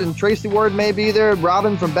Ward, and Tracy Ward may be there,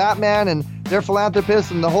 Robin from Batman, and they're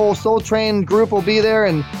philanthropists, and the whole Soul Train group will be there,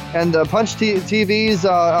 and the Punch TV's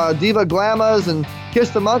Diva Glamas, and Kiss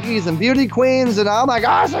the Monkeys, and Beauty Queens, and oh my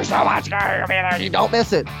gosh, there's so much going to be there. You don't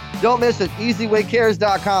miss it. Don't miss it.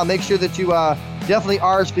 EasyWayCares.com. Make sure that you definitely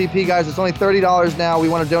RSVP, guys. It's only $30 now. We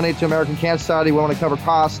want to donate to American Cancer Society. We want to cover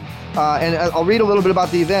costs. And I'll read a little bit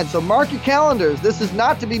about the event. So mark your calendars. This is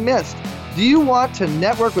not to be missed. Do you want to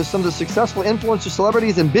network with some of the successful influencers,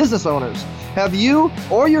 celebrities, and business owners? Have you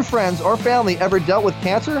or your friends or family ever dealt with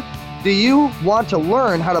cancer? Do you want to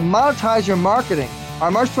learn how to monetize your marketing?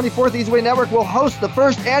 On March 24th, Easy Way Network will host the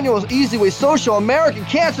first annual Easy Way Social American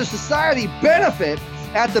Cancer Society benefit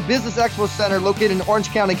at the Business Expo Center located in Orange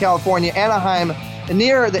County, California, Anaheim,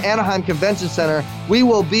 near the Anaheim Convention Center. We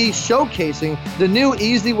will be showcasing the new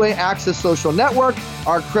Easy Way Access Social Network,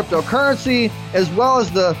 our cryptocurrency, as well as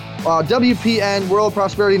the WPN World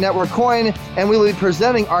Prosperity Network coin, and we will be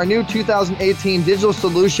presenting our new 2018 digital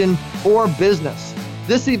solution for business.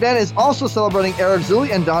 This event is also celebrating Eric Zulli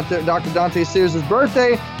and Dr. Dante Sears'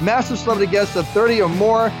 birthday. Massive celebrity guests of 30 or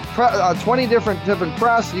more, 20 different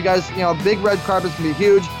press. You guys, big red carpet's gonna be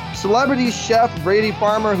huge. Celebrity chef Brady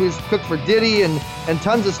Farmer, who's cooked for Diddy and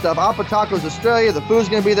tons of stuff. Appa Tacos Australia, the food's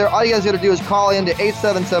gonna be there. All you guys gotta do is call in to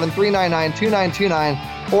 877-399-2929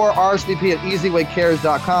 or RSVP at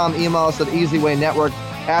EasyWayCares.com. Email us at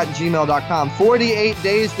EasyWayNetwork@gmail.com. 48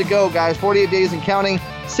 days to go, guys. 48 days and counting.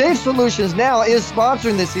 Safe Solutions Now is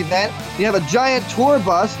sponsoring this event. You have a giant tour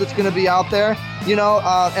bus that's going to be out there,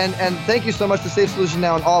 and thank you so much to Safe Solutions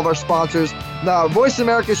Now and all of our sponsors. Now, Voice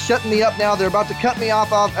America is shutting me up now. They're about to cut me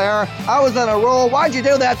off air. I was on a roll. Why'd you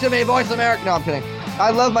do that to me, Voice America? No, I'm kidding.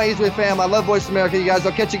 I love my Easy Way fam. I love Voice America, you guys.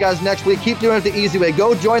 I'll catch you guys next week. Keep doing it the Easy Way.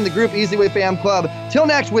 Go join the group Easy Way Fam Club. Till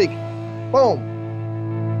next week. Boom.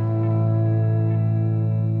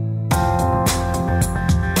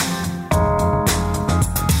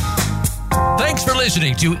 Thanks for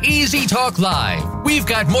listening to Easy Talk Live. We've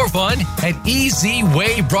got more fun at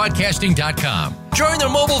EasyWayBroadcasting.com. Join the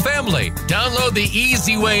mobile family. Download the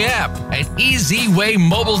Easy Way app at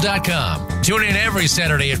EasyWayMobile.com. Tune in every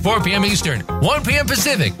Saturday at 4 p.m. Eastern, 1 p.m.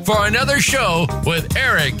 Pacific for another show with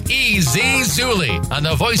Eric E.Z. Zulli on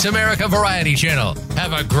the Voice America Variety Channel.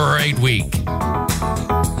 Have a great week.